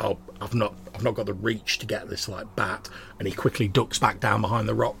like, oh, I've not got the reach to get this like bat, and he quickly ducks back down behind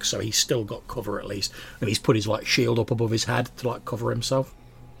the rocks. So he's still got cover at least, and he's put his like shield up above his head to like cover himself.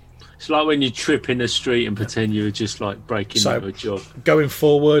 It's like when you trip in the street and pretend you were just like breaking into a jog. Going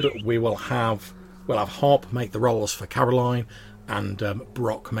forward, we'll have Hop make the rolls for Caroline, and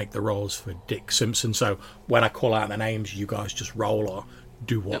Brock make the rolls for Dick Simpson. So when I call out the names, you guys just roll or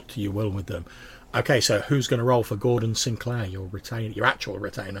do what you will with them. Okay, so who's going to roll for Gordon Sinclair, your retainer, your actual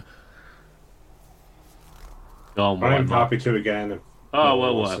retainer? Go on, I'm Weimar. happy to again. Oh,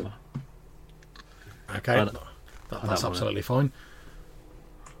 well, whatever. Okay, that's absolutely fine.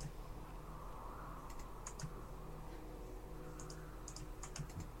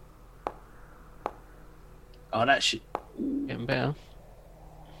 Oh, that shit. Getting better.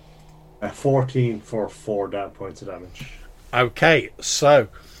 14 for 4 points of damage. Okay, so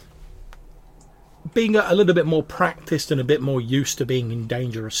being a little bit more practiced and a bit more used to being in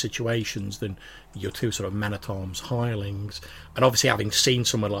dangerous situations than your two sort of men-at-arms hirelings, and obviously having seen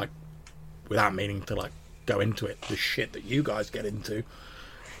someone like, without meaning to like go into it, the shit that you guys get into,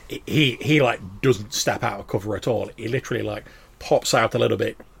 he like doesn't step out of cover at all. He literally like pops out a little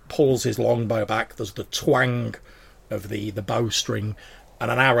bit, pulls his longbow back. There's the twang of the bowstring, and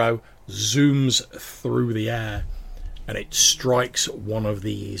an arrow zooms through the air, and it strikes one of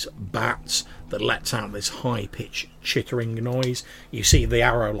these bats that lets out this high-pitched chittering noise. You see the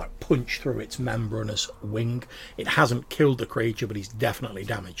arrow like punch through its membranous wing. It hasn't killed the creature, but he's definitely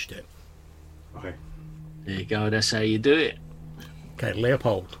damaged it. Okay. There you go. That's how you do it. Okay,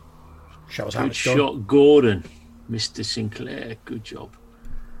 Leopold, show us how Good it's done. shot, Gordon. Mr. Sinclair, good job.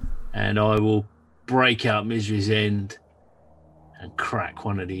 And I will break out Misery's End and crack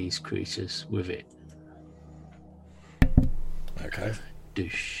one of these creatures with it. Okay,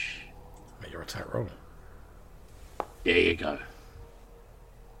 Douche. make your attack roll. There you go.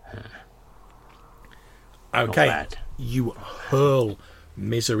 Okay, bad. you hurl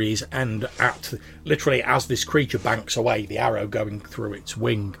Misery's End at, literally as this creature banks away, the arrow going through its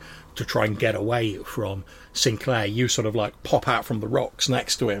wing to try and get away from Sinclair. You sort of like pop out from the rocks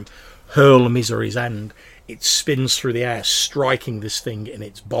next to him, hurl Misery's End. It spins through the air, striking this thing in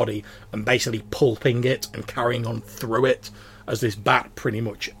its body and basically pulping it and carrying on through it as this bat pretty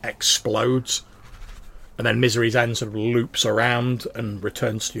much explodes. And then Misery's End sort of loops around and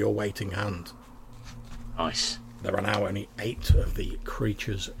returns to your waiting hand. Nice. There are now only 8 of the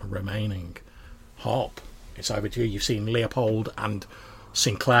creatures remaining. Harp, it's over to you. You've seen Leopold and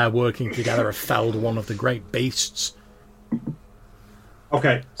Sinclair working together have felled one of the great beasts.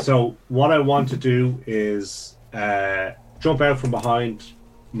 Okay, so what I want to do is jump out from behind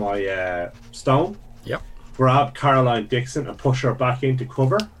my stone, Yep, grab Caroline Dixon and push her back into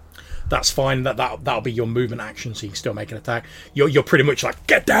cover. that's fine. That'll be your movement action, so you can still make an attack. You're pretty much like,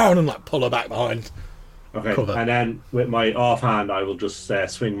 get down, and like pull her back behind. Okay, Cover. and then with my offhand, I will just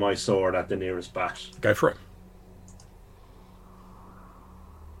swing my sword at the nearest bat. Go for it.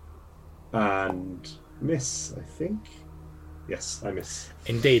 And miss, I think. Yes, I miss.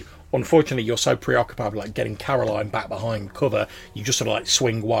 Indeed. Unfortunately, you're so preoccupied with like getting Caroline back behind cover, you just sort of like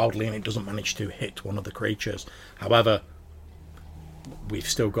swing wildly and it doesn't manage to hit one of the creatures. However, we've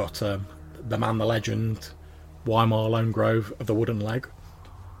still got the man, the legend, Weimar Lone Grove of the Wooden Leg.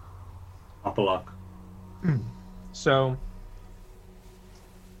 Apolock. So,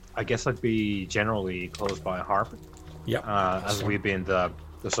 I guess I'd be generally close by Harp, Yep. as we've been the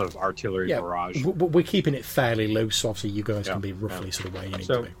sort of artillery Yeah, barrage. we're keeping it fairly loose, so obviously you guys Yeah, can be roughly yeah. sort of where you need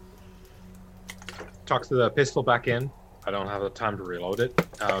So- to be. Tucks the pistol back in. I don't have the time to reload it.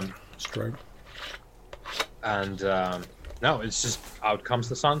 Stroke. And no, it's just out comes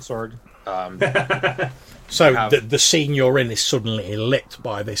the sun sword. So have- the scene you're in is suddenly lit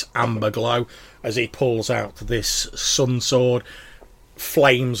by this amber glow as he pulls out this sun sword.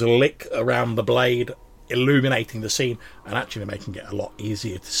 Flames lick around the blade, illuminating the scene and actually making it a lot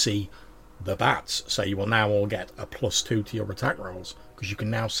easier to see the bats. So you will now all get a +2 to your attack rolls because you can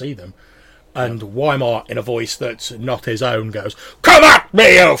now see them. And Weimar, in a voice that's not his own, goes, "Come at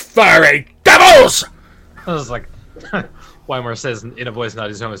me, you furry devils!" I was like, Weimar says in a voice not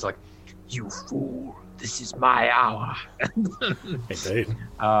his own, it's like, "You fool, this is my hour." Indeed.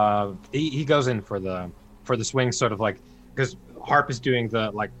 He goes in for the swing, sort of like because Harp is doing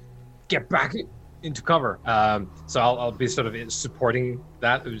the like, get back into cover. So I'll be sort of supporting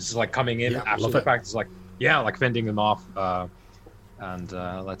that. It's like coming in after the fact. It's like, yeah, like fending them off. And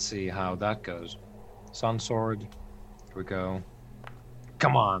let's see how that goes. Sun Sword. Here we go.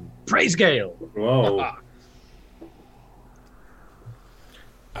 Come on, Praise Gale. Whoa.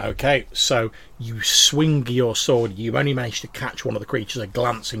 Okay, so you swing your sword. You only manage to catch one of the creatures, a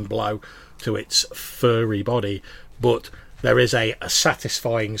glancing blow to its furry body, but there is a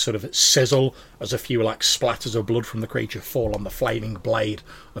satisfying sort of sizzle as a few like splatters of blood from the creature fall on the flaming blade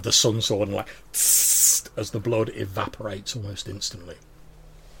of the sun sword, and like tss, as the blood evaporates almost instantly.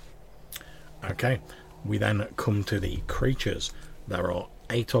 Okay, we then come to the creatures. There are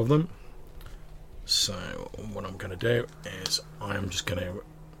 8 of them. So what I'm going to do is I'm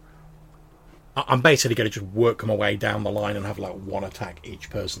basically going to just work my way down the line and have like 1 attack each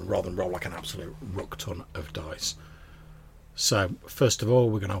person rather than roll like an absolute ruck ton of dice. So first of all,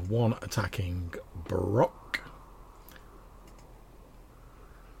 we're going to have 1 attacking Brock.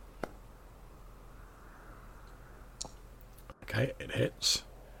 Okay, it hits.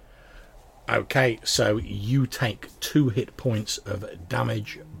 Okay, so you take 2 hit points of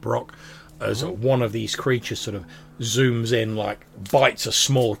damage, Brock, as one of these creatures sort of zooms in, like bites a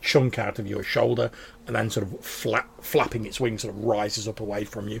small chunk out of your shoulder, and then sort of flapping its wings sort of rises up away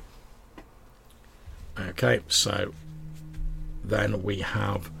from you. Okay, so then we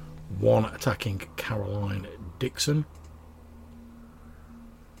have 1 attacking Caroline Dixon.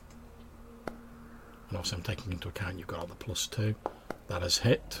 And also I'm taking into account you've got the +2. That has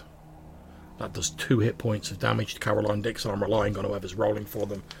hit. That does 2 hit points of damage to Caroline Dixon. I'm relying on whoever's rolling for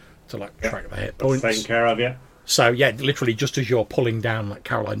them to like track the hit points. Taken care of, yeah. So yeah, literally just as you're pulling down like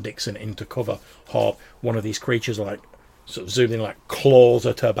Caroline Dixon into cover, Harp, one of these creatures like sort of zooming like claws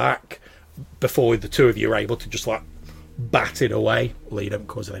at her back before the 2 of you are able to just like bat it away. Although you don't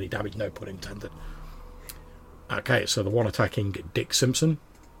cause any damage, no pun intended. Okay, so the 1 attacking Dick Simpson.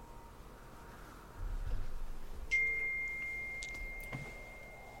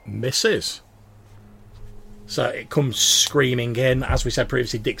 Misses. So it comes screaming in. As we said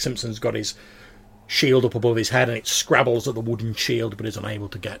previously, Dick Simpson's got his shield up above his head and it scrabbles at the wooden shield but is unable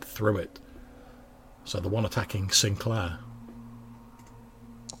to get through it. So the 1 attacking Sinclair.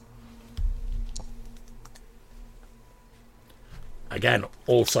 Again,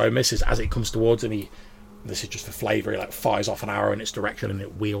 also misses as it comes towards him. This is just for flavour. He like fires off an arrow in its direction and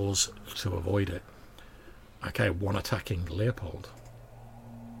it wheels to avoid it. Okay, 1 attacking Leopold.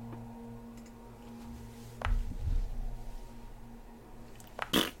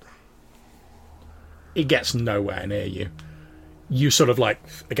 It gets nowhere near you. You sort of like,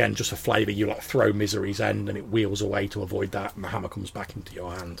 again, just for flavour, you like throw Misery's End and it wheels away to avoid that, and the hammer comes back into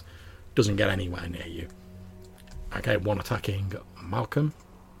your hand. Doesn't get anywhere near you. Okay, 1 attacking Malcolm.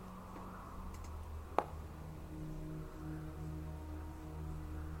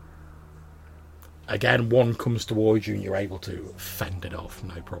 Again, 1 comes towards you and you're able to fend it off,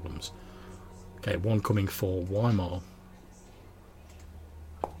 no problems. Okay, 1 coming for Weimar.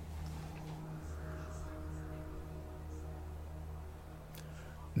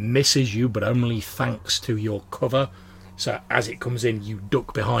 Misses you, but only thanks to your cover. So as it comes in, you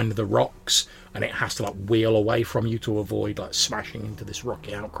duck behind the rocks and it has to like wheel away from you to avoid like smashing into this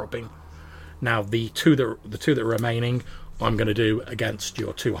rocky outcropping. Now the two that are remaining, I'm going to do against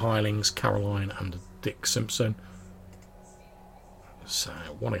your 2 hirelings, Caroline and Dick Simpson. So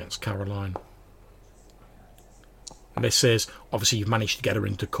 1 against Caroline. Misses. Obviously you've managed to get her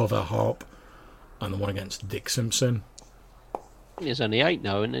into cover, Harp. And the 1 against Dick Simpson. There's only 8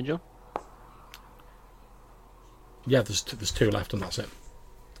 now, isn't there, John? Yeah, there's 2 left and that's it.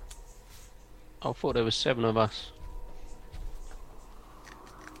 I thought there was 7 of us.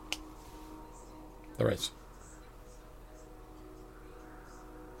 There is.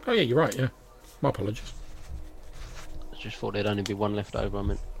 Oh yeah, you're right, yeah. My apologies. I just thought there'd only be 1 left over, I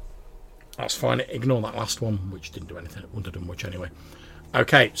meant. That's fine. Ignore that last one, which didn't do anything. It wouldn't have done much anyway.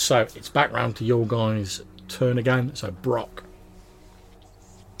 Okay, so it's back round to your guys' turn again. So Brock.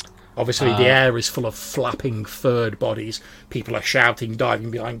 Obviously, the air is full of flapping, furred bodies. People are shouting,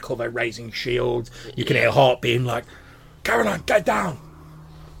 diving behind cover, raising shields. You can hear Hart being like, Caroline, get down!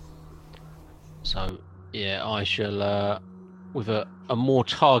 So, yeah, I shall, with a more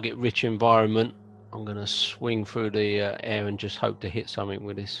target-rich environment, I'm going to swing through the air and just hope to hit something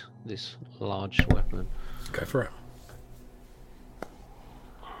with this large weapon. Go for it.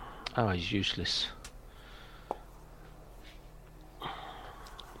 Oh, he's useless.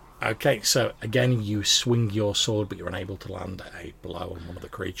 Okay, so again you swing your sword, but you're unable to land a blow on one of the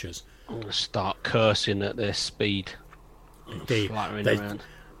creatures. I'm going to start cursing at their speed. Indeed. Fluttering They- around.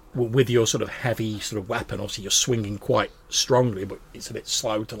 With your sort of heavy sort of weapon, obviously you're swinging quite strongly, but it's a bit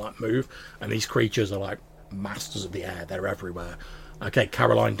slow to like move. And these creatures are like masters of the air; they're everywhere. Okay,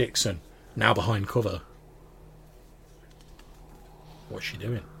 Caroline Dixon now behind cover. What's she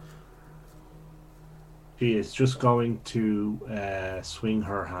doing? She is just going to swing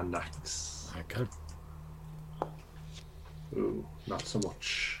her hand axe. Okay. Ooh, not so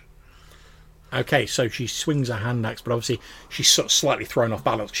much. Okay, so she swings her hand axe, but obviously she's sort of slightly thrown off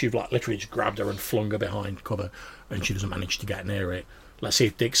balance. She've like literally just grabbed her and flung her behind cover, and she doesn't manage to get near it. Let's see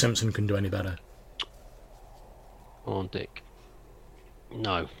if Dick Simpson can do any better. Come on, Dick.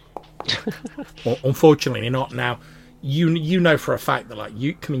 No. Well, unfortunately, not now. You know for a fact that like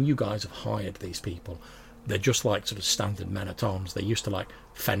you guys have hired these people. They're just like sort of standard men at arms. They're used to like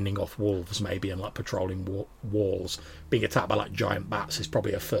fending off wolves maybe and like patrolling walls. Being attacked by like giant bats is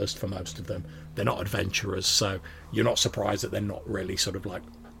probably a first for most of them. They're not adventurers, so you're not surprised that they're not really sort of like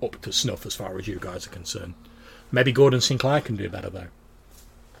up to snuff as far as you guys are concerned. Maybe Gordon Sinclair can do better though.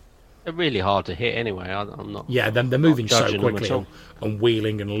 They're really hard to hit anyway. I'm not. Yeah, they're moving so judging them quickly at all. and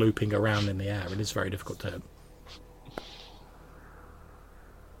wheeling and looping around in the air. It is very difficult to hit.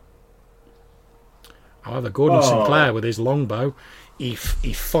 However, Gordon Sinclair, with his longbow, he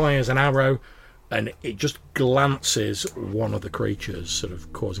fires an arrow, and it just glances one of the creatures, sort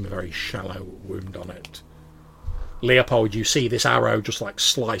of causing a very shallow wound on it. Leopold, you see this arrow just like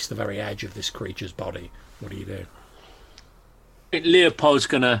slice the very edge of this creature's body. What do you do? Leopold's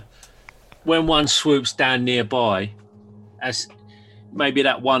gonna, when one swoops down nearby, as maybe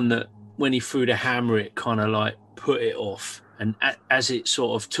that one that when he threw the hammer, it kind of like put it off. And as it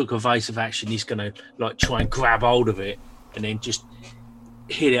sort of took evasive action, he's going to like try and grab hold of it and then just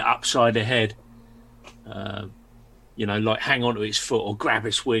hit it upside the head. Like hang onto its foot or grab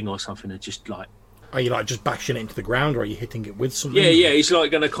its wing or something and just like. Are you like just bashing it into the ground, or are you hitting it with something? Yeah. He's like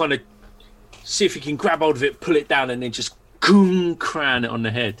going to kind of see if he can grab hold of it, pull it down, and then just crown it on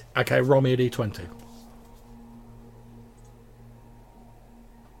the head. Okay, roll me a d20.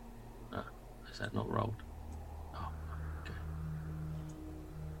 Is that not rolled?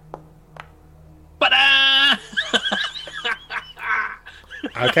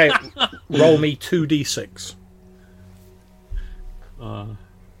 Okay, roll me 2d6.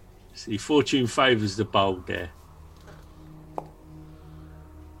 See, fortune favours the bold there.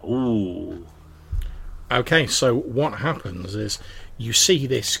 Ooh. Okay, so what happens is you see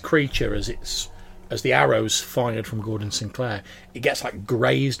this creature as the arrow's fired from Gordon Sinclair, it gets like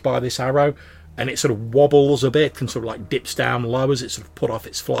grazed by this arrow, and it sort of wobbles a bit and sort of like dips down low as it sort of put off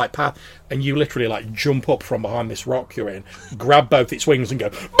its flight path, and you literally like jump up from behind this rock you're in, grab both its wings and go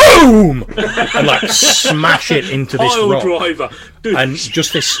boom, and like smash it into this rock. Driver. And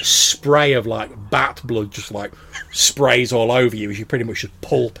just this spray of like bat blood just like sprays all over you as you pretty much just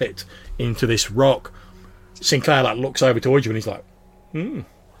pulp it into this rock. Sinclair like looks over towards you and he's like, and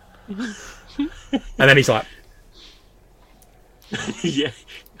then he's like, yeah.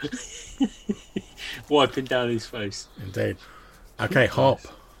 Wiping down his face. indeed. Okay, Hop.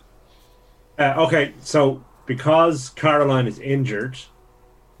 Okay, so because Caroline is injured,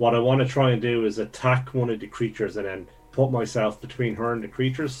 what I want to try and do is attack one of the creatures and then put myself between her and the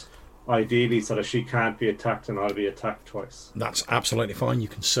creatures, ideally so that she can't be attacked and I'll be attacked twice. That's absolutely fine. You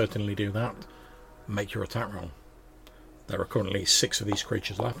can certainly do that. Make your attack roll. There are currently 6 of these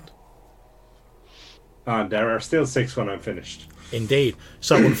creatures left. And there are still 6 when I'm finished. Indeed.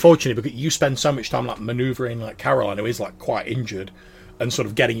 So unfortunately, because you spend so much time like manoeuvring like Caroline, who is like quite injured, and sort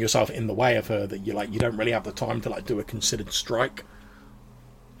of getting yourself in the way of her, that you don't really have the time to like do a considered strike.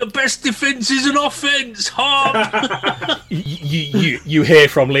 The best defense is an offense, Hop. you hear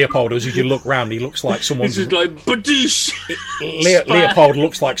from Leopold as you look round. He looks like someone's. This is like badoosh. Leopold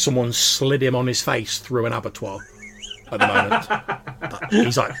looks like someone slid him on his face through an abattoir at the moment.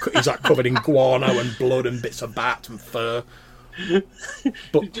 He's like covered in guano and blood and bits of bat and fur.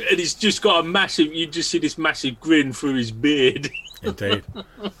 But And he's just got a massive. You just see this massive grin through his beard. indeed.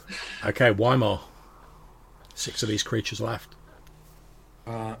 Okay, Weimar. 6 of these creatures left.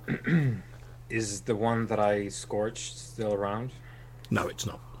 Is the one that I scorched still around? No, it's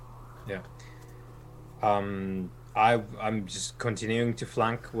not. Yeah. I'm just continuing to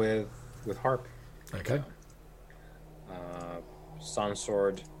flank with Harp. Okay. Sun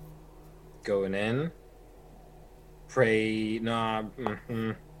Sword going in. Pray. Nah.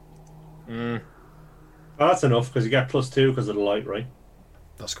 Oh, that's enough because you get +2 because of the light, right?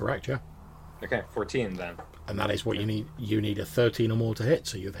 That's correct, yeah. Okay, 14 then. And that is what you need. You need a 13 or more to hit,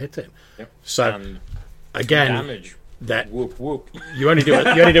 so you've hit it. Yep. So And again, damage. that Whoop whoop. you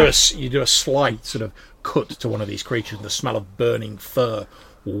do a slight sort of cut to one of these creatures, and the smell of burning fur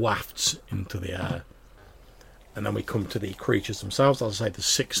wafts into the air. And then we come to the creatures themselves. As I say, there's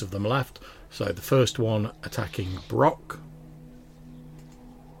 6 of them left. So the first one attacking Brock.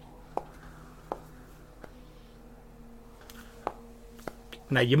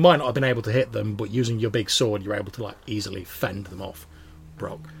 Now, you might not have been able to hit them, but using your big sword, you're able to like easily fend them off,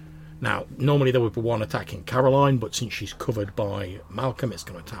 Brock. Now, normally there would be one attacking Caroline, but since she's covered by Malcolm, it's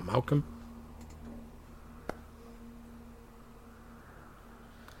going to attack Malcolm.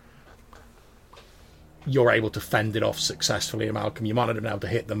 You're able to fend it off successfully, Malcolm. You might not have been able to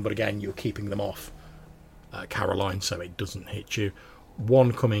hit them, but again, you're keeping them off Caroline, so it doesn't hit you.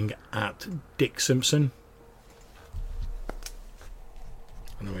 One coming at Dick Simpson.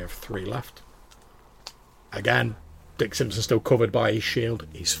 And then we have 3 left. Again, Dick Simpson's still covered by his shield.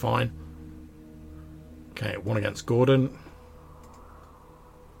 He's fine. Okay, one against Gordon.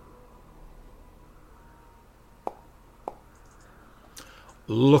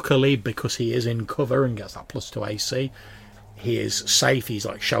 Luckily, because he is in cover and gets that +2 AC, he is safe. He's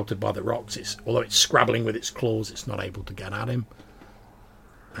like sheltered by the rocks. Although it's scrabbling with its claws, it's not able to get at him.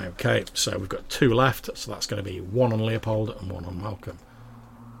 Okay, so we've got 2 left. So that's going to be 1 on Leopold and 1 on Malcolm.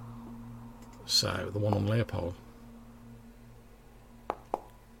 So the one on Leopold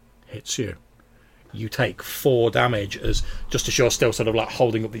hits you. You take 4 damage as just as you're still sort of like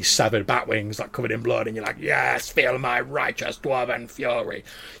holding up these severed bat wings, like covered in blood, and you're like, "Yes, feel my righteous dwarven fury."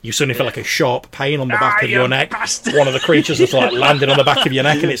 You suddenly feel like a sharp pain on the back of your neck. Bastard. One of the creatures has like landed on the back of your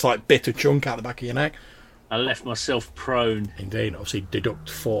neck, and it's like bit a chunk out the back of your neck. I left myself prone. Indeed, obviously deduct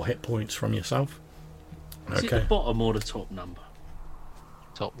 4 hit points from yourself. Is it the bottom or the top number?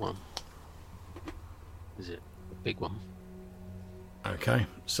 Top one. Is it? Big one. Okay,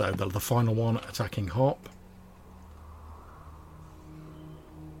 so the final one attacking Hop.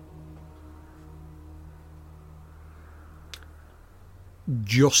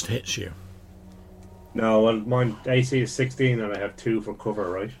 Just hits you. No, well, mine AC is 16 and I have 2 for cover,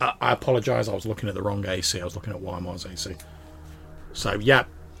 right? I apologise, I was looking at the wrong AC. I was looking at Weimar's AC. So, yeah,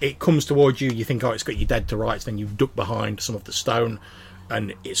 it comes towards you. You think, oh, it's got you dead to rights. Then you duck behind some of the stone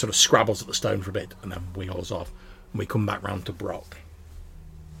and it sort of scrabbles at the stone for a bit and then wheels off. And we come back round to Brock.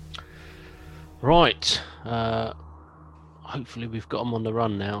 Right. Hopefully we've got them on the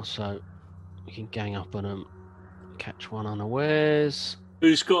run now, so we can gang up on them, catch one unawares.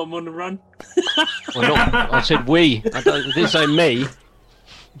 Who's got them on the run? Well, not, I said we. I didn't say me.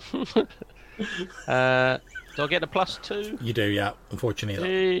 Do I get a +2? You do, yeah.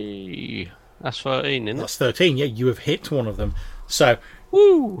 Unfortunately, Hey, that's 13, isn't it? that's 13. Yeah, you have hit one of them. So,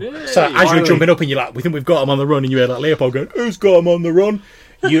 Woo! so as you're jumping up and you're like, we think we've got him on the run, and you hear like Leopold going, "Who's got him on the run?"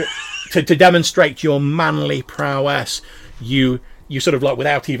 You to demonstrate your manly prowess, you sort of like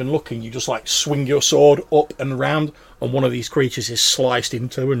without even looking, you just like swing your sword up and round, and one of these creatures is sliced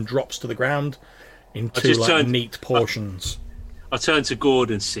into and drops to the ground into like neat portions. I turned to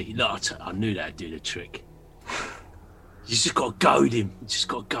Gordon and see, look, I knew that'd do the trick. You just got to goad him. You just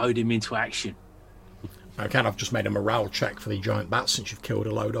got to goad him into action. Okay, I've just made a morale check for the giant bats since you've killed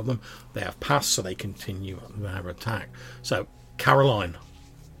a load of them. They have passed, so they continue their attack. So, Caroline.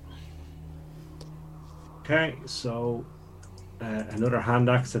 Okay, so another hand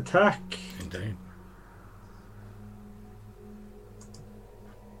axe attack. Indeed.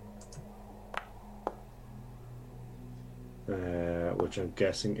 Which I'm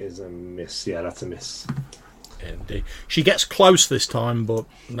guessing is a miss. Yeah, that's a miss. Indeed. She gets close this time, but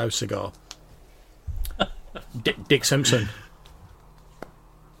no cigar. Dick Simpson.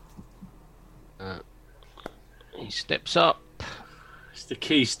 He steps up. It's the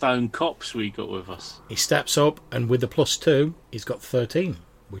Keystone Cops we got with us. He steps up, and with the +2, he's got 13,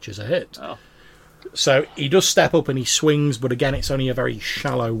 which is a hit. Oh. So he does step up and he swings, but again, it's only a very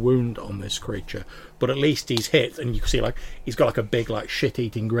shallow wound on this creature. But at least he's hit, and you can see like he's got like a big like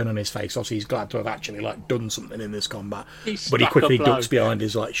shit-eating grin on his face. Obviously, he's glad to have actually like done something in this combat. But he quickly ducks behind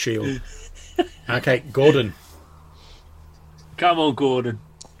his like shield. Okay, Gordon. Come on, Gordon.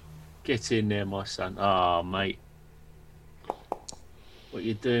 Get in there, my son. Ah, mate. What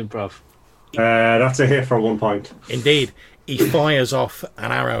you doing, bruv? That's a hit for 1 point. Indeed. He fires off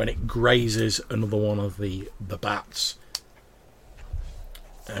an arrow and it grazes another one of the bats.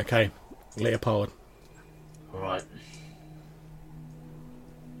 Okay, Leopold. All right.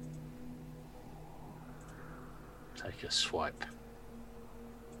 Take a swipe.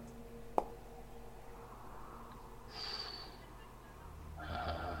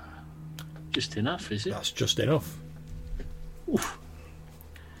 Just enough, is it? That's just enough. Oof.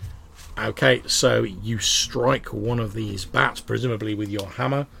 Okay, so you strike one of these bats, presumably with your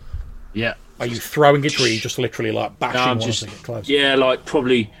hammer. Yeah. Are you throwing it, or are you just literally like bashing No, I'm one just as they get close? yeah, like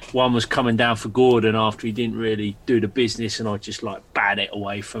probably one was coming down for Gordon after he didn't really do the business, and I just like bat it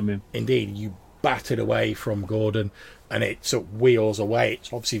away from him. Indeed, you bat it away from Gordon, and it sort of wheels away.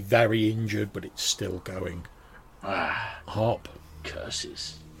 It's obviously very injured, but it's still going. Hop.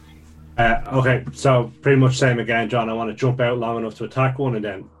 Curses. Okay, so pretty much same again, John. I want to jump out long enough to attack one and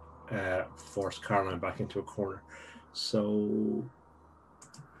then force Caroline back into a corner. So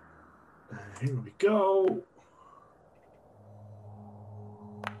here we go.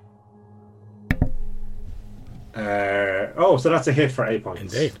 So that's a hit for 8 points.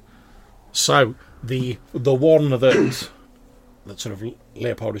 Indeed. So the one that sort of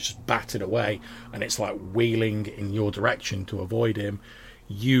Leopold has just batted away, and it's like wheeling in your direction to avoid him.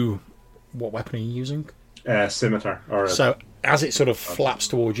 What weapon are you using? Scimitar. So as it sort of flaps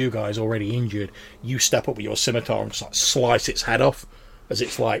towards you guys, already injured, you step up with your scimitar and just like slice its head off, as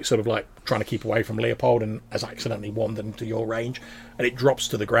it's like sort of like trying to keep away from Leopold and has accidentally wandered into your range, and it drops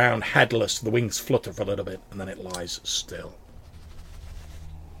to the ground headless. The wings flutter for a little bit and then it lies still.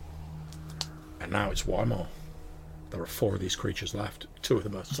 And now it's Weimar. There are 4 of these creatures left. 2 of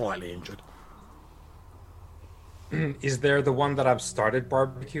them are slightly injured. Is there the one that I've started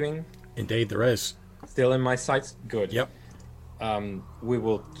barbecuing Indeed there is. still in my sights? Good. Yep. We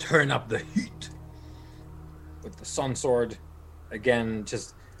will turn up the heat with the sun sword again.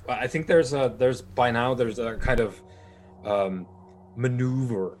 I think there's a kind of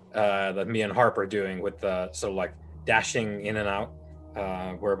maneuver that me and Harp are doing with the sort of like dashing in and out,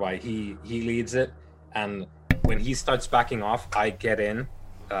 whereby he leads it, and when he starts backing off, I get in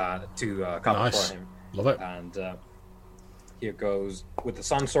to cover Nice. for him. Love it. And here goes with the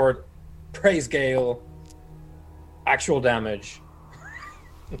sun sword. Praise Gale. Actual damage.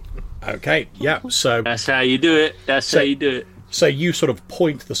 Okay, yeah, so That's how you do it. That's how you do it. So you sort of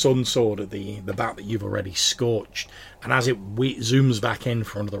point the sun sword at the bat that you've already scorched, and as it zooms back in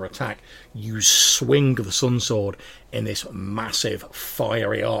for another attack, you swing the sun sword in this massive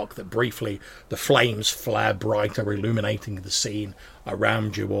fiery arc that briefly the flames flare brighter, illuminating the scene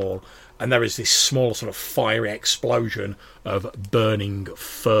around you all, and there is this small sort of fiery explosion of burning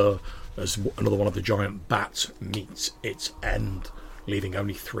fur as another one of the giant bats meets its end, leaving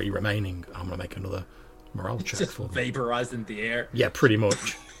only 3 remaining. I'm going to make another morale check Just for them. vaporized in the air. Yeah, pretty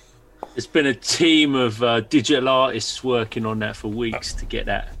much. There's been a team of digital artists working on that for weeks to get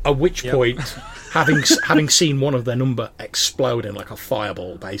that. At which point, having seen one of their number explode in like a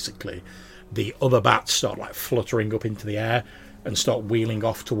fireball, basically, the other bats start like fluttering up into the air and start wheeling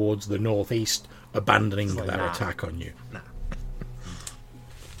off towards the northeast, abandoning their attack on you.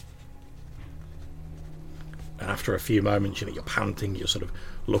 And after a few moments, you're panting, you're sort of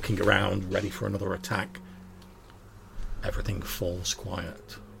looking around, ready for another attack. Everything falls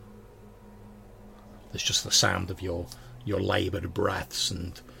quiet. There's just the sound of your laboured breaths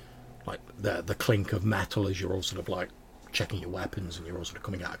and like the clink of metal as you're all sort of like checking your weapons and you're all sort of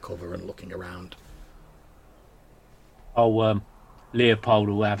coming out of cover and looking around. Leopold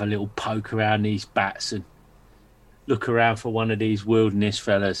will have a little poke around these bats and look around for one of these wilderness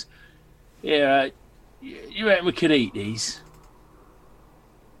fellas. Yeah, you reckon we could eat these?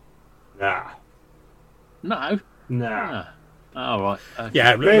 Nah. No. Nah. All right. Okay.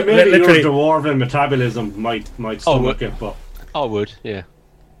 Yeah, Maybe literally. your dwarven metabolism might stomach it, but I would, yeah.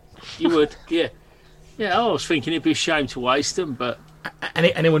 You would, yeah. Yeah, I was thinking it'd be a shame to waste them, but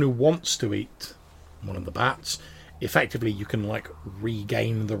Anyone who wants to eat one of the bats, effectively you can like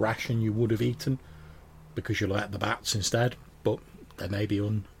regain the ration you would have eaten because you'll let the bats instead, but there may be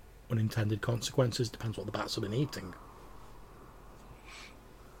unintended consequences. Depends what the bats have been eating.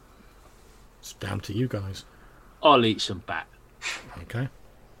 It's down to you guys. I'll eat some bat. Okay.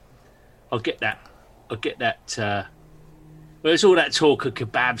 I'll get that. Well, there's all that talk of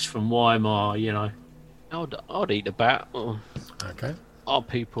kebabs from Weimar, you know. I'd eat a bat. Okay. Our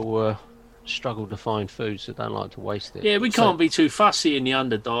people struggle to find food, so don't like to waste it. Yeah, we can't be too fussy in the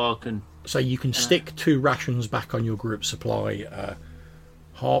Underdark, and So you can stick 2 rations back on your group supply,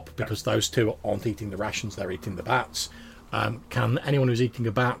 Harp, because those 2 aren't eating the rations, they're eating the bats. Can anyone who's eating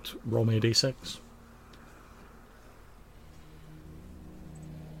a bat roll me a d6?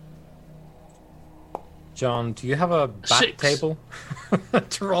 John, do you have a bat 6. table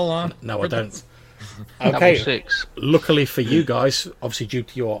to roll on? No, I don't. Double Okay. 6. Luckily for you guys, obviously due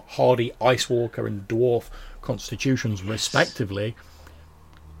to your hardy Ice Walker and Dwarf constitutions respectively,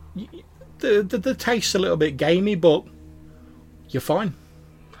 the taste's a little bit gamey, but you're fine.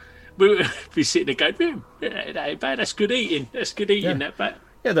 we'll be sitting there going, that ain't bad. That's good eating. That's good eating, Yeah. that bat.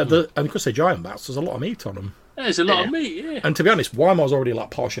 Yeah, and because they're giant bats, there's a lot of meat on them. There's a lot of meat, yeah. And to be honest, Weimar's already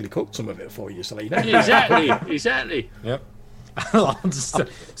like partially cooked some of it for you, so you know. Exactly. Yep. I'll just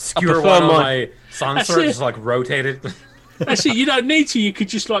skewer prefer one on my- my sensor, just like rotate it. That's it. You don't need to. You could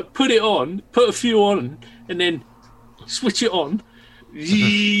just like put it on, put a few on, and then switch it on.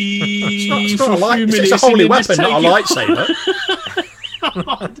 It's not it's a holy weapon, not a lightsaber.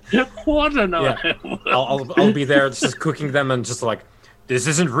 I don't know. Yeah. I'll be there just cooking them and just like, this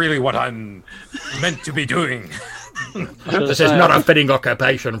isn't really what I'm meant to be doing. This is not a fitting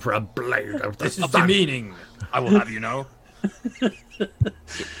occupation for a blade of the This is sun. demeaning. I will have you know.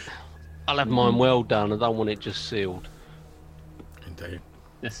 I'll have mine well done. I don't want it just sealed. Indeed.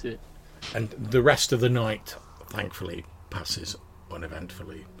 That's it. And the rest of the night, thankfully, passes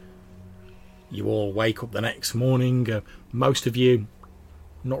uneventfully. You all wake up the next morning. Most of you,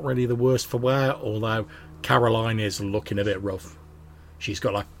 not really the worst for wear, although Caroline is looking a bit rough. She's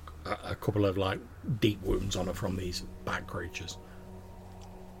got like a couple of like deep wounds on her from these bad creatures.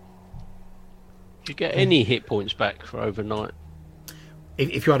 Do you get any hit points back for overnight?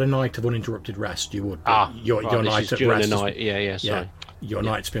 If you had a night of uninterrupted rest, you would. But your this night is of during rest, the night. Yeah, sorry. your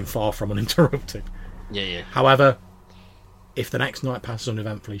night's been far from uninterrupted. Yeah. However, if the next night passes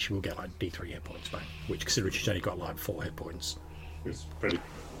uneventfully, she will get like D3 hit points back, which considering she's only got like 4 hit points. It's pretty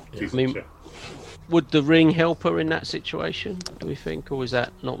decent. I mean, would the ring help her in that situation, do we think, or is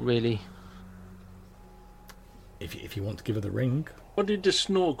that not really? If you want to give her the ring, What did the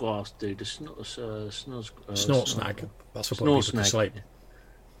snore glass do? The snort snag. That's for putting Snort people to snag. sleep.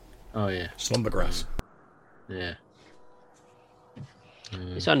 Oh yeah. Slumbergrass. Yeah.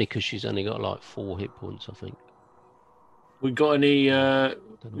 It's only because she's only got like 4 hit points, I think. We got any?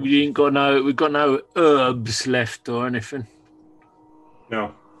 We got no herbs left or anything.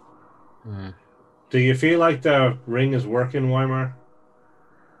 No. Do you feel like the ring is working, Weimar?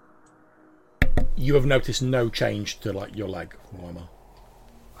 You have noticed no change to like your leg, Weimar.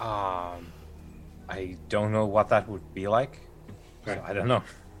 I don't know what that would be like. Okay. So I don't know.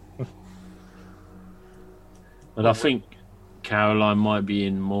 But I think Caroline might be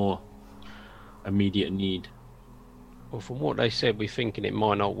in more immediate need. Well, from what they said, we're thinking it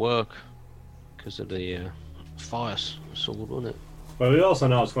might not work because of the fire sword, wasn't it? But we also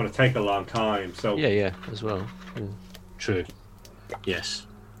know it's going to take a long time, so Yeah, as well. Yeah. True. Yes.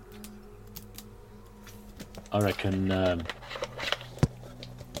 I reckon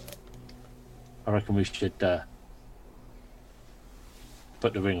we should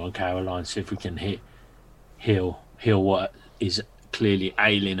put the ring on Caroline, see if we can heal what is clearly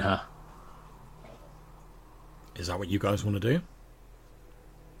ailing her. Is that what you guys want to do?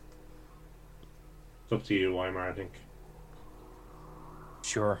 it's up to you, Weimar, I think.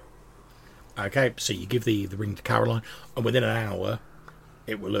 Sure. Okay, so you give the ring to Caroline, and within an hour,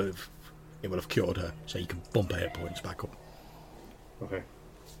 it will have cured her, so you can bump her hit points back up. Okay.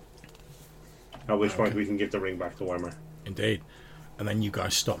 At which point we can give the ring back to Weimar. Indeed. And then you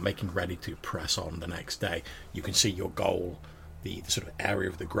guys start making ready to press on the next day. You can see your goal, the sort of area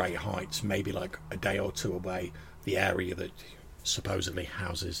of the Grey Heights, maybe like a day or two away, the area that supposedly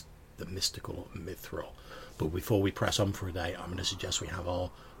houses the mystical Mithril. But before we press on for a day, I'm going to suggest we have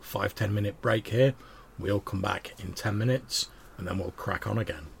our 5-10 minute break here. We'll come back in 10 minutes, and then we'll crack on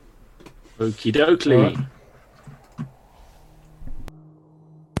again. Okie dokie. Right.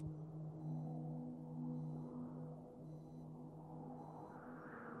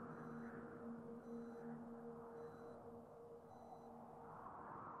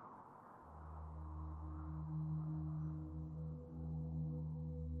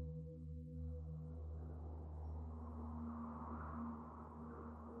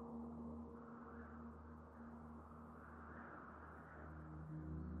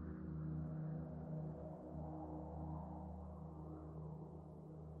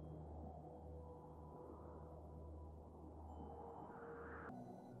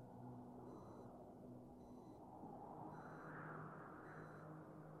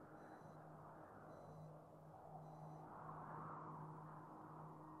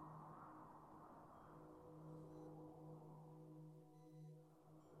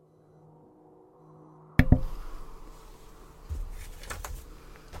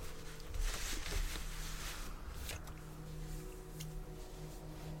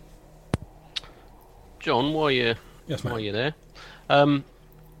 John, while you're Yes, mate. there,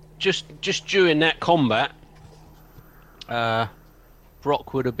 just during that combat,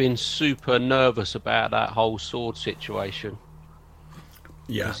 Brock would have been super nervous about that whole sword situation.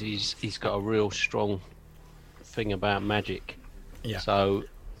 Yeah. Because he's got a real strong thing about magic. Yeah. So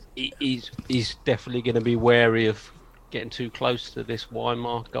he's definitely going to be wary of getting too close to this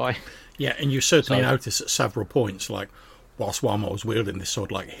Weimar guy. Yeah, and you certainly notice at several points, like, whilst Weimar was wielding this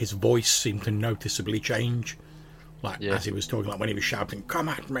sword, like, his voice seemed to noticeably change. Like, as he was talking, like, when he was shouting, "Come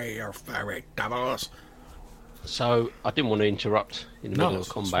at me, you fairy devils." So, I didn't want to interrupt in the middle of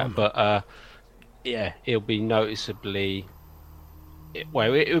combat, but, yeah, it'll be noticeably... it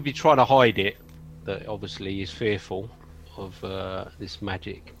would be trying to hide it, that obviously he's fearful of this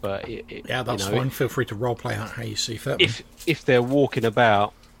magic, but yeah, that's fine. Feel free to roleplay that how you see fit. If they're walking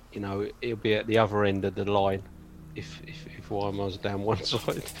about, it'll be at the other end of the line. If Weimar's down one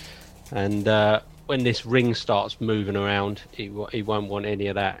side, and when this ring starts moving around, he won't want any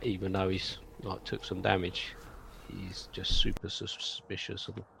of that. Even though he's like took some damage, he's just super suspicious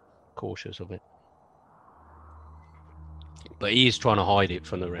and cautious of it. But he is trying to hide it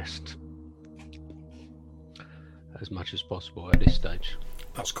from the rest as much as possible at this stage.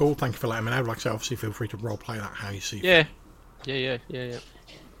 That's cool. Thank you for letting me know. Like I say, obviously feel free to roleplay that how you see fit. Yeah.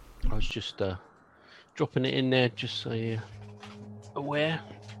 I was just dropping it in there just so you're aware.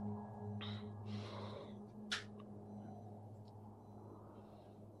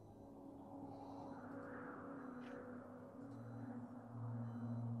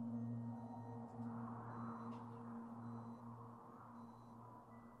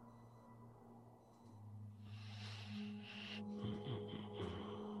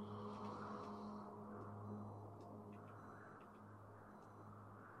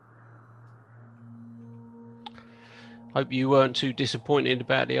 Hope you weren't too disappointed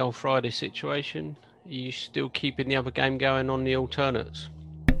about the old Friday situation. Are you still keeping the other game going on the alternates?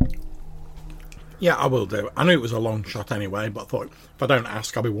 Yeah, I will do. I knew it was a long shot anyway, but I thought if I don't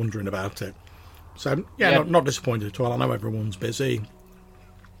ask, I'll be wondering about it. So, not disappointed at all. I know everyone's busy.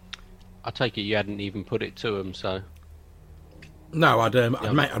 I take it you hadn't even put it to them, so... No,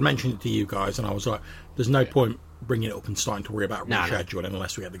 I'd mentioned it to you guys, and I was like, there's no point bringing it up and starting to worry about rescheduling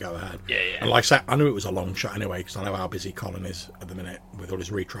unless we had to go ahead. Yeah. And like I said, I knew it was a long shot anyway, because I know how busy Colin is at the minute with all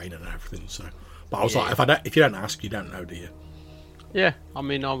his retraining and everything. So, but I was like, if you don't ask, you don't know, do you? Yeah, I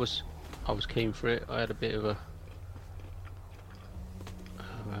mean, I was keen for it. I had a bit of a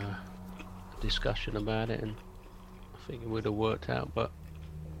discussion about it, and I think it would have worked out. But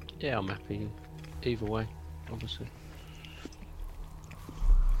yeah, I'm happy either way, obviously.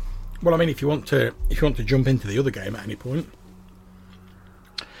 Well, I mean, if you want to jump into the other game at any point.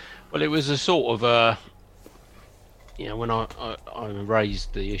 Well, it was a sort of when I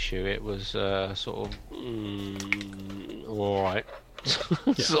raised the issue, it was sort of all right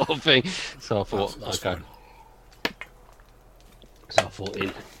sort of thing. So I thought, that's fine. So I thought,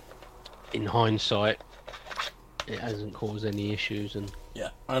 in hindsight, it hasn't caused any issues, and yeah,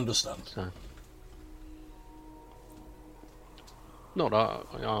 I understand. So. Not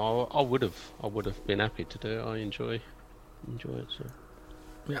I would have been happy to do it. I enjoy it. So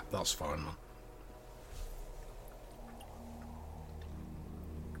yeah, that's fine, man.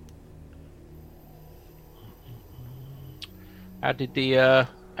 How did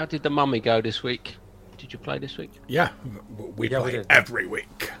the mummy go this week? Did you play this week? Yeah, we play every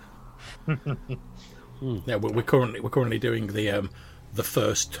week. Yeah, we're currently doing the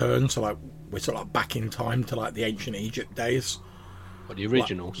first turn, so like we're sort of like back in time to like the ancient Egypt days. What, the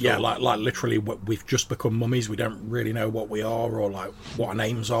original? Like literally, we've just become mummies. We don't really know what we are or like what our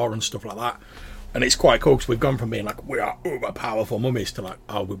names are and stuff like that. And it's quite cool because we've gone from being like we are uber powerful mummies to like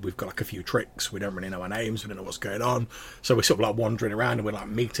we've got like a few tricks. We don't really know our names. We don't know what's going on. So we're sort of like wandering around and we're like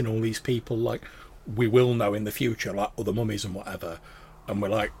meeting all these people like we will know in the future, like other mummies and whatever. And we're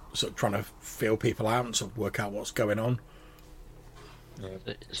like sort of trying to feel people out and sort of work out what's going on.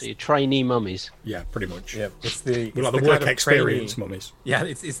 Yeah. So you're trainee mummies. Yeah, pretty much. Yeah, it's the work experience mummies. Yeah,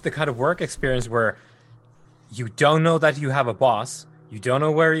 it's the kind of work experience where you don't know that you have a boss, you don't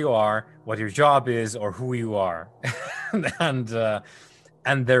know where you are, what your job is, or who you are, and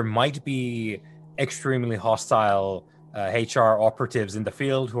there might be extremely hostile HR operatives in the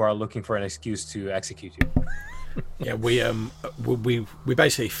field who are looking for an excuse to execute you. Yeah, we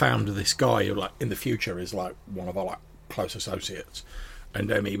basically found this guy who like in the future is like one of our like close associates. And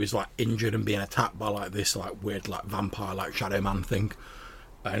he was like injured and being attacked by like this like weird like vampire like shadow man thing,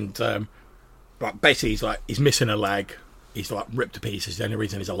 and like basically he's missing a leg, he's like ripped to pieces. The only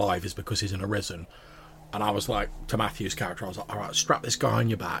reason he's alive is because he's in a risen. And I was like to Matthew's character, I was like, all right, strap this guy on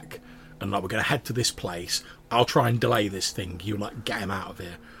your back, and like we're gonna head to this place. I'll try and delay this thing. You like get him out of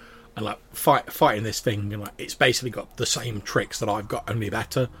here, and like fighting this thing. And like it's basically got the same tricks that I've got, only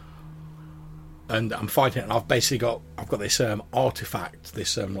better. And I'm fighting it, and I've got this artifact,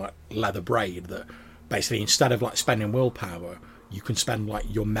 this like leather braid that basically instead of like spending willpower, you can spend like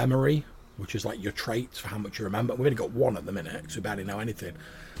your memory, which is like your traits for how much you remember. We've only got one at the minute because we barely know anything.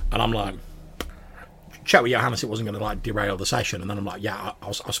 And I'm like, check with Johannes, it wasn't going to like derail the session. And then I'm like, yeah,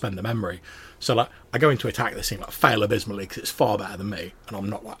 I'll spend the memory. So like, I go into attack this thing, like fail abysmally because it's far better than me, and I'm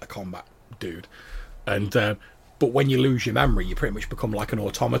not like a combat dude. And but when you lose your memory, you pretty much become like an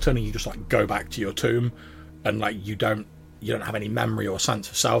automaton, and you just like go back to your tomb, and like you don't have any memory or sense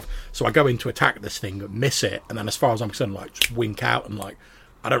of self. So I go into attack this thing, miss it, and then as far as I'm concerned, like just wink out, and like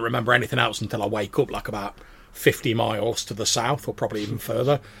I don't remember anything else until I wake up like about 50 miles to the south, or probably even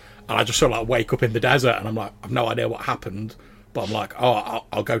further. And I just sort of like wake up in the desert, and I'm like, I've no idea what happened, but I'm like, oh,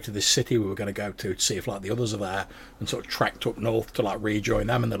 I'll go to this city we were going to go to see if like the others are there, and sort of trekked up north to like rejoin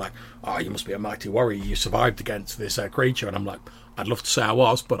them. And they're like, oh, you must be a mighty warrior, you survived against this creature. And I'm like, I'd love to say I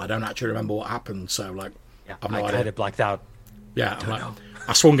was, but I don't actually remember what happened. So like, I've no idea. I kind of blacked out. Yeah, I'm like,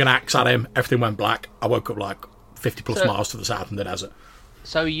 I swung an axe at him, everything went black. I woke up like 50 plus miles to the south in the desert.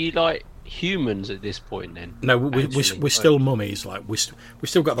 So you like humans at this point then? No, we're still mummies. Like we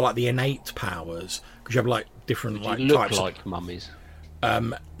still got the innate powers, because you have like different like look types like mummies.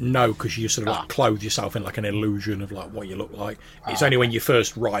 No, because you sort of like clothe yourself in like an illusion of like what you look like. It's only when you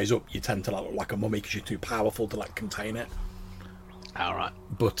first rise up you tend to like look like a mummy because you're too powerful to like contain it. All right.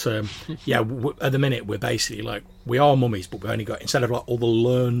 But yeah, at the minute we're basically like, we are mummies, but we've only got, instead of like all the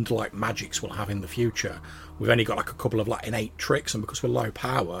learned like magics we'll have in the future, we've only got like a couple of like innate tricks, and because we're low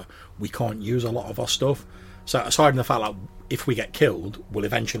power, we can't use a lot of our stuff. So aside from the fact like if we get killed, we'll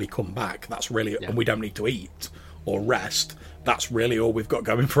eventually come back. That's really, and we don't need to eat or rest. That's really all we've got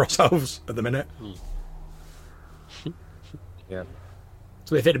going for ourselves at the minute. Yeah.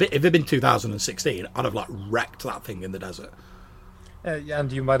 So if it had been 2016, I'd have like wrecked that thing in the desert. Yeah,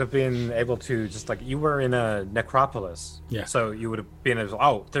 and you might have been able to just like, you were in a necropolis. Yeah. So you would have been able,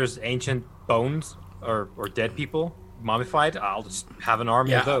 oh, there's ancient bones or dead people mummified. I'll just have an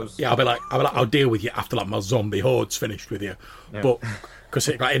army of those. Yeah, I'll deal with you after like my zombie horde's finished with you. Yeah. But because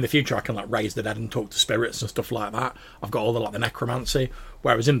like in the future I can like raise the dead and talk to spirits and stuff like that. I've got all the like the necromancy.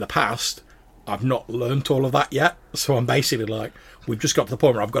 Whereas in the past, I've not learnt all of that yet. So I'm basically like, we've just got to the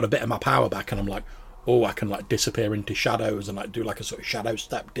point where I've got a bit of my power back, and I'm like, oh, I can like disappear into shadows and like do like a sort of shadow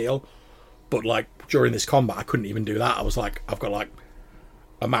step deal. But like during this combat, I couldn't even do that. I was like, I've got like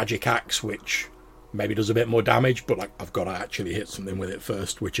a magic axe, which maybe does a bit more damage, but like I've got to actually hit something with it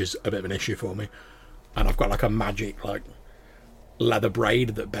first, which is a bit of an issue for me. And I've got like a magic like leather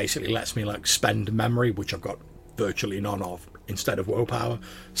braid that basically lets me like spend memory, which I've got virtually none of, instead of willpower.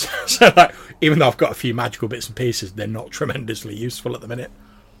 So like, even though I've got a few magical bits and pieces, they're not tremendously useful at the minute.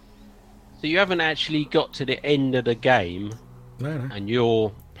 So you haven't actually got to the end of the game, No. and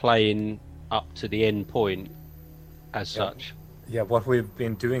you're playing up to the end point as such. Yeah, what we've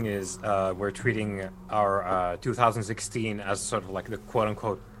been doing is we're treating our 2016 as sort of like the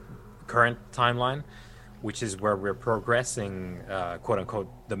quote-unquote current timeline, which is where we're progressing quote-unquote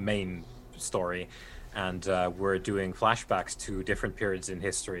the main story, and we're doing flashbacks to different periods in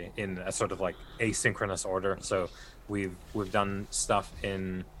history in a sort of like asynchronous order. So we've done stuff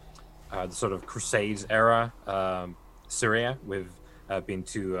in the sort of Crusades era, Syria. We've been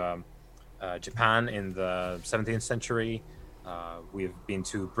to Japan in the 17th century. We've been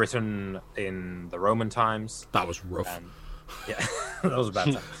to Britain in the Roman times. That was rough. And, yeah, that was a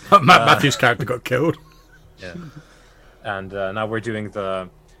bad time. Matthew's character got killed. Yeah. And now we're doing the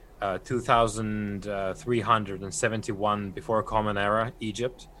 2371 before Common Era,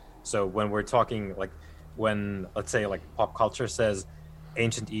 Egypt. So when we're talking, like, when, let's say, like, pop culture says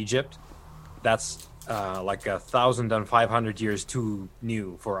ancient Egypt, that's like 1,500 years too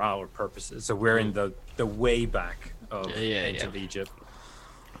new for our purposes. So we're in the way back of ancient Egypt.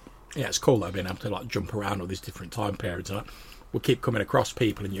 Yeah, it's cool though, being able to like jump around all these different time periods, and like, we'll keep coming across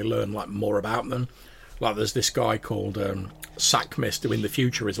people and you learn like more about them. Like there's this guy called Sackmist, who in the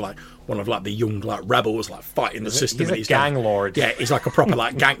future is like one of like the young like rebels like fighting the system. He's a gang lord. Yeah, he's like a proper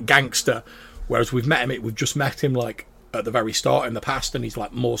like gangster. Whereas we've just met him like at the very start in the past, and he's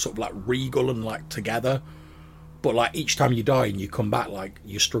like more sort of like regal and like together. But like each time you die and you come back, like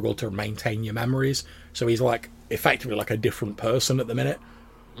you struggle to maintain your memories. So he's like effectively like a different person at the minute.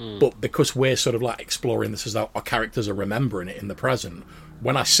 But because we're sort of like exploring this as our characters are remembering it in the present,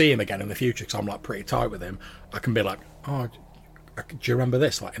 when I see him again in the future, because I'm like pretty tight with him, I can be like, oh, do you remember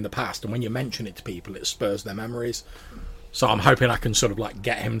this like in the past? And when you mention it to people, it spurs their memories. So I'm hoping I can sort of like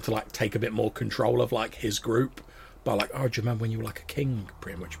get him to like take a bit more control of like his group by like, oh, do you remember when you were like a king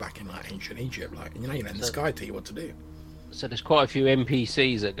pretty much back in like ancient Egypt? Like, you're in the sky, tell you what to do. So there's quite a few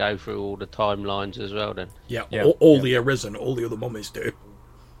NPCs that go through all the timelines as well then. Yeah, all the Arisen, all the other mummies do.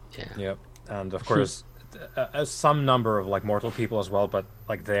 Yeah. Yep. And of course some number of like mortal people as well, but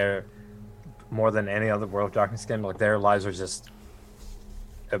like they're more than any other World of Darkness game. Like their lives are just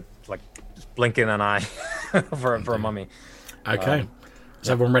like just blinking an eye for a mummy. Okay. Is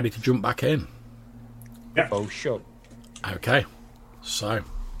everyone ready to jump back in? Yeah. Oh, sure. Okay. So,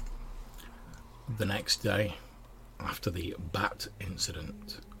 the next day, after the bat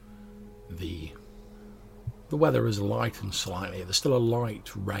incident, the weather is lightened slightly. There's still a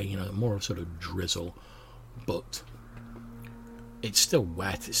light rain, more of a sort of drizzle, but it's still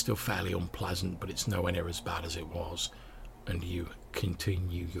wet. It's still fairly unpleasant, but it's nowhere near as bad as it was. And you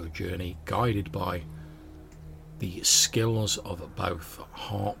continue your journey, guided by the skills of both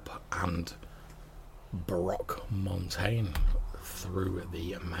Harp and Brock Montaigne through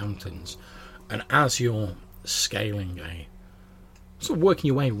the mountains. And as you're scaling sort of working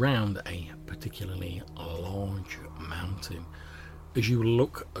your way around a particularly large mountain, as you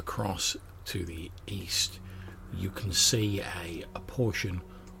look across to the east, you can see a portion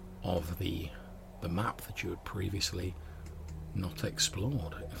of the map that you had previously not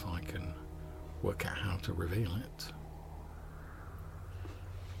explored, if I can work out how to reveal it.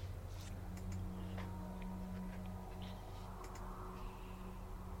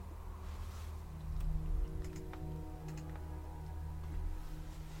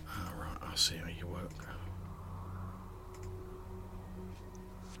 Alright, I'll see how you work.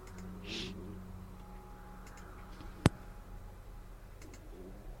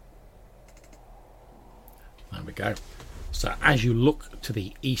 There we go. So as you look to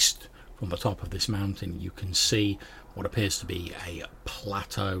the east from the top of this mountain, you can see what appears to be a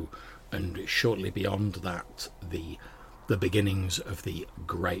plateau, and shortly beyond that the beginnings of the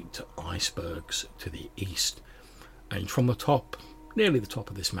great icebergs to the east. And from the top, nearly the top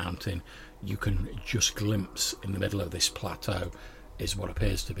of this mountain, you can just glimpse in the middle of this plateau is what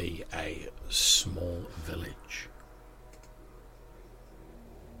appears to be a small village.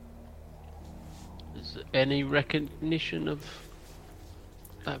 Is there any recognition of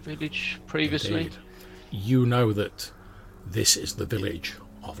that village previously? Indeed. You know that this is the village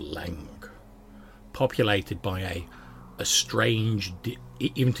of Leng, populated by a strange,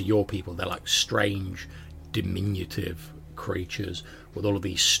 even to your people, they're like strange, diminutive creatures with all of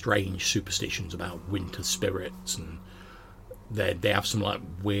these strange superstitions about winter spirits, and they have some like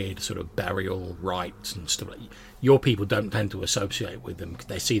weird sort of burial rites and stuff. Your people don't tend to associate with them because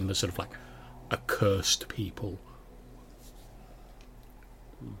they see them as sort of like a cursed people.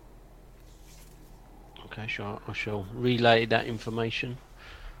 Okay, sure. I shall relay that information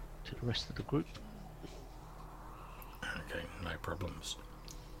to the rest of the group. Okay, no problems.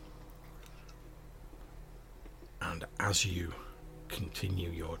 And as you continue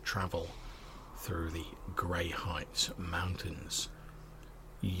your travel through the Grey Heights mountains,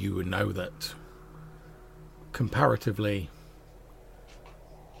 you know that comparatively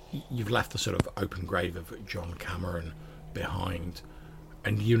you've left the sort of open grave of John Cameron behind,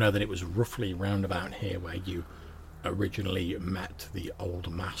 and you know that it was roughly round about here where you originally met the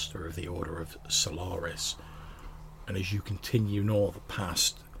old master of the Order of Solaris. And as you continue north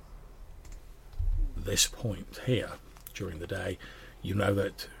past this point here during the day, you know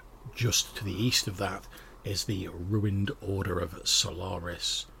that just to the east of that is the ruined Order of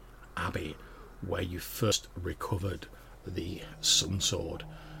Solaris Abbey, where you first recovered the Sun Sword.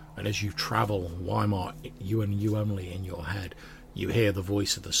 And as you travel, Weimar, you and you only in your head, you hear the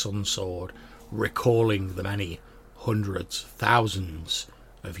voice of the Sun Sword recalling the many hundreds, thousands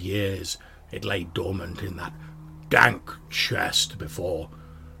of years it lay dormant in that dank chest before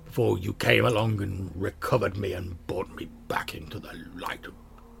you came along and recovered me and brought me back into the light of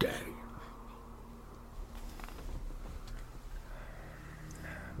day.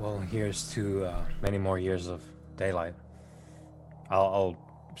 Well, here's to many more years of daylight. I'll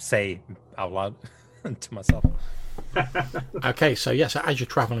say out loud to myself. Okay, so yes, as you're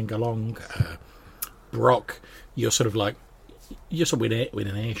travelling along, Brock, you're sort of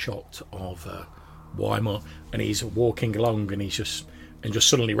within earshot of Weimar, and he's walking along, and just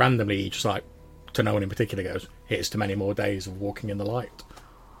suddenly randomly, he just like, to no one in particular, goes, "Here's to many more days of walking in the light."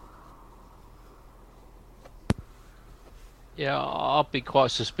 Yeah, I'll be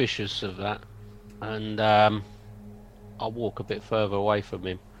quite suspicious of that, and I'll walk a bit further away from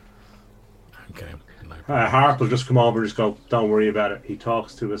him. Okay, no. Harp will just come over and just go, "Don't worry about it. He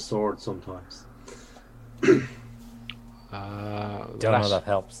talks to his sword sometimes." Don't know that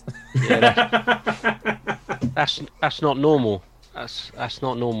helps. Yeah, that's not normal. That's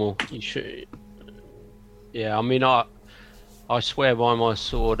not normal. You should. Yeah, I mean, I swear by my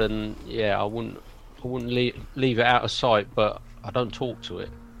sword, and yeah, I wouldn't leave it out of sight, but I don't talk to it.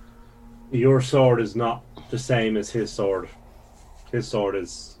 Your sword is not the same as his sword. His sword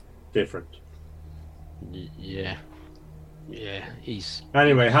is different. Yeah. He's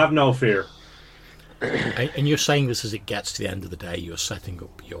Anyway, have no fear. And you're saying this as it gets to the end of the day, you're setting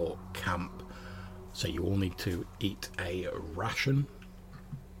up your camp, so you all need to eat a ration.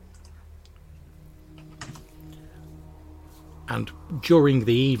 And during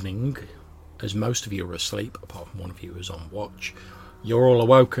the evening, as most of you are asleep, apart from one of you who's on watch, you're all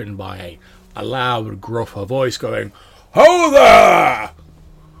awoken by a loud, gruffer voice going, "Ho there!"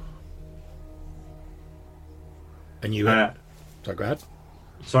 And you so go ahead.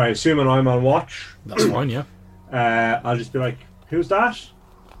 Sorry, assuming I'm on watch, That's fine, yeah. I'll just be like, "Who's that?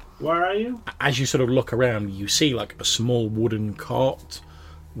 Where are you?" As you sort of look around, you see like a small wooden cart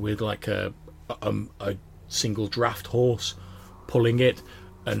with like a single draft horse pulling it,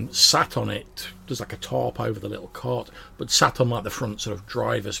 and sat on it, there's like a tarp over the little cart, but sat on like the front sort of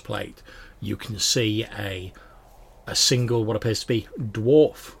driver's plate, you can see a single, what appears to be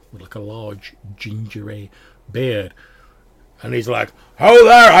dwarf with like a large gingery beard, and he's like, "Oh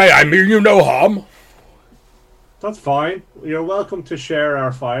there, I mean you no harm." That's fine. You're welcome to share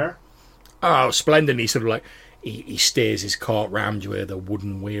our fire. Oh, splendid. He sort of like, he steers his cart round you with a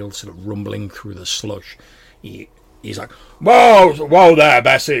wooden wheel sort of rumbling through the slush. He's like, whoa there,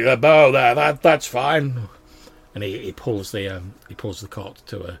 Bessie, whoa there, that's fine. And he pulls the cart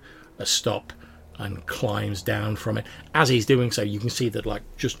to a stop and climbs down from it. As he's doing so, you can see that like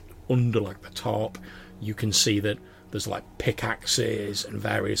just under like the tarp, you can see that there's like pickaxes and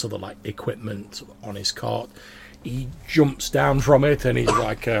various other like equipment on his cart. He jumps down from it and he's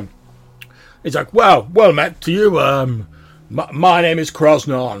like, well met to you. My name is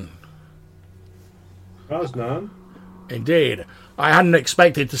Krosnon. Krosnon? Indeed. I hadn't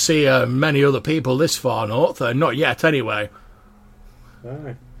expected to see many other people this far north. Not yet, anyway.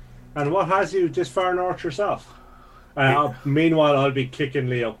 Aye. And what has you this far north yourself? Meanwhile, I'll be kicking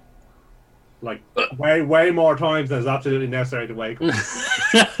Leo. Like, way more times than is absolutely necessary to wake up.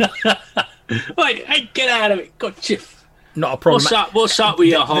 Wait, hey, get out of it. Gotcha. Not a problem. What's up with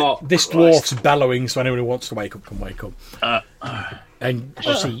your heart? This dwarf's bellowing, so anyone who wants to wake up can wake up. And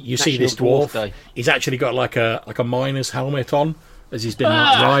you see this dwarf. He's actually got like a miner's helmet on as he's been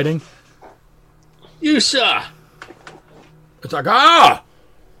riding. You, sir. It's like, a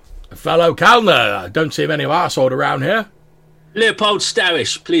fellow Kalner. I don't see many of our sort around here. Leopold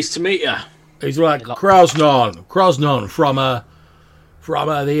Stavish, pleased to meet you. He's like Krosnon from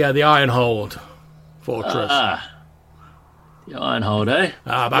the Ironhold fortress. The Ironhold, eh?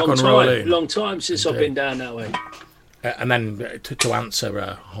 Back on Rolling. Long time since I've been down that way. And then to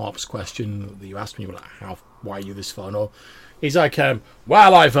answer Harp's question that you asked me, like, why are you this far north? He's like,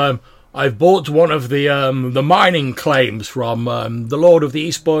 I've bought one of the mining claims from the Lord of the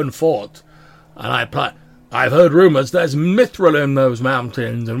Eastbourne Fort, and I've heard rumours there's Mithril in those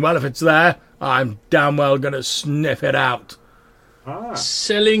mountains, and well, if it's there, I'm damn well going to sniff it out.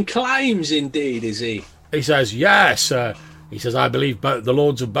 Selling claims, indeed, is he? He says, yes. He says, I believe the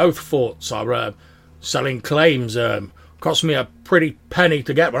lords of both forts are selling claims. Cost me a pretty penny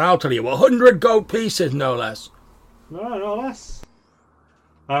to get one, I'll tell you. 100 gold pieces, no less. No less.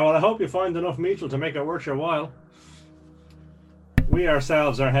 Well, I hope you find enough Mithril to make it worth your while. We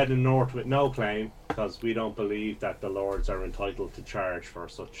ourselves are heading north with no claim, because we don't believe that the lords are entitled to charge for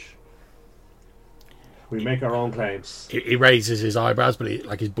such. We make our own claims. He raises his eyebrows, but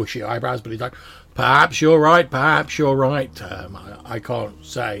his bushy eyebrows, but he's like, perhaps you're right. I can't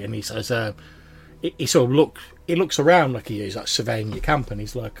say. And he says, he sort of looks around like he is like surveying your camp, and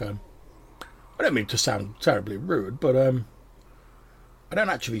he's like, I don't mean to sound terribly rude, but I don't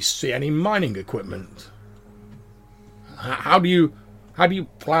actually see any mining equipment. How do you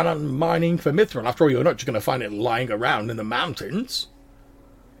plan on mining for Mithril? After all, you're not just going to find it lying around in the mountains.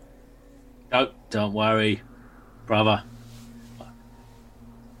 Oh, don't worry, brother.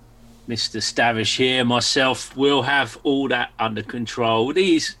 Mr. Stavish here, myself, will have all that under control.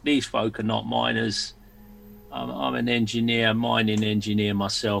 These folk are not miners. I'm an engineer, mining engineer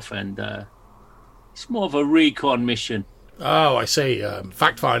myself, and it's more of a recon mission. Oh, I see.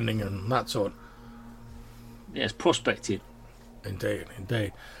 Fact-finding and that sort. Yes, prospecting.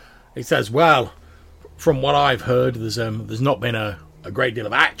 Indeed. He says, well, from what I've heard, there's not been a great deal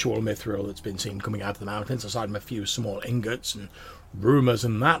of actual Mithril that's been seen coming out of the mountains, aside from a few small ingots and rumours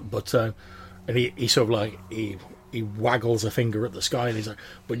and that. But and he sort of like he waggles a finger at the sky, and he's like,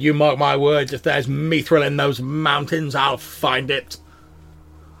 but you mark my words, if there's Mithril in those mountains, I'll find it.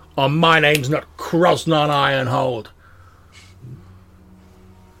 Or my name's not Krosnon Ironhold.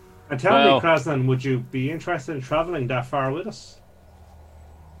 And tell me, Krosnon, would you be interested in travelling that far with us?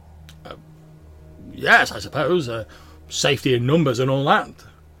 Yes, I suppose. Safety in numbers and all that.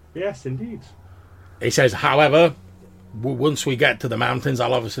 Yes, indeed. He says, however, once we get to the mountains,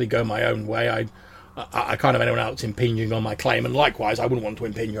 I'll obviously go my own way. I can't have anyone else impinging on my claim, and likewise, I wouldn't want to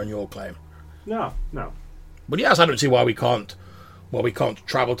impinge on your claim. No. But yes, I don't see why we can't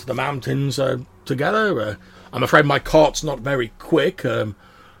travel to the mountains together. I'm afraid my cart's not very quick. And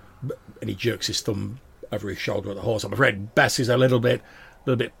he jerks his thumb over his shoulder at the horse. I'm afraid Bess is a little bit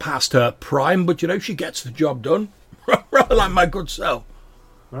past her prime, but she gets the job done. Rather like my good self.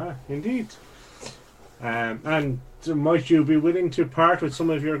 Ah, indeed. And might you be willing to part with some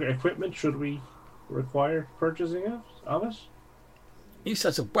of your equipment should we require purchasing of it? He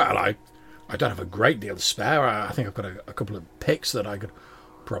says, well, I don't have a great deal to spare. I think I've got a couple of picks that I could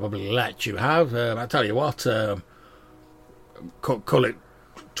probably let you have. I tell you what, call it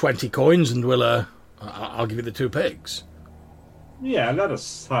 20 coins and I'll give you the 2 pigs. Yeah, let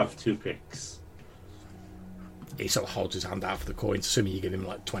us have 2 picks. He sort of holds his hand out for the coins, assuming you give him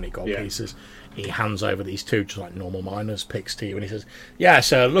like 20 gold Yeah. pieces. He hands over these 2 just like normal miners' picks to you, and he says,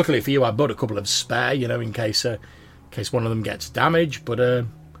 yes, luckily for you, I bought a couple of spare, in case one of them gets damaged, but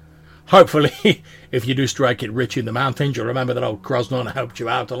hopefully, if you do strike it rich in the mountains, you'll remember that old Krosnon helped you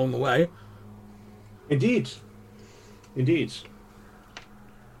out along the way. Indeed.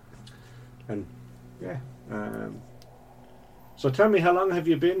 And, yeah. So tell me, how long have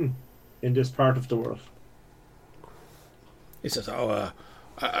you been in this part of the world? He says, a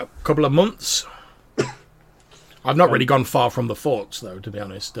couple of months. I've not really gone far from the forts, though, to be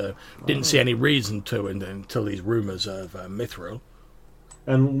honest. Didn't see any reason to until these rumours of Mithril.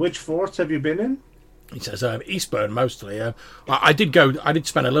 And which forts have you been in? He says, Eastburn, mostly. I did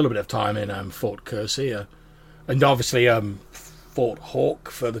spend a little bit of time in Fort Kersey, and obviously Fort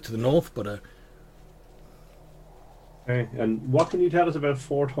Hawk further to the north, but... Okay. And what can you tell us about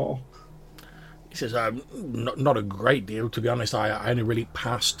Fort Hawk? He says, not a great deal, to be honest. I only really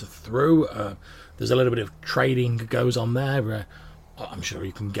passed through. There's a little bit of trading goes on there. I'm sure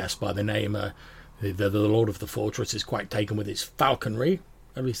you can guess by the name. The Lord of the Fortress is quite taken with his falconry.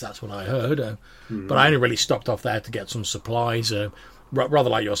 At least that's what I heard. But I only really stopped off there to get some supplies. Rather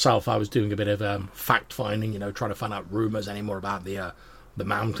like yourself, I was doing a bit of fact-finding, trying to find out rumours any more about the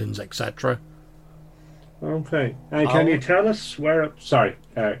mountains, etc. Okay. And can you tell us where... Sorry.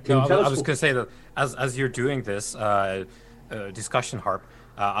 Can you tell us... I was going to say that as you're doing this discussion, Harp,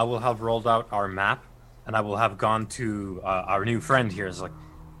 I will have rolled out our map, and I will have gone to our new friend here. It's like,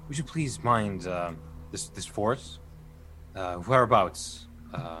 would you please mind this fort? Whereabouts?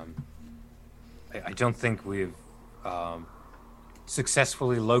 I don't think we've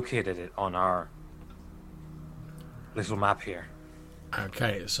successfully located it on our little map here.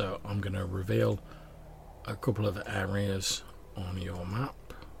 Okay, so I'm going to reveal a couple of areas on your map.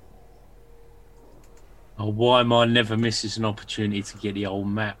 Oh, why am I never misses an opportunity to get the old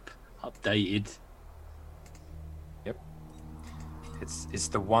map updated? Yep. It's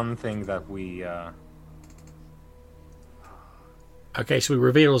the one thing that we... Okay, so he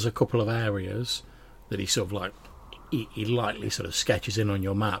reveals a couple of areas that he sort of like... He lightly sort of sketches in on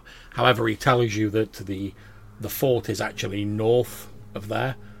your map. However, he tells you that the fort is actually north of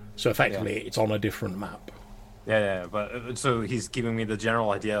there. So effectively, it's on a different map. Yeah, but so he's giving me the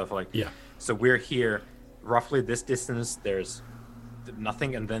general idea of like... Yeah. So we're here, roughly this distance, there's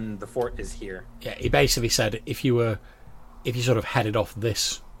nothing, and then the fort is here. Yeah, he basically said if you sort of headed off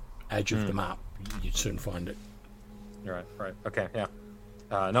this edge of the map, you'd soon find it. Right. Okay, yeah.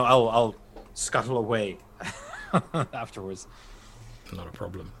 No, I'll scuttle away afterwards. Not a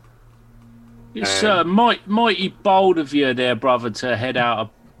problem. It's mighty bold of you there, brother, to head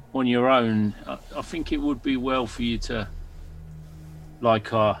out on your own. I think it would be well for you to,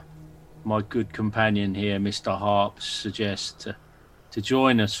 like my good companion here, Mr. Harp, suggests to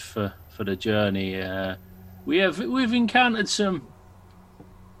join us for the journey. We've encountered some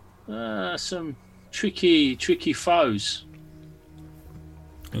tricky foes.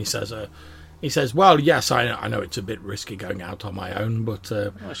 And he says, well, yes, I know it's a bit risky going out on my own, but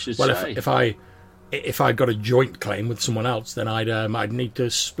if I got a joint claim with someone else, then I'd need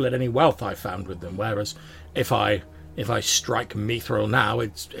to split any wealth I found with them. Whereas if I strike Mithril now,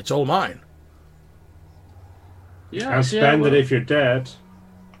 it's all mine. Yeah, and spend it if you're dead.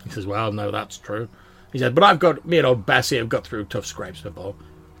 He says, well, no, that's true. He said, but me and old Bessie have got through tough scrapes before.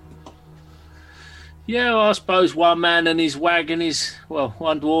 Yeah, well, I suppose one man and his wagon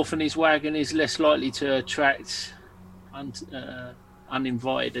one dwarf and his wagon is less likely to attract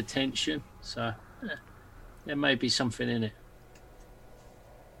uninvited attention. So there may be something in it.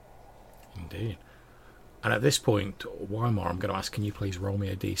 Indeed. And at this point, Weimar, I'm going to ask, can you please roll me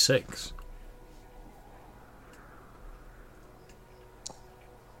a d6?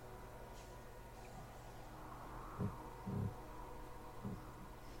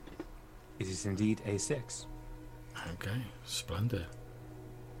 It is indeed a 6. Okay, splendid.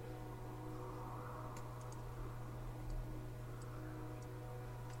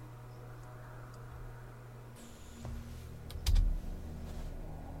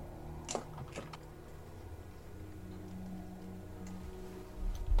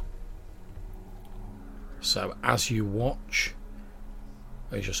 So as you watch,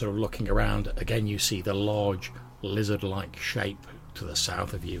 as you're sort of looking around, again you see the large lizard-like shape to the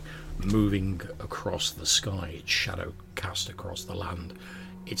south of you moving across the sky, its shadow cast across the land.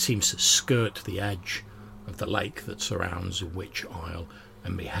 It seems to skirt the edge of the lake that surrounds Witch Isle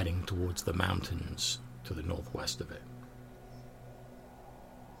and be heading towards the mountains to the northwest of it.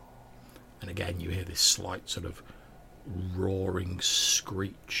 And again you hear this slight sort of roaring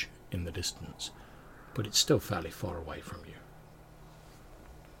screech in the distance, but it's still fairly far away from you.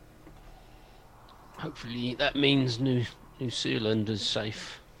 Hopefully that means New Zealand is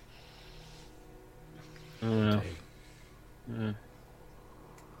safe. Yeah.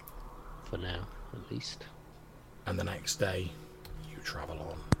 For now, at least. And the next day, you travel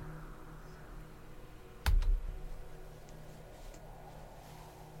on.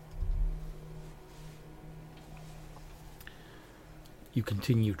 You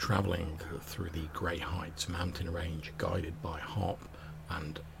continue travelling through the Grey Heights mountain range, guided by Harp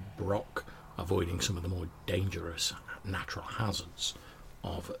and Brock, avoiding some of the more dangerous natural hazards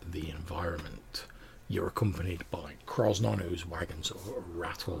of the environment. You're accompanied by Krosnon, whose wagon sort of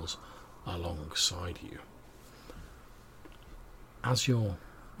rattles alongside you. As you're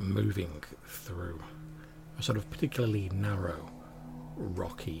moving through a sort of particularly narrow,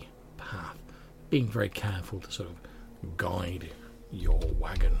 rocky path, being very careful to sort of guide your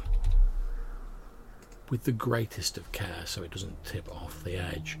wagon with the greatest of care so it doesn't tip off the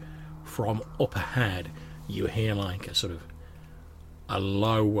edge, from up ahead you hear like a sort of a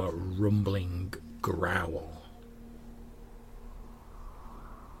low rumbling growl.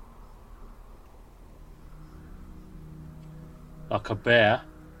 Like a bear.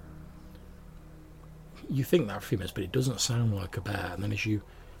 You think that for a few minutes, but it doesn't sound like a bear. And then as you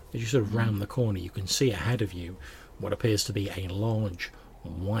sort of round the corner, you can see ahead of you what appears to be a large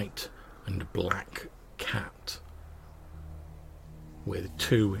white and black cat with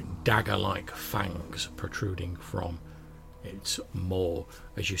two dagger-like fangs protruding from its maw,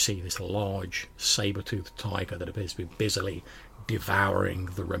 as you see this large saber-toothed tiger that appears to be busily devouring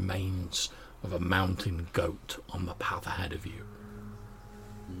the remains of a mountain goat on the path ahead of you.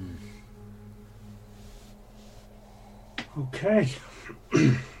 Okay.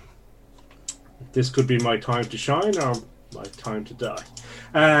 This could be my time to shine or my time to die.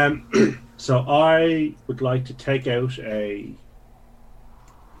 So I would like to take out a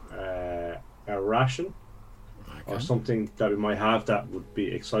ration or something that we might have that would be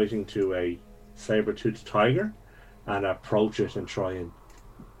exciting to a saber-toothed tiger and approach it and try and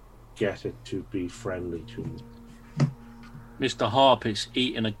get it to be friendly to me. Mr. Harp is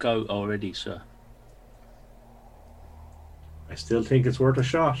eating a goat already, sir. I still think it's worth a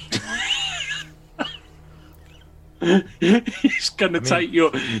shot. He's gonna take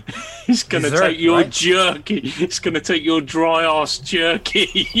your dessert, take your right? jerky. He's gonna take your dry ass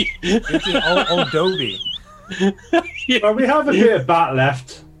jerky. Eating old Dobie. Well, we have a bit of bat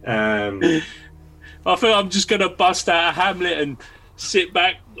left. I think I'm just gonna bust out a Hamlet and sit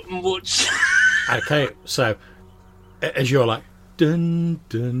back and watch. Okay, so as you're like dun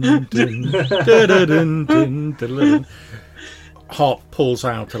dun dun dun dun dun dun dun, dun, Harp pulls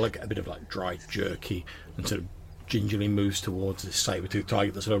out like a bit of like dry jerky and sort of gingerly moves towards this saber-toothed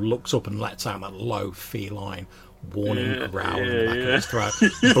tiger that sort of looks up and lets out that low feline warning growl in the back of its throat.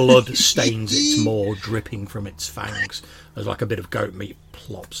 Blood stains its maw, dripping from its fangs as like a bit of goat meat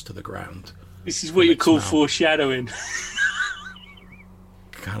plops to the ground. This is what you call mouth. foreshadowing.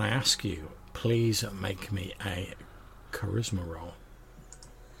 Can I ask you, please make me a charisma roll,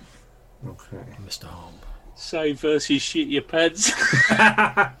 Okay. Mr. Harp. Say versus shit your pants.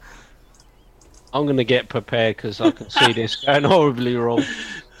 I'm going to get prepared because I can see this going horribly wrong.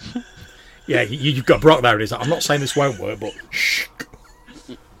 Yeah, you've got Brock there. It is. I'm not saying this won't work, but shh.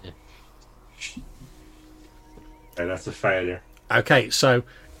 Okay, that's a failure. Okay, so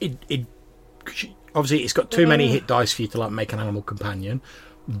it obviously it's got too many hit dice for you to like make an animal companion,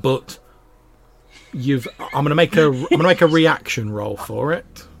 but I'm gonna make a reaction roll for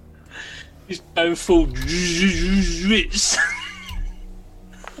it. He's going full wits.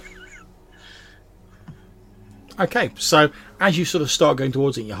 Okay, so as you sort of start going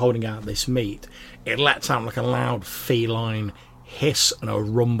towards it, you're holding out this meat. It lets out like a loud feline hiss and a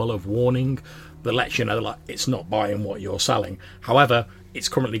rumble of warning that lets you know like it's not buying what you're selling. However, it's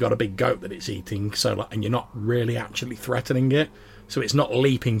currently got a big goat that it's eating, so like, and you're not really actually threatening it, so it's not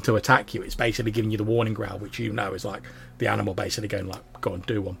leaping to attack you. It's basically giving you the warning growl, which you know is like the animal basically going like, "Go and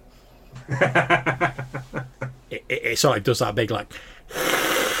do one." it sort of does that big like,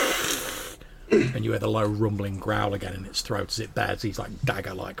 and you hear the low rumbling growl again in its throat as it bares these like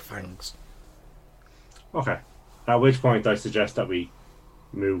dagger-like fangs. Okay. At which point I suggest that we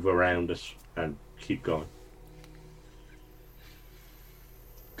move around it and keep going.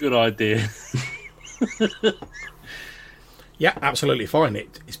 Good idea. Yeah, absolutely fine.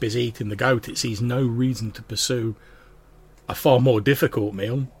 It's busy eating the goat. It sees no reason to pursue a far more difficult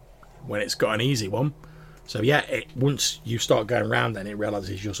meal when it's got an easy one. So yeah, once you start going around, then it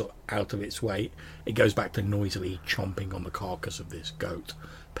realises you're sort of out of its way. It goes back to noisily chomping on the carcass of this goat,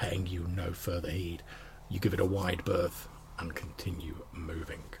 paying you no further heed. You give it a wide berth and continue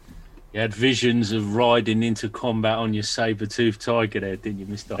moving. You had visions of riding into combat on your saber-toothed tiger there, didn't you,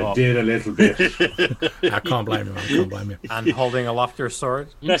 Mr. I Hart? did a little bit. I can't blame you, man. I can't blame you. And holding a loftier sword.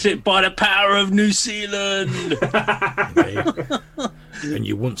 That's it, by the power of New Zealand! Indeed. And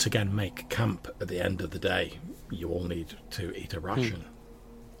you once again make camp at the end of the day. You all need to eat a ration.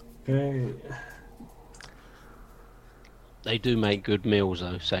 Okay. They do make good meals,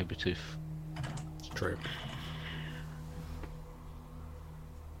 though, Sabretooth. It's true.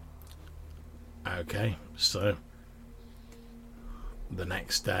 Okay, so the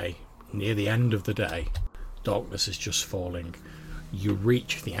next day, near the end of the day, darkness is just falling. You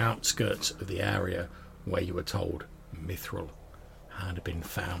reach the outskirts of the area where you were told Mithril had been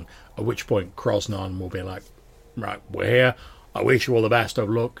found. At which point Krosnan will be like, "Right, we're here. I wish you all the best of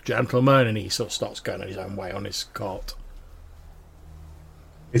luck, gentlemen." And he sort of starts going on his own way on his cart.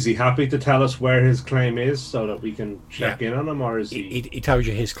 Is he happy to tell us where his claim is so that we can check in on him, or is he... He tells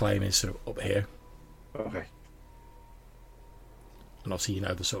you his claim is sort of up here. Okay. And obviously, you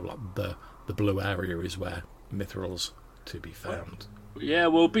know, the sort of like the blue area is where Mithril's to be found. Yeah,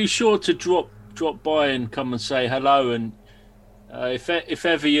 well, be sure to drop by and come and say hello. And if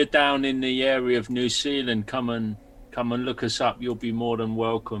ever you're down in the area of New Zealand, come and look us up. You'll be more than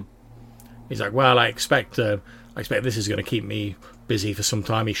welcome. He's like, "Well, I expect this is going to keep me busy for some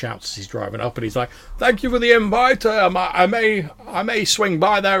time." He shouts as he's driving up, and he's like, "Thank you for the invite. I may swing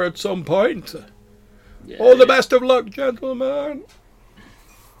by there at some point. Yeah, All the best of luck, gentlemen."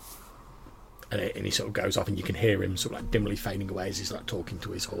 And he sort of goes off, and you can hear him sort of like dimly fading away as he's like talking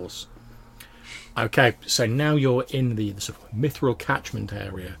to his horse. Okay, so now you're in the sort of Mithril catchment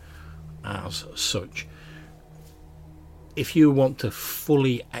area as such. If you want to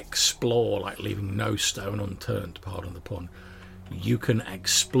fully explore, like leaving no stone unturned, pardon the pun, you can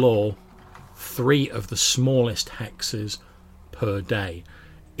explore 3 of the smallest hexes per day.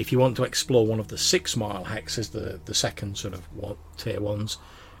 If you want to explore one of the 6-mile hexes, the second sort of tier ones,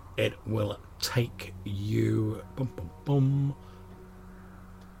 it will take you...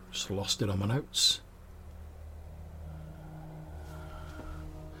 Just lost it on my notes.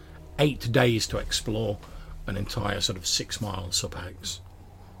 8 days to explore an entire sort of 6-mile subhex.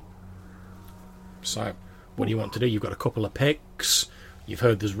 So, what do you want to do? You've got a couple of picks. You've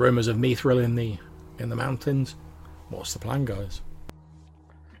heard there's rumours of Mithril in the mountains. What's the plan, guys?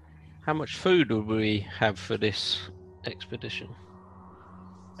 How much food would we have for this expedition?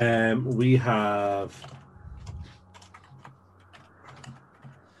 We have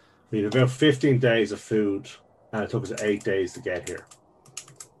about 15 days of food, and it took us 8 days to get here.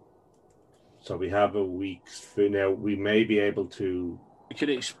 So we have a week's food. Now, we may be able to... We could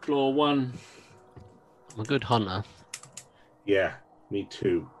explore one. I'm a good hunter. Yeah, me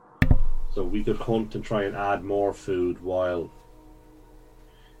too. So we could hunt and try and add more food while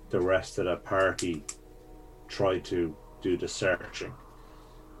the rest of the party try to do the searching.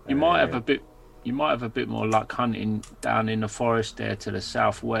 You might have a bit more luck hunting down in the forest there to the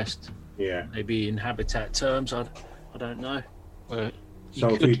southwest. Yeah. Maybe in habitat terms. I don't know. Well,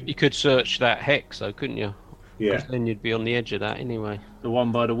 So you could search that hex, though, couldn't you? Yeah. 'Cause then you'd be on the edge of that anyway. The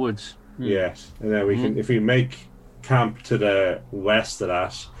one by the woods. Yes, and then we can, if we make camp to the west of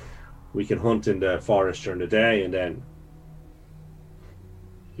that, we can hunt in the forest during the day, and then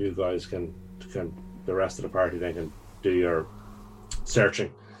you guys can the rest of the party then can do your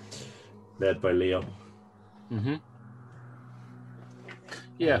searching, led by Leo. Mm-hmm.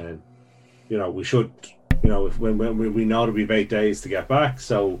 Yeah. And, we should, when we know that we've 8 days to get back,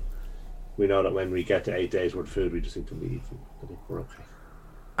 so we know that when we get to 8 days worth of food, we just need to leave. I think we're okay.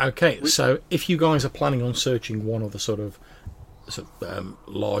 Okay, so if you guys are planning on searching one of the sort of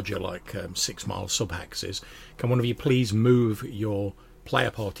larger, like 6-mile subhexes, can one of you please move your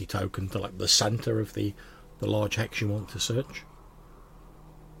player party token to like the centre of the large hex you want to search?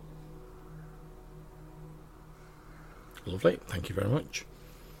 Lovely, thank you very much.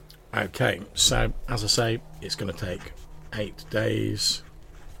 Okay, so as I say, it's going to take 8 days,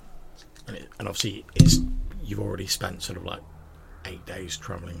 and obviously you've already spent sort of like 8 days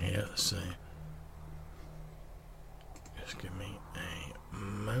travelling here. So just give me a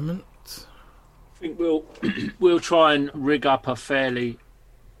moment. I think we'll try and rig up a fairly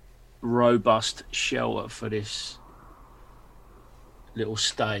robust shelter for this little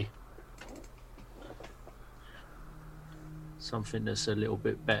stay. Something that's a little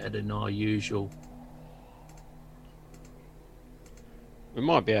bit better than our usual. We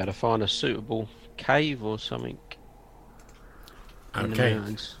might be able to find a suitable cave or something. Okay,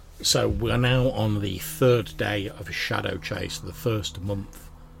 so we're now on the 3rd day of a shadow chase, the first month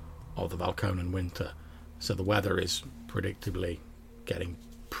of the Valkonen winter. So the weather is predictably getting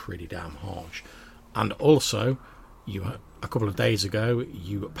pretty damn harsh. And also, a couple of days ago,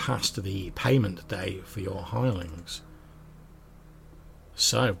 you passed the payment day for your hirelings.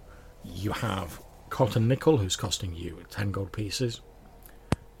 So, you have Cotton Nickel, who's costing you 10 gold pieces.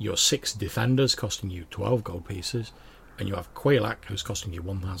 Your 6 defenders costing you 12 gold pieces. And you have Quailak, who's costing you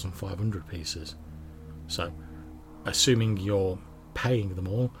 1,500 pieces. So, assuming you're paying them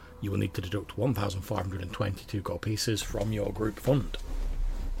all, you will need to deduct 1,522 gold pieces from your group fund.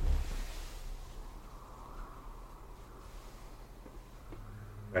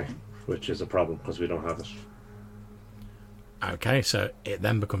 Okay, which is a problem because we don't have it. Okay, so it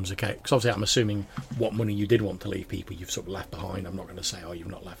then becomes a case, because obviously I'm assuming what money you did want to leave people you've sort of left behind. I'm not going to say, oh, you've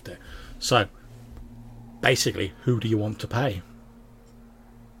not left it. So basically, who do you want to pay?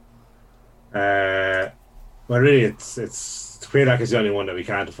 Well, really, it's Quailak is the only one that we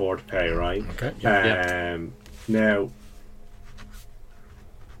can't afford to pay, right? Okay. Yeah. Now,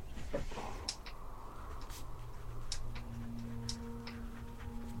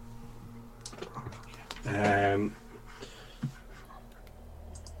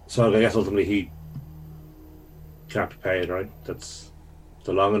 so I guess ultimately he can't be paid, right? That's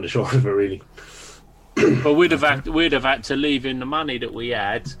the long and the short of it, really. But we'd have had to leave in the money that we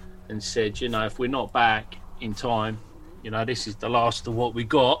had and said, if we're not back in time, this is the last of what we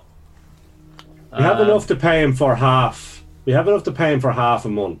got. We have enough to pay him for half. We have enough to pay him for half a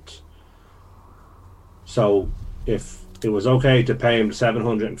month. So if it was okay to pay him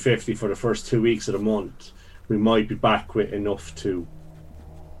 750 for the first 2 weeks of the month, we might be back with enough to.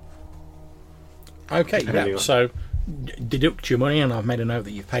 Okay, yeah. So deduct your money, and I've made a note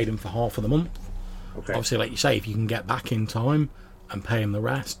that you've paid him for half of the month. Okay. Obviously, like you say, if you can get back in time and pay him the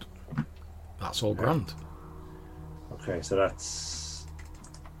rest, that's all grand. Okay, so that's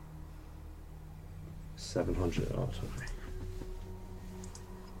 700.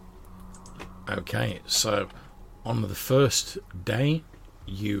 Okay, so on the first day,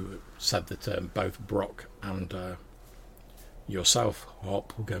 you said that both Brock and yourself,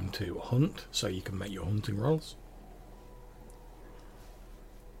 Hop, were going to hunt, so you can make your hunting rolls.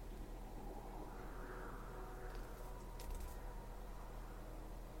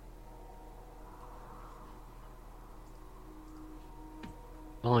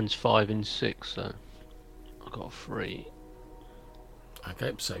 Mine's 5 and 6, so I got 3.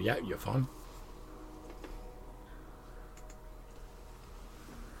 Okay, so yeah, you're fine.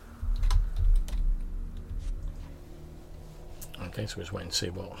 Okay, so we're just waiting to see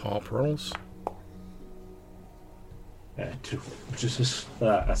what Harp rolls. 2, which is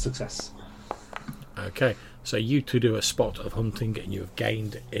a success. Okay, so you two do a spot of hunting, and you have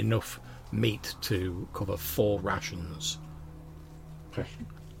gained enough meat to cover 4 rations. Okay.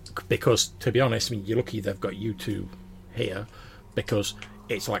 Because, to be honest, you're lucky they've got you two here, because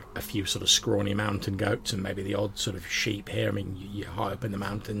it's like a few sort of scrawny mountain goats and maybe the odd sort of sheep here. You're high up in the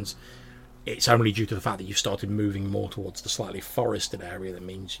mountains. It's only due to the fact that you've started moving more towards the slightly forested area that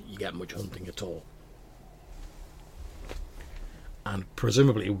means you get much hunting at all. And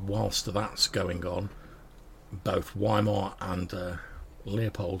presumably, whilst that's going on, both Weimar and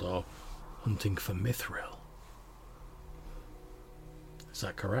Leopold are hunting for Mithril. Is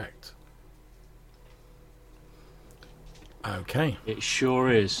that correct? Okay. It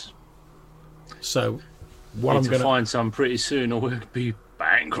sure is. So, what I'm going to find some pretty soon, or we'll be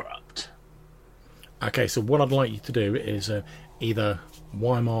bankrupt. Okay, so what I'd like you to do is either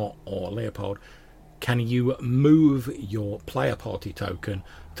Weimar or Leopold, can you move your player party token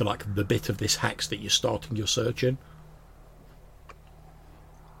to like the bit of this hex that you're starting your search in?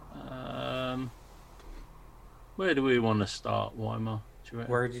 Where do we want to start, Weimar?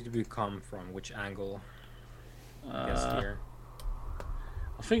 Where did we come from? Which angle? Here.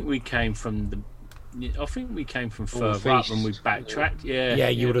 I think we came from further up and we backtracked. Yeah. Yeah,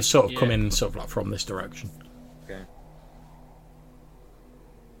 you would have sort of come in sort of like from this direction. Okay.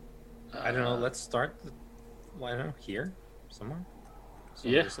 I don't know. Let's start. Why not here somewhere?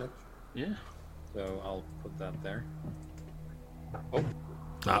 Yeah. Said. Yeah. So I'll put that there.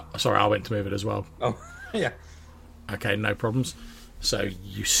 Sorry, I went to move it as well. Oh, yeah. Okay, no problems. So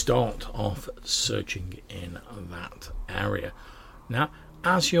you start off searching in that area. Now,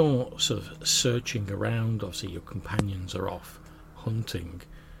 as you're sort of searching around, obviously your companions are off hunting.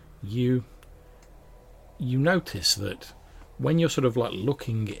 You notice that when you're sort of like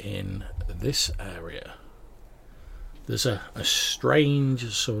looking in this area, there's a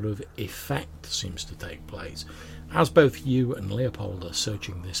strange sort of effect seems to take place. As both you and Leopold are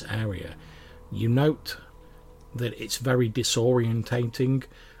searching this area, you note that it's very disorientating,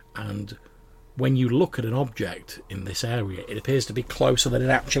 and when you look at an object in this area, it appears to be closer than it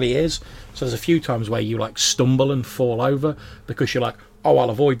actually is. So there's a few times where you like stumble and fall over because you're like, oh, I'll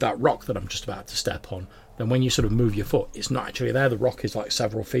avoid that rock that I'm just about to step on. Then when you sort of move your foot, it's not actually there. The rock is like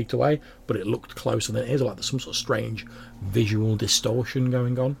several feet away, but it looked closer than it is. Like there's some sort of strange visual distortion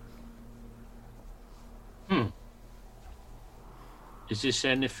going on. Is this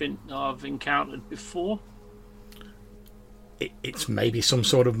anything I've encountered before? It's maybe some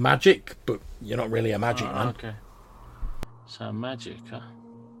sort of magic, but you're not really a magic man. Okay. So magic, huh?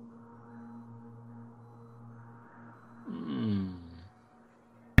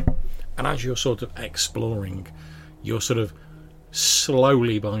 And as you're sort of exploring, you're sort of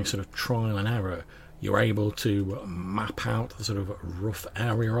slowly, by sort of trial and error, you're able to map out the sort of rough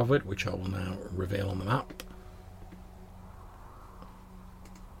area of it, which I will now reveal on the map.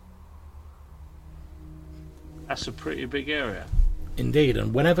 That's a pretty big area. Indeed,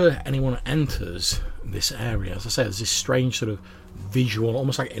 and whenever anyone enters this area, as I say, there's this strange sort of visual,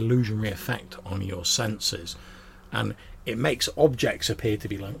 almost like illusionary effect on your senses, and it makes objects appear to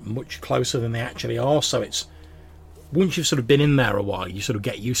be like much closer than they actually are. So it's, once you've sort of been in there a while, you sort of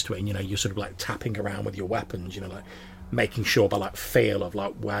get used to it, and you're sort of like tapping around with your weapons, like making sure by like feel of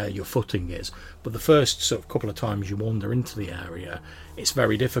like where your footing is. But the first sort of couple of times you wander into the area, it's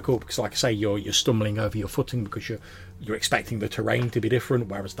very difficult because, like I say, you're stumbling over your footing because you're expecting the terrain to be different,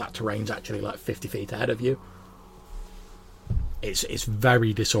 whereas that terrain's actually like 50 feet ahead of you. It's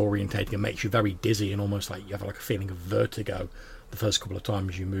very disorientating and makes you very dizzy, and almost like you have like a feeling of vertigo the first couple of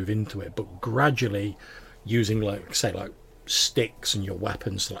times you move into it. But gradually, using like sticks and your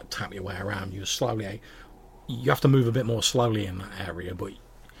weapons to like tap your way around, you have to move a bit more slowly in that area, but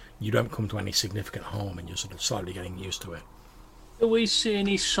you don't come to any significant harm, and you're sort of slowly getting used to it. Do we see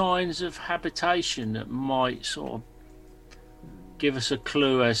any signs of habitation that might sort of give us a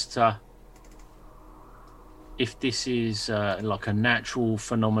clue as to if this is like a natural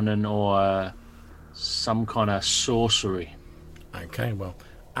phenomenon or some kind of sorcery? Okay, well,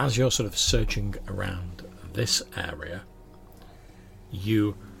 as you're sort of searching around this area,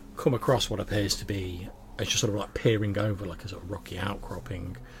 you come across what appears to be, as you're sort of like peering over like a sort of rocky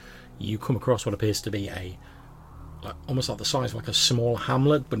outcropping, you come across what appears to be almost like the size of like a small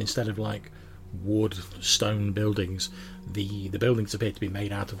hamlet, but instead of like wood stone buildings, the buildings appear to be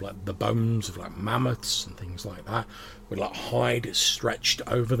made out of like the bones of like mammoths and things like that, with like hide stretched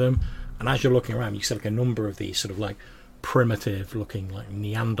over them. And as you're looking around, you see like a number of these sort of like primitive looking like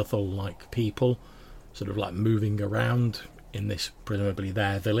Neanderthal like people sort of like moving around in this, presumably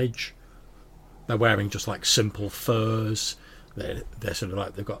their village. They're wearing just like simple furs. They're sort of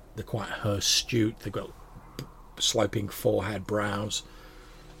like they're quite hirsute. They've got sloping forehead, brows.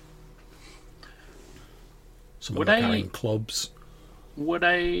 Some of them carrying clubs. Are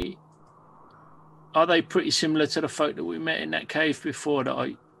they pretty similar to the folk that we met in that cave before?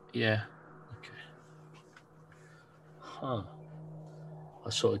 Yeah. Okay. Huh. I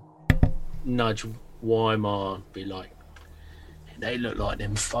sort of nudge Weimar and be like, they look like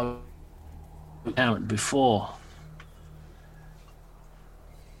them folk out before.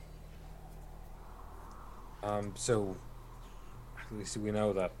 So at least we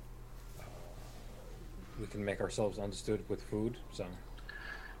know that we can make ourselves understood with food. So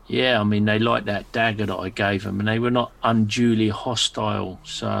yeah, I mean, they like that dagger that I gave them, and they were not unduly hostile.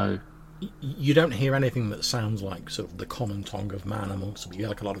 So you don't hear anything that sounds like sort of the common tongue of man amongst them. You hear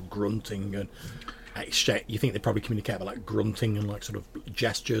like a lot of grunting and exchange. You think they probably communicate by like grunting and like sort of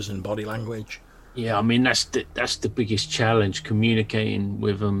gestures and body language. Yeah, I mean that's the biggest challenge, communicating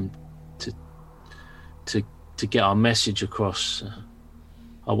with them to get our message across.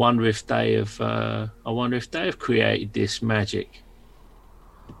 I wonder if they have created this magic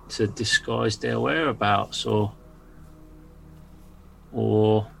to disguise their whereabouts, or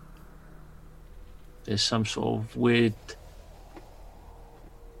there's some sort of weird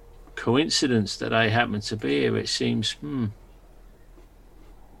coincidence that they happen to be here. It seems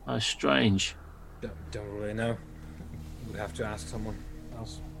That's strange. Don't really know. We'd have to ask someone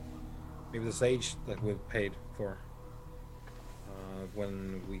else. Maybe the sage that we've paid for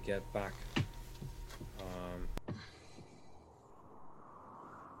when we get back.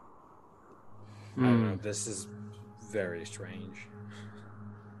 I don't know. This is very strange.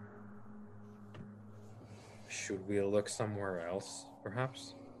 Should we look somewhere else,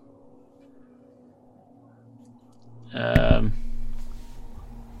 perhaps?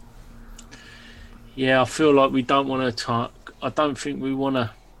 Yeah, I feel like we don't want to I don't think we want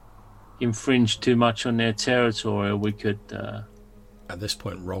to infringe too much on their territory. Or we could. At this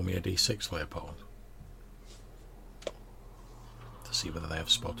point, roll me a d6, Leopold, to see whether they have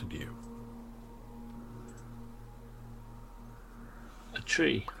spotted you. A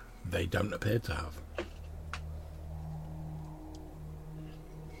tree. They don't appear to have.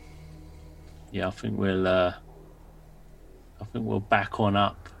 Yeah, I think we'll back on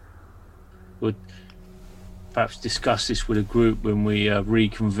up. We'll perhaps discuss this with a group when we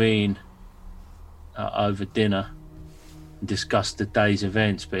reconvene over dinner and discuss the day's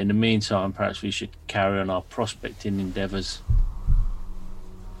events. But in the meantime, perhaps we should carry on our prospecting endeavours.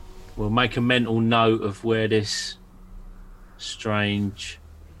 We'll make a mental note of where this strange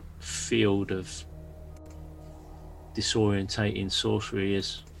field of disorientating sorcery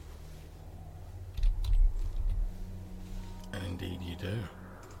is. And indeed you do.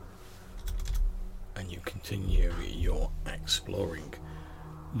 And you continue your exploring.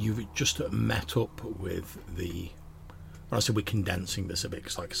 You've just met up with the... I said we're condensing this a bit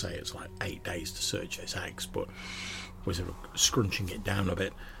because, like I say, it's like 8 days to search this X, but we're sort of scrunching it down a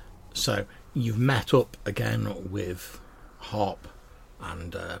bit. So you've met up again with Harp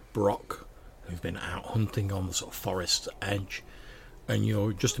and Brock, who've been out hunting on the sort of forest edge, and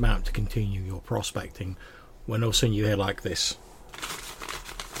you're just about to continue your prospecting when all of a sudden you hear like this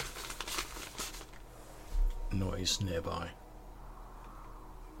noise nearby,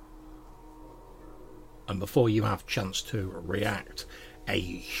 and before you have chance to react, a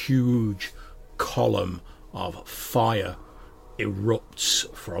huge column of fire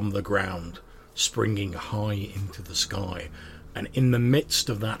erupts from the ground, springing high into the sky, and in the midst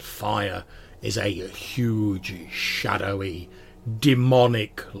of that fire is a huge, shadowy,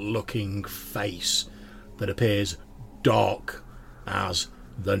 demonic looking face that appears dark as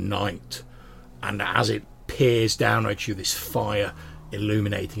the night, and as it peers down at you, this fire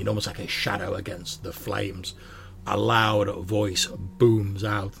illuminating it almost like a shadow against the flames, a loud voice booms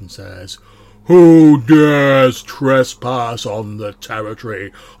out and says, "Who dares trespass on the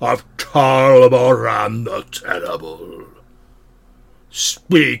territory of Talbaran the Terrible?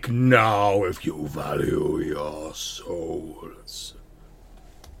 Speak now if you value your souls."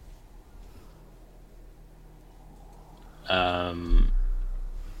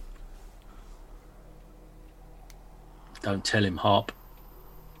 Don't tell him, Harp.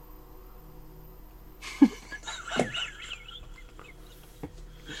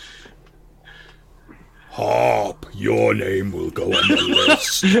 Harp, your name will go on the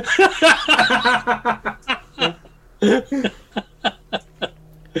list.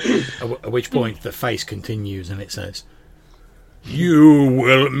 At which point the face continues and it says, "You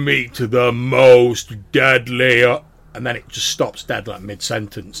will meet the most deadly..." And then it just stops dead like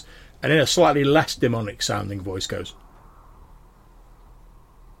mid-sentence, and in a slightly less demonic sounding voice goes,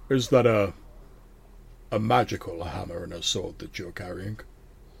 "Is that a magical hammer and a sword that you're carrying?"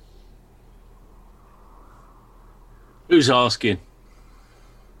 Who's asking?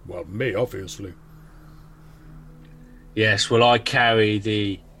 Well, me, obviously. Yes, well, I carry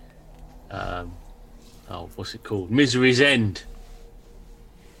the what's it called? Misery's End.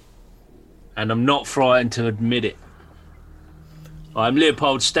 And I'm not frightened to admit it. I'm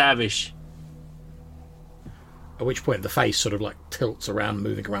Leopold Stavish. At which point the face sort of like tilts around,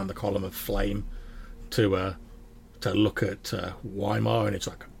 moving around the column of flame to look at Weimar, and it's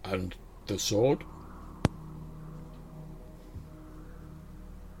like, "And the sword?"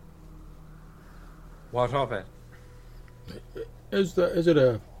 What of it? Is it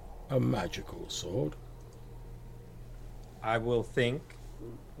a magical sword? I will think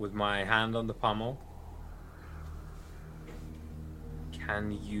with my hand on the pommel.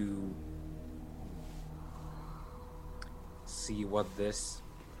 Can you see what this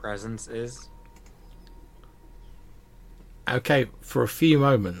presence is? Okay, for a few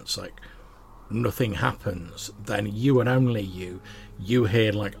moments, like, nothing happens. Then you and only you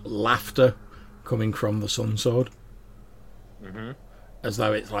hear like laughter coming from the Sun Sword. Mm-hmm. As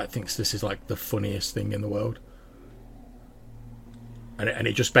though it like thinks this is like the funniest thing in the world. And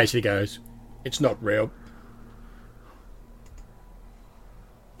it just basically goes, "It's not real."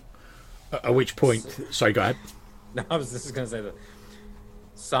 At which point, sorry, go ahead. No, I was just going to say that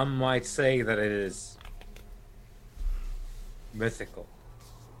some might say that it is mythical,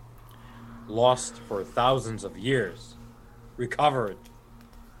 lost for thousands of years, recovered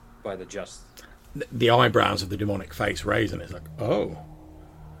by the just. The eyebrows of the demonic face raise, and it's like, oh.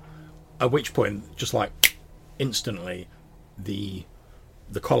 At which point, just like instantly, the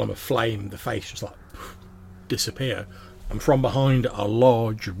column of flame, the face just like disappear, and from behind a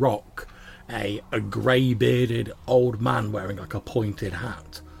large rock, a grey-bearded old man wearing like a pointed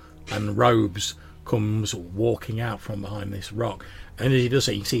hat and robes comes walking out from behind this rock. And as he does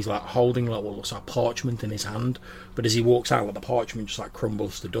it, you see he's like holding like what looks like parchment in his hand, but as he walks out, like the parchment just like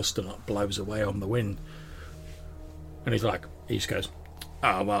crumbles to dust and like blows away on the wind. And he just goes,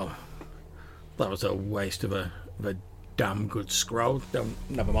 "Oh well, that was a waste of a damn good scroll.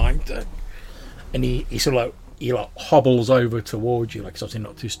 Never mind." And he sort of he hobbles over towards you, like he's obviously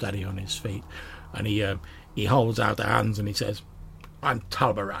not too steady on his feet, and he holds out the hands and he says, "I'm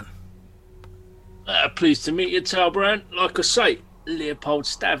Talbaran." Pleased to meet you, Talbaran. Like I say, Leopold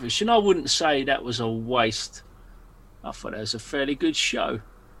Stavish, and I wouldn't say that was a waste. I thought that was a fairly good show.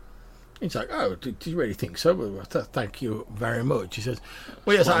 He's like, "Oh, do you really think so? Well, thank you very much." He says,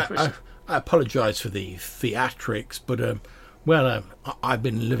 "Well, yes, I apologise for the theatrics, but I've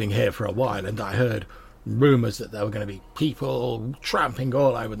been living here for a while, and I heard rumours that there were going to be people tramping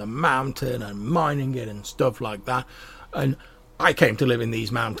all over the mountain and mining it and stuff like that, and I came to live in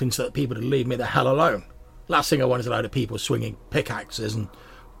these mountains so that people would leave me the hell alone. Last thing I want is a load of people swinging pickaxes and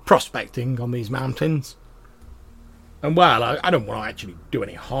prospecting on these mountains. And well, I don't want to actually do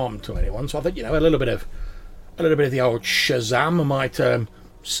any harm to anyone, so I thought, a little bit of the old Shazam might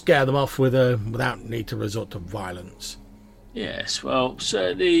scare them off without need to resort to violence." Yes, well,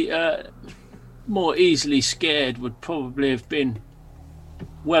 certainly more easily scared would probably have been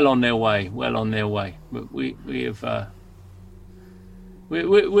well on their way. But we're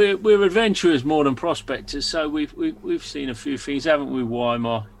adventurers more than prospectors, so we've seen a few things, haven't we,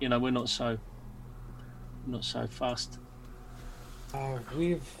 Weimar? We're not so fast.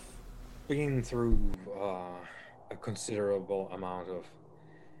 We've been through a considerable amount of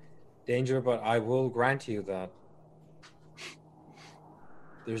danger, but I will grant you that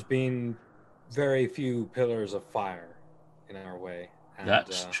there's been very few pillars of fire in our way. And,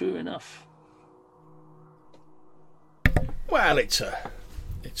 that's true enough. Well, it's a.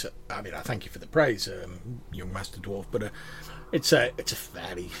 I mean, I thank you for the praise, young Master Dwarf, but it's a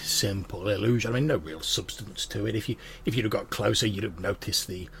fairly simple illusion. I mean, no real substance to it. If you'd have got closer, you'd have noticed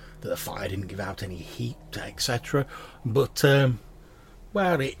that the fire didn't give out any heat, etc. But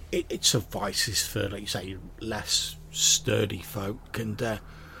well, it suffices for, like you say, less sturdy folk. And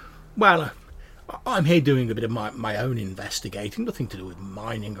well, I'm here doing a bit of my own investigating, nothing to do with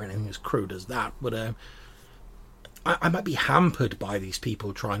mining or anything as crude as that, but I might be hampered by these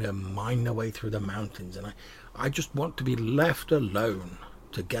people trying to mine their way through the mountains, and I just want to be left alone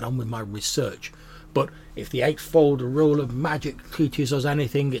to get on with my research. But if the eightfold rule of magic teaches us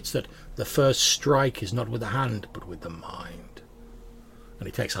anything, it's that the first strike is not with the hand, but with the mind. And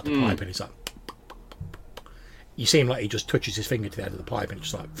he takes out the pipe and he's like... You see him like he just touches his finger to the end of the pipe and it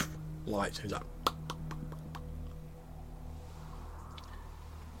just like lights. And he's like...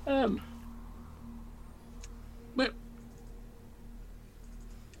 But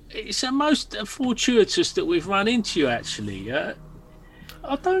it's most fortuitous that we've run into you, actually.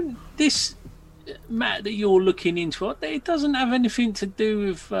 This matter that you're looking into, it doesn't have anything to do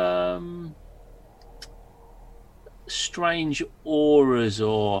with strange auras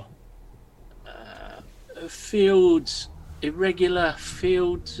or irregular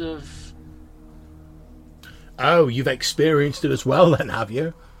fields of... Oh, you've experienced it as well then, have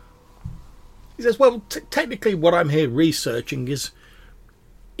you? He says, well, technically what I'm here researching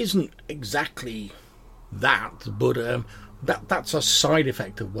isn't exactly that, but that's a side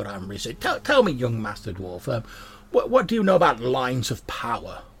effect of what I'm researching. Tell me, young Master Dwarf, what do you know about lines of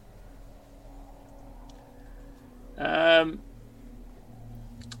power?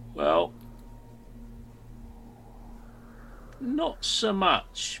 Well, not so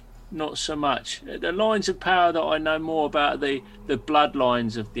much. The lines of power that I know more about are the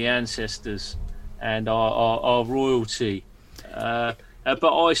bloodlines of the ancestors and our royalty. But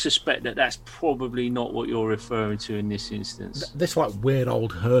I suspect that that's probably not what you're referring to in this instance. This like weird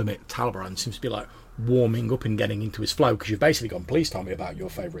old hermit Talbaran seems to be like warming up and getting into his flow, because you've basically gone, please tell me about your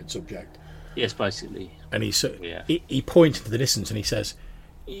favourite subject. Yes, basically. And he points into the distance and he says,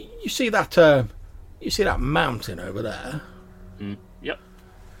 you see that mountain over there? Yep.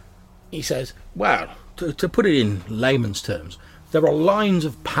 He says, well, to put it in layman's terms, there are lines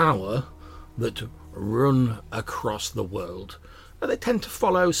of power that run across the world. They tend to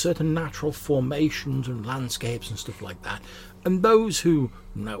follow certain natural formations and landscapes and stuff like that. And those who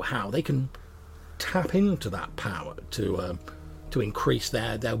know how, they can tap into that power to increase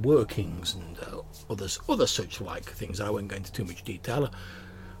their workings and other such like things. I won't go into too much detail.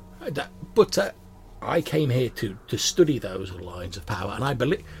 But I came here to study those lines of power, and I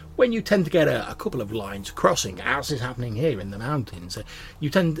believe when you tend to get a couple of lines crossing, as is happening here in the mountains, you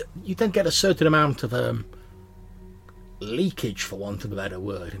tend to get a certain amount of leakage, for want of a better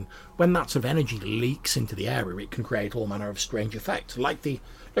word, and when that sort of energy leaks into the area, it can create all manner of strange effects, like the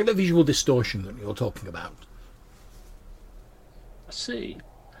visual distortion that you're talking about. I see.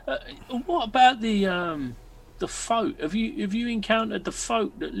 What about the folk? Have you encountered the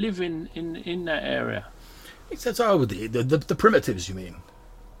folk that live in that area? It says, the primitives, you mean?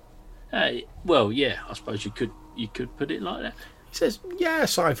 Well, yeah, I suppose you could put it like that. He says,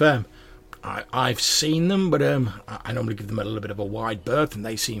 yes, I've seen them, but I normally give them a little bit of a wide berth, and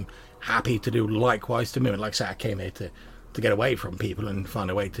they seem happy to do likewise to me. And like I say, I came here to get away from people and find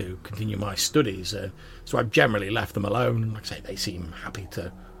a way to continue my studies. So I've generally left them alone. Like I say, they seem happy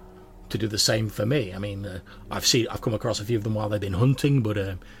to do the same for me. I mean, I've come across a few of them while they've been hunting, but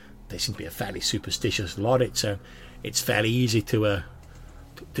they seem to be a fairly superstitious lot. It's fairly easy to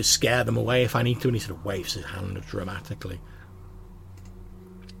scare them away if I need to. And he sort of waves his hand dramatically.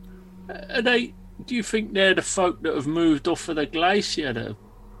 Do you think they're the folk that have moved off of the glacier that have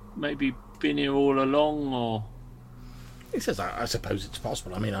maybe been here all along, or? He says, I suppose it's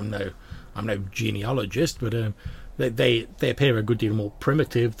possible. I mean, I'm no genealogist, but they appear a good deal more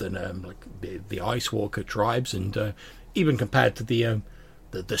primitive than like the Ice Walker tribes, and even compared to the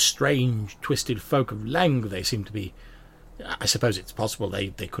strange, twisted folk of Leng, they seem to be. I suppose it's possible they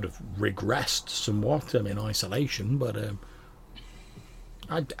could have regressed somewhat in isolation, but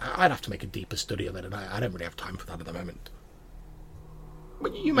I'd have to make a deeper study of it, and I don't really have time for that at the moment.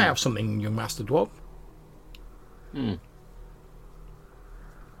 But you may have something, young Master Dwarf.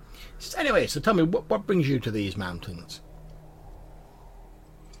 Anyway, so tell me, what brings you to these mountains?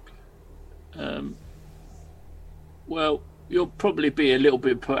 Well, you'll probably be a little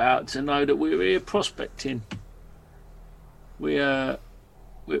bit put out to know that we're here prospecting. We're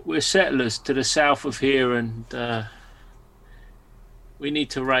settlers to the south of here, and we need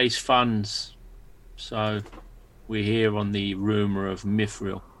to raise funds. So we're here on the rumour of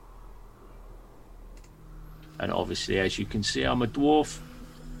Mithril. And obviously, as you can see, I'm a dwarf.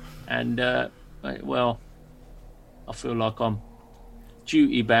 And, well, I feel like I'm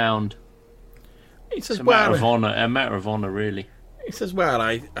duty bound. He says, it's a matter of honour, really. He says, well,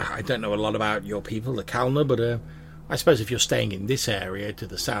 I don't know a lot about your people, the Kalna, but I suppose if you're staying in this area to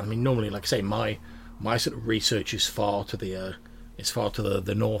the south, I mean, normally, like I say, my sort of research is far to the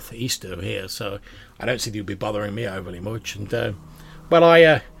northeast of here, so I don't think you'll be bothering me overly much. And well,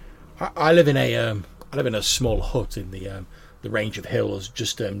 I live in a small hut in the range of hills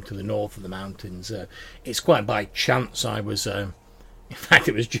just to the north of the mountains. It's quite by chance I was. In fact,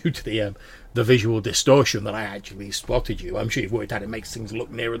 it was due to the visual distortion that I actually spotted you. I'm sure you've worked out it makes things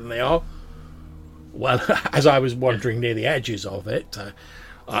look nearer than they are. Well, as I was wandering near the edges of it,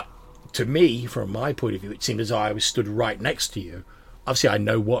 to me, from my point of view, it seemed as though I was stood right next to you. Obviously, I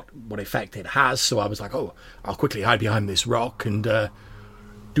know what effect it has, so I was like, oh, I'll quickly hide behind this rock and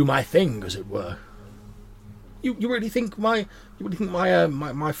do my thing, as it were. You really think my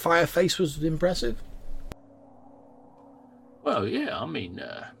fire face was impressive? Well, yeah, I mean,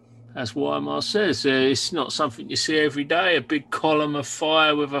 that's why Mar says it's not something you see every day. A big column of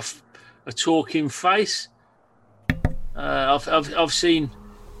fire with a talking face. I've seen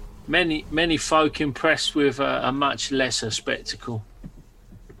many folk impressed with a much lesser spectacle.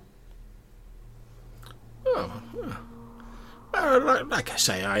 Oh, like I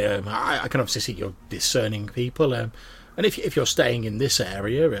say, I can obviously see you're discerning people, and if you're staying in this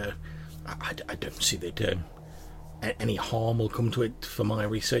area, I don't see that any harm will come to it for my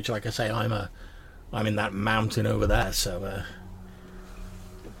research. Like I say, I'm in that mountain over there, so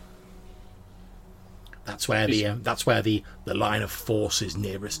that's where the line of force is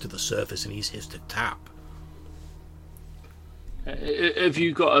nearest to the surface and easiest to tap. Have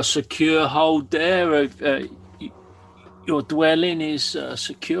you got a secure hold there? Your dwelling is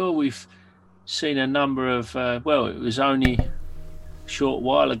secure. We've seen a number of. Well, it was only a short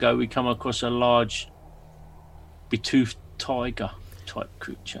while ago we come across a large betoothed tiger type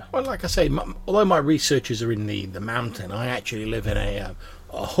creature. Well, like I say, although my researchers are in the mountain, I actually live in a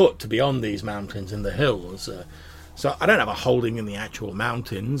hut beyond these mountains in the hills. So I don't have a holding in the actual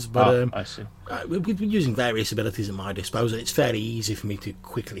mountains, but I see. we're using various abilities at my disposal. It's fairly easy for me to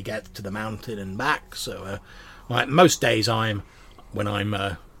quickly get to the mountain and back. So like most days, when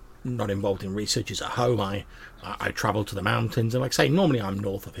I'm not involved in researches at home, I travel to the mountains. And like I say, normally I'm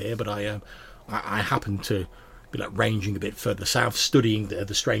north of here, but I happen to be like ranging a bit further south, studying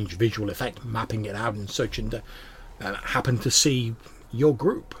the strange visual effect, mapping it out and such, and happen to see your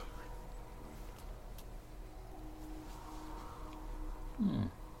group.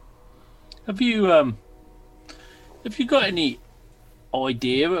 Have you got any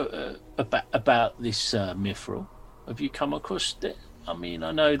idea about this Mithril? Have you come across it? I mean,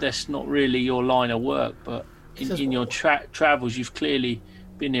 I know that's not really your line of work, but in your travels, you've clearly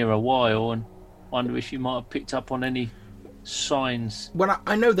been here a while, and wonder if you might have picked up on any signs. Well,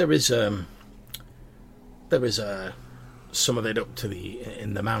 I know there is some of it up to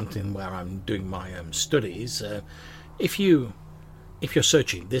in the mountain where I'm doing my studies. If you're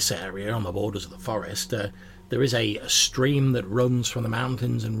searching this area on the borders of the forest, there is a stream that runs from the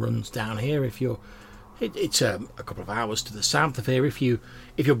mountains and runs down here. It's a couple of hours to the south of here. If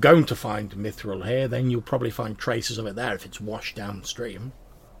you're going to find Mithril here, then you'll probably find traces of it there if it's washed downstream.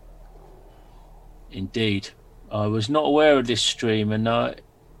 Indeed, I was not aware of this stream, and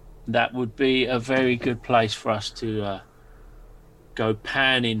that would be a very good place for us to go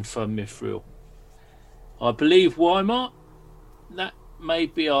panning for Mithril. I believe Weimar. That may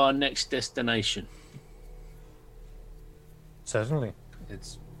be our next destination. Certainly.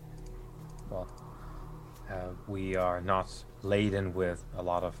 We are not laden with a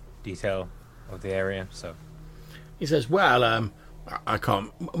lot of detail of the area, so... He says, well, I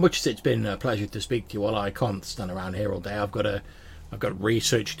can't... Much as it's been a pleasure to speak to you all, I can't stand around here all day. I've got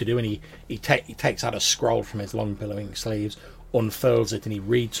research to do, and he takes out a scroll from his long billowing sleeves, unfurls it, and he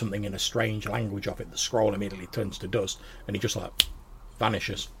reads something in a strange language off it. The scroll immediately turns to dust, and he just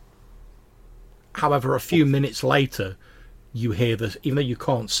vanishes. However, a few minutes later, you hear this, even though you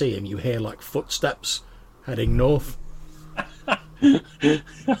can't see him, you hear footsteps heading north. And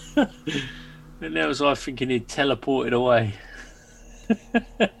that was I thinking he'd teleported away.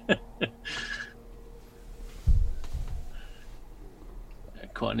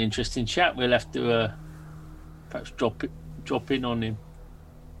 Quite an interesting chat. We'll have to perhaps drop in on him.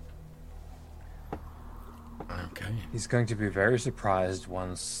 Okay. He's going to be very surprised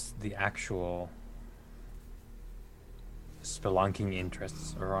once the actual spelunking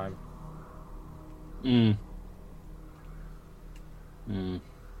interests arrive. Can't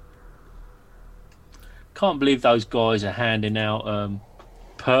believe those guys are handing out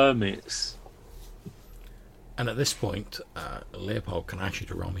permits. And at this point, Leopold can ask you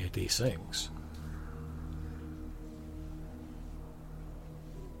to roll me a d6.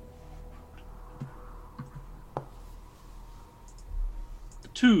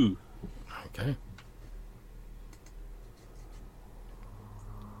 Two. Okay.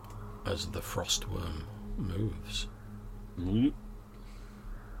 As the frostworm moves.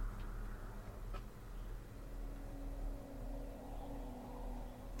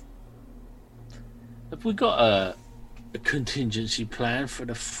 Have we got a contingency plan for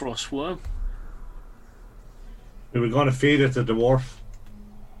the frostworm? We were going to feed it to the dwarf.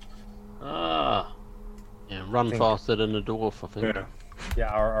 Ah. Yeah, run faster than the dwarf, I think. Yeah,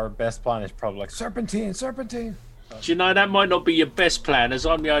 our best plan is probably serpentine. Do you know, that might not be your best plan, as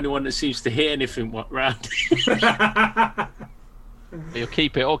I'm the only one that seems to hit anything round. You'll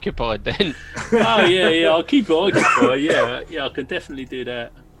keep it occupied then. Oh yeah, I'll keep it occupied. Yeah, I can definitely do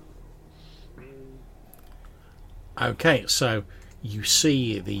that. Okay, so you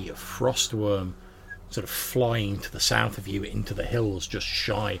see the frostworm sort of flying to the south of you into the hills just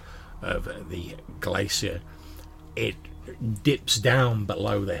shy of the glacier. It dips down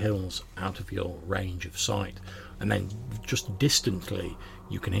below the hills out of your range of sight, and then just distantly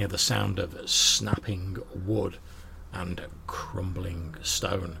you can hear the sound of snapping wood and crumbling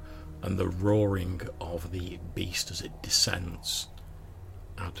stone and the roaring of the beast as it descends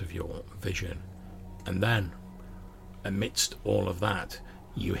out of your vision. And then, amidst all of that,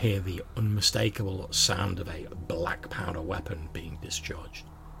 you hear the unmistakable sound of a black powder weapon being discharged.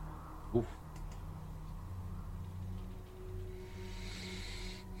 Oof.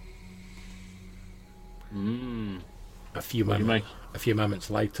 A few moments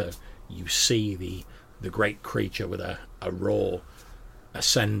later, you see the great creature with a roar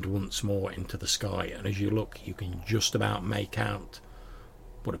ascend once more into the sky, and as you look, you can just about make out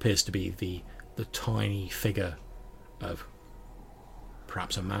what appears to be the tiny figure of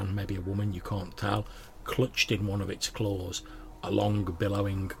perhaps a man, maybe a woman, you can't tell, clutched in one of its claws a long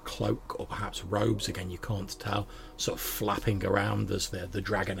billowing cloak or perhaps robes, again you can't tell, sort of flapping around as the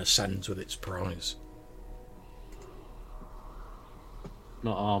dragon ascends with its prize.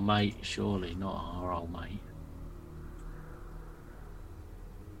 Not our mate, surely, not our old mate.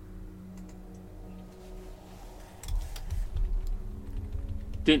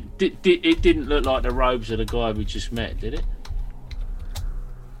 It didn't look like the robes of the guy we just met, did it?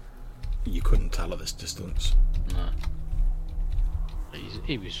 You couldn't tell at this distance. No.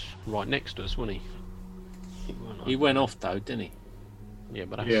 He was right next to us, wasn't he? He went off though, didn't he? Yeah,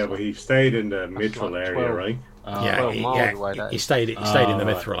 but he stayed in the Mithril like area, 12. right? Yeah, 12 he, miles yeah, away, that he is. stayed in the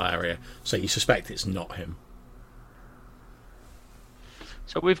right. Mithril area, so you suspect it's not him.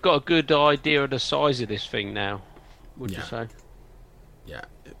 So we've got a good idea of the size of this thing now, would you Yeah. say? Yeah,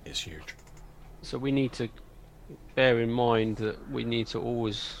 it's huge. So we need to bear in mind that we need to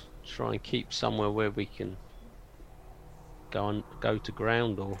always try and keep somewhere where we can go to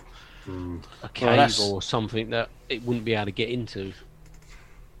ground or a cave or something that it wouldn't be able to get into.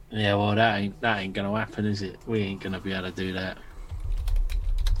 Yeah, well, that ain't gonna happen, is it? We ain't gonna be able to do that.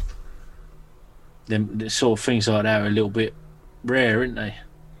 The sort of things like that are a little bit rare, aren't they?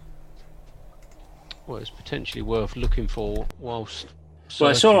 Well, it's potentially worth looking for whilst.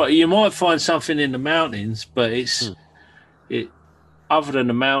 Well, it's all right. You might find something in the mountains, but it's other than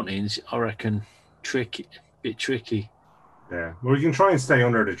the mountains, I reckon, bit tricky. Yeah. Well, we can try and stay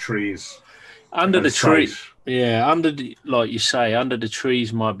under the trees. Under the sight. tree, yeah, like you say, under the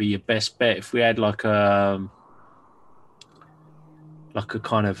trees might be your best bet. If we had like a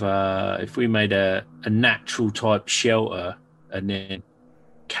kind of if we made a natural type shelter and then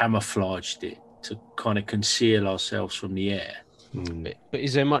camouflaged it to kind of conceal ourselves from the air. But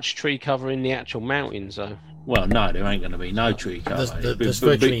is there much tree cover in the actual mountains, though? Well, no, there ain't going to be no tree cover. There's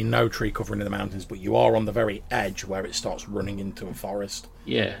virtually no tree cover in the mountains, but you are on the very edge where it starts running into a forest.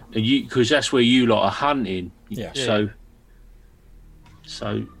 Yeah, and because that's where you lot are hunting. Yeah.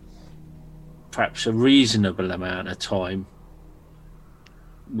 So perhaps a reasonable amount of time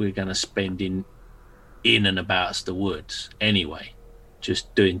we're going to spend in and about the woods anyway,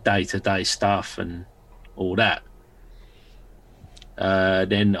 just doing day-to-day stuff and all that.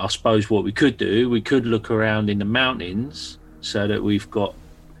 Then I suppose what we could do, we could look around in the mountains so that we've got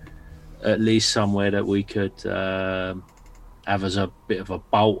at least somewhere that we could have as a bit of a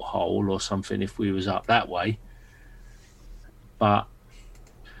bolt hole or something if we was up that way. But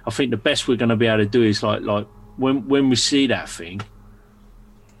I think the best we're going to be able to do is like when we see that thing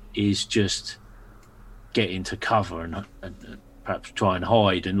is just get into cover and perhaps try and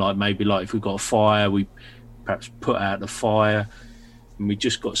hide, and maybe if we've got a fire, we perhaps put out the fire. And we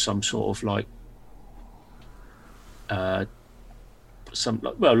just got some sort of like a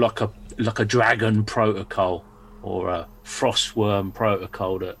dragon protocol or a frostworm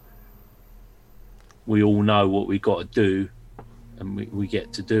protocol that we all know what we got to do, and we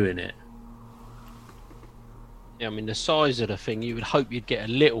get to doing it. Yeah, I mean the size of the thing, you would hope you'd get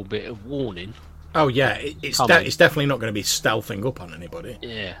a little bit of warning. Oh yeah, it's definitely not going to be stealthing up on anybody.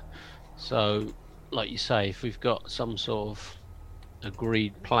 Yeah. So, like you say, if we've got some sort of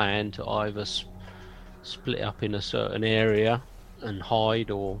agreed plan to either split up in a certain area and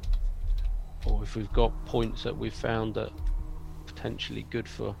hide, or if we've got points that we've found that potentially good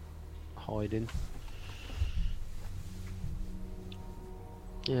for hiding.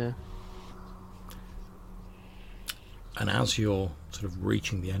 Yeah. And as you're sort of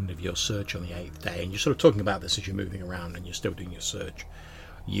reaching the end of your search on the 8th day, and you're sort of talking about this as you're moving around and you're still doing your search,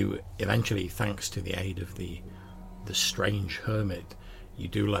 you eventually, thanks to the aid of the strange hermit, you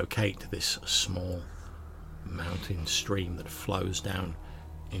do locate this small mountain stream that flows down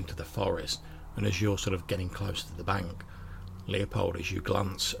into the forest. And as you're sort of getting close to the bank, Leopold, as you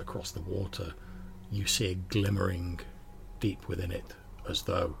glance across the water, you see a glimmering deep within it, as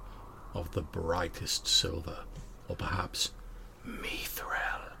though of the brightest silver, or perhaps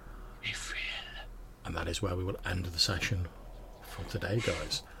Mithril. And that is where we will end the session for today,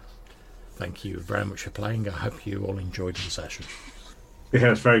 guys. Thank you very much for playing. I hope you all enjoyed the session.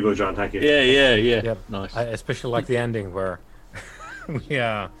 Yeah, it's very good, John. Thank you. Yeah. Yep. Nice. I especially like the ending where we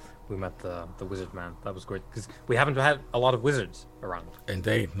met the wizard man. That was great because we haven't had a lot of wizards around.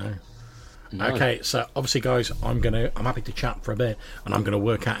 Indeed, no. Okay, so obviously, guys, I'm happy to chat for a bit, and I'm gonna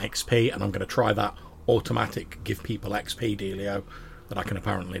work out XP, and I'm gonna try that automatic give people XP dealio that I can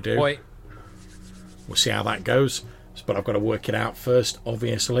apparently do. Boy. We'll see how that goes, but I've got to work it out first,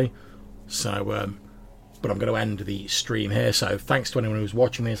 obviously. So, but I'm going to end the stream here. So, thanks to anyone who's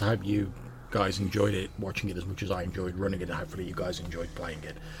watching this. I hope you guys enjoyed it, watching it as much as I enjoyed running it. And hopefully, you guys enjoyed playing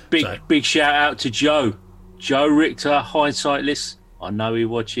it. Big shout out to Joe. Joe Richter, hindsightless. I know he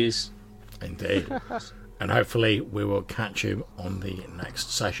watches. Indeed. And hopefully we will catch you on the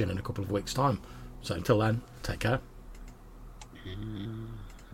next session in a couple of weeks' time. So until then, take care.